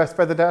Paradise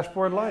by the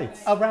Dashboard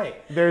Lights. Oh, right.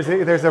 There's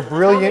a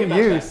brilliant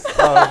use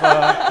of.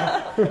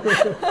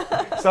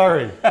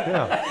 Sorry.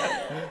 Yeah.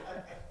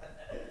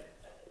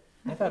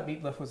 I thought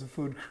Meatloaf was a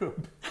food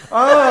group.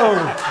 Oh,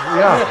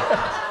 yeah.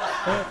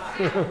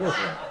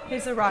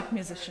 He's a rock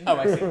musician. Oh,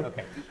 I see.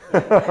 Okay.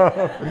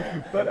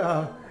 But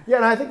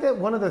and I think that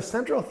one of the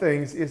central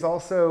things is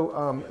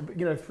also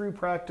through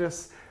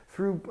practice,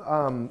 through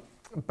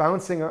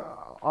bouncing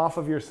off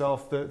of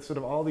yourself the sort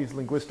of all these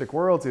linguistic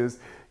worlds, is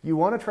you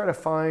want to try to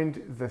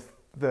find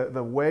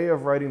the way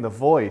of writing, the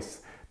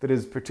voice that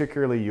is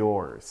particularly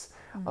yours.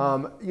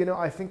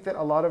 I think that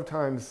a lot of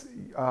times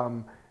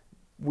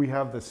we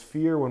have this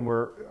fear when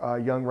we're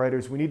young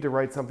writers. We need to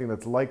write something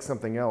that's like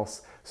something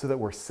else so that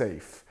we're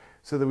safe,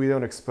 so that we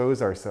don't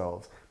expose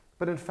ourselves.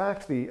 But in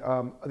fact, the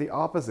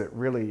opposite,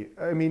 really.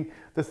 I mean,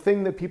 the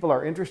thing that people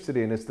are interested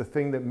in is the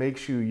thing that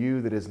makes you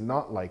you, that is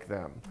not like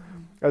them,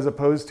 as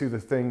opposed to the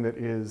thing that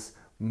is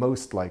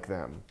most like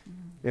them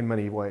in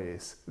many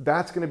ways.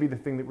 That's going to be the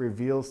thing that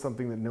reveals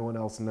something that no one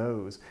else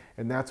knows,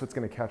 and that's what's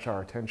going to catch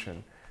our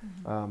attention.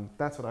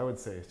 That's what I would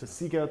say, is to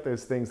seek out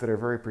those things that are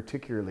very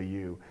particularly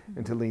you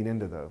and to lean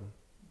into them.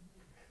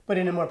 But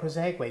in a more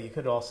prosaic way, you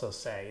could also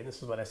say, and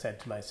this is what I said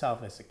to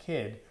myself as a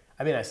kid,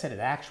 I mean, I said it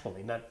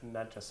actually,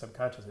 not just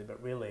subconsciously,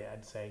 but really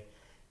I'd say,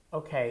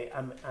 okay,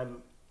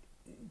 I'm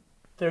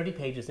 30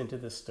 pages into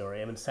this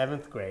story, I'm in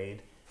 7th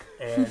grade,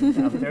 and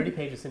I'm 30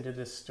 pages into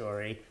this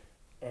story,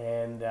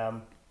 and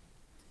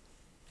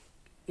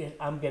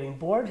I'm getting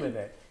bored with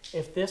it.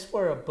 If this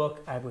were a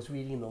book I was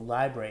reading in the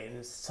library and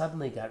it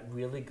suddenly got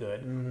really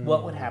good,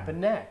 what would happen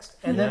next?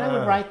 And then I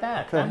would write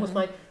that. That was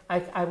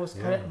I was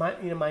kind of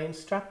my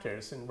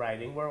instructors in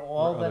writing were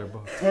all the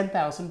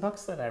 10,000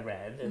 books that I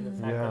read, and the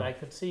fact that I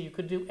could see you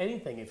could do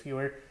anything if you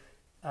were,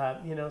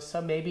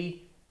 so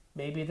maybe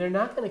they're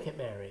not going to get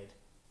married.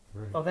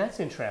 Right. Oh, that's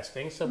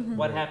interesting. So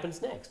what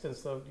happens next? And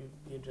so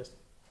you just,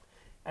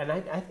 and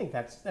I think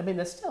that's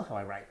still how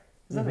I write.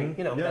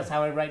 That's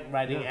how I write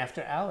writing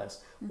after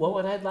Alice. What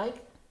would I like?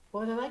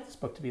 What would I like this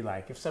book to be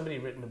like? If somebody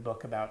had written a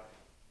book about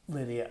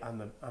Lydia on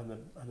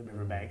the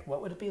riverbank,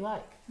 what would it be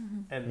like?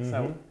 And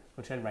so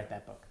we'll try and write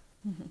that book.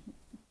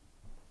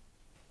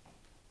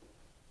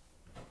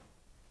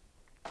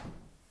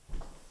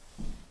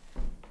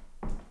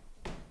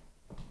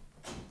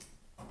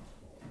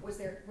 Were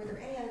there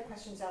any other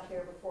questions out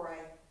there before I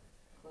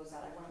close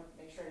out? I want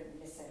to make sure I didn't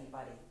miss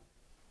anybody.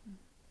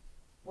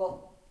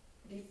 Well,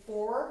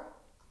 before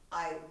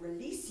I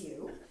release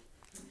you,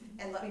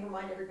 and let me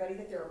remind everybody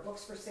that there are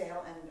books for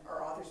sale and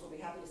our authors will be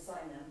happy to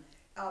sign them.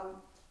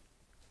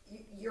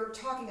 You're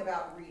talking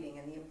about reading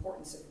and the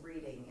importance of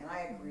reading, and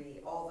I agree.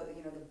 All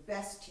the the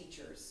best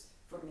teachers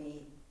for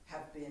me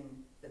have been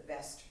the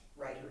best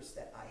writers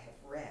that I have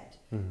read.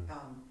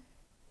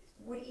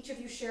 Would each of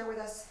you share with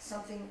us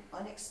something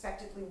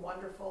unexpectedly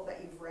wonderful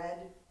that you've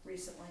read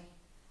recently?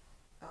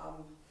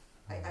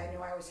 I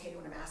know I always hate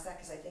when I'm asked that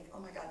because I think, oh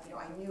my God,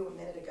 I knew a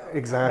minute ago.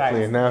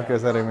 Exactly, and now it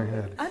goes out of my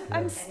head.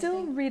 I'm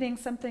still reading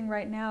something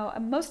right now.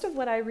 Most of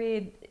what I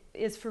read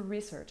is for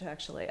research,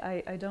 actually.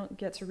 I don't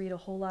get to read a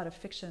whole lot of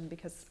fiction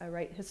because I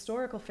write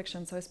historical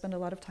fiction, so I spend a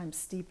lot of time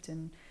steeped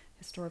in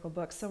historical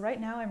books. So right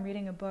now I'm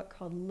reading a book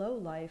called Low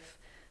Life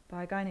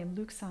by a guy named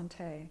Luc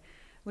Santé,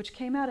 which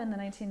came out in the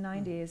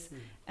 1990s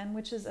and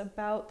which is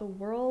about the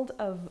world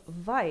of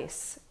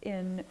vice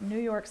in New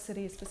York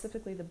City,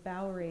 specifically the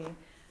Bowery,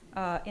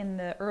 in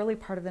the early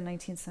part of the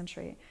 19th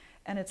century.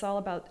 And it's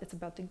about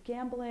the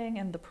gambling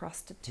and the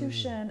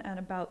prostitution and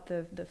about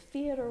the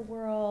theater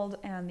world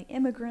and the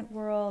immigrant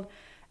world.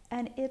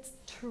 And it's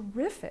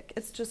terrific.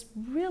 It's just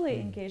really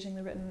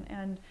engagingly written.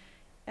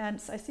 And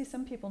I see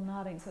some people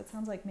nodding, so it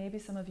sounds like maybe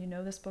some of you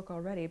know this book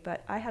already,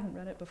 but I hadn't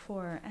read it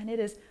before. And it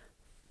is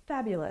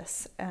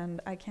fabulous,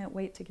 and I can't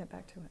wait to get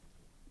back to it.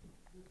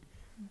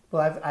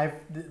 Well, I've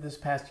this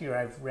past year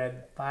I've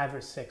read 5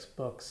 or 6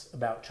 books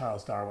about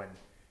Charles Darwin,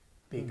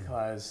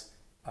 because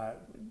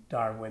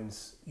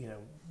Darwin's,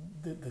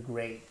 the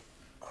great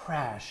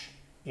crash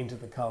into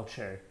the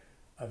culture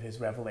of his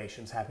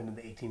revelations happened in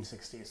the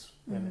 1860s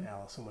when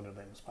Alice in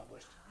Wonderland was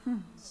published.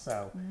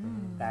 So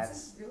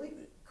that's a really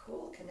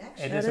cool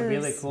connection. It is a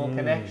really cool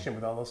connection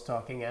with all those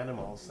talking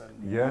animals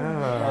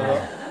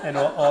and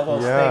all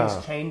those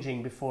things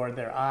changing before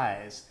their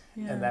eyes,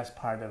 and that's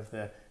part of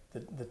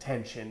the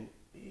tension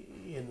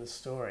in the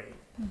story.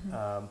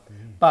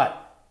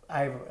 But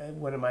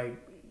one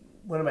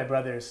of my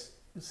brothers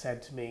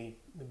said to me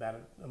about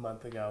a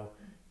month ago,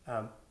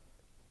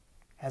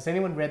 has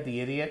anyone read The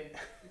Idiot?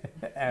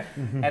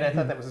 And I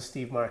thought that was a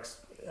Steve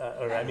Marks,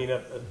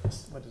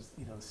 what is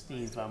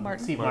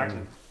Steve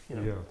Martin,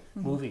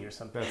 movie or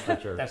something. That's the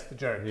jerk. That's the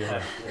jerk.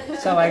 Yeah.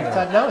 So I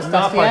thought, no, it's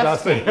Not by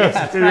Dostoevsky.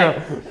 Dostoevsky.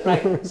 Yes,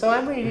 right. So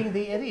I'm reading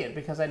The Idiot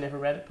because I never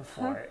read it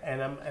before,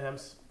 and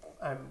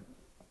I'm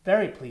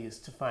very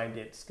pleased to find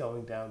it's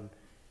going down,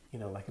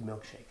 like a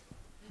milkshake.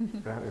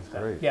 That is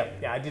great. Yeah,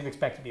 I didn't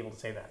expect to be able to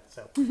say that.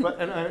 So, but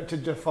to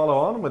just follow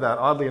on with that,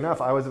 oddly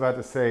enough, I was about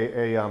to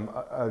say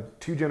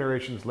 2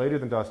 generations later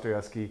than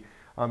Dostoevsky,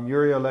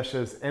 Yuri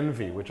Olesha's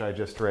Envy, which I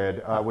just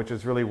read, which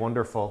is really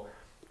wonderful.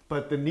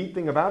 But the neat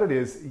thing about it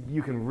is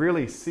you can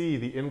really see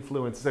the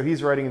influence. So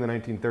he's writing in the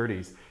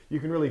 1930s.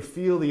 You can really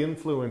feel the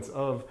influence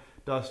of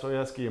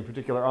Dostoevsky in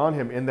particular on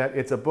him, in that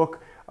it's a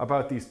book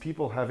about these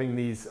people having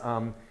these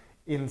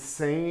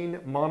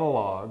insane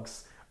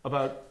monologues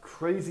about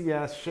crazy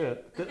ass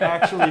shit that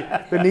actually,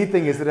 the neat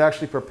thing is that it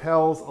actually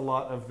propels a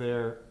lot of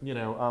their,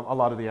 a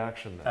lot of the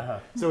action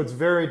there. So it's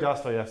very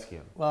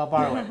Dostoevskian. Well, I'll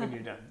borrow it when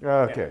you're done.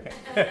 Okay.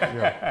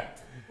 Yeah.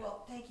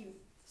 Well, thank you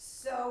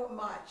so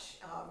much.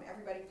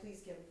 Everybody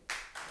please give.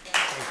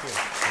 Thank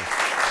you.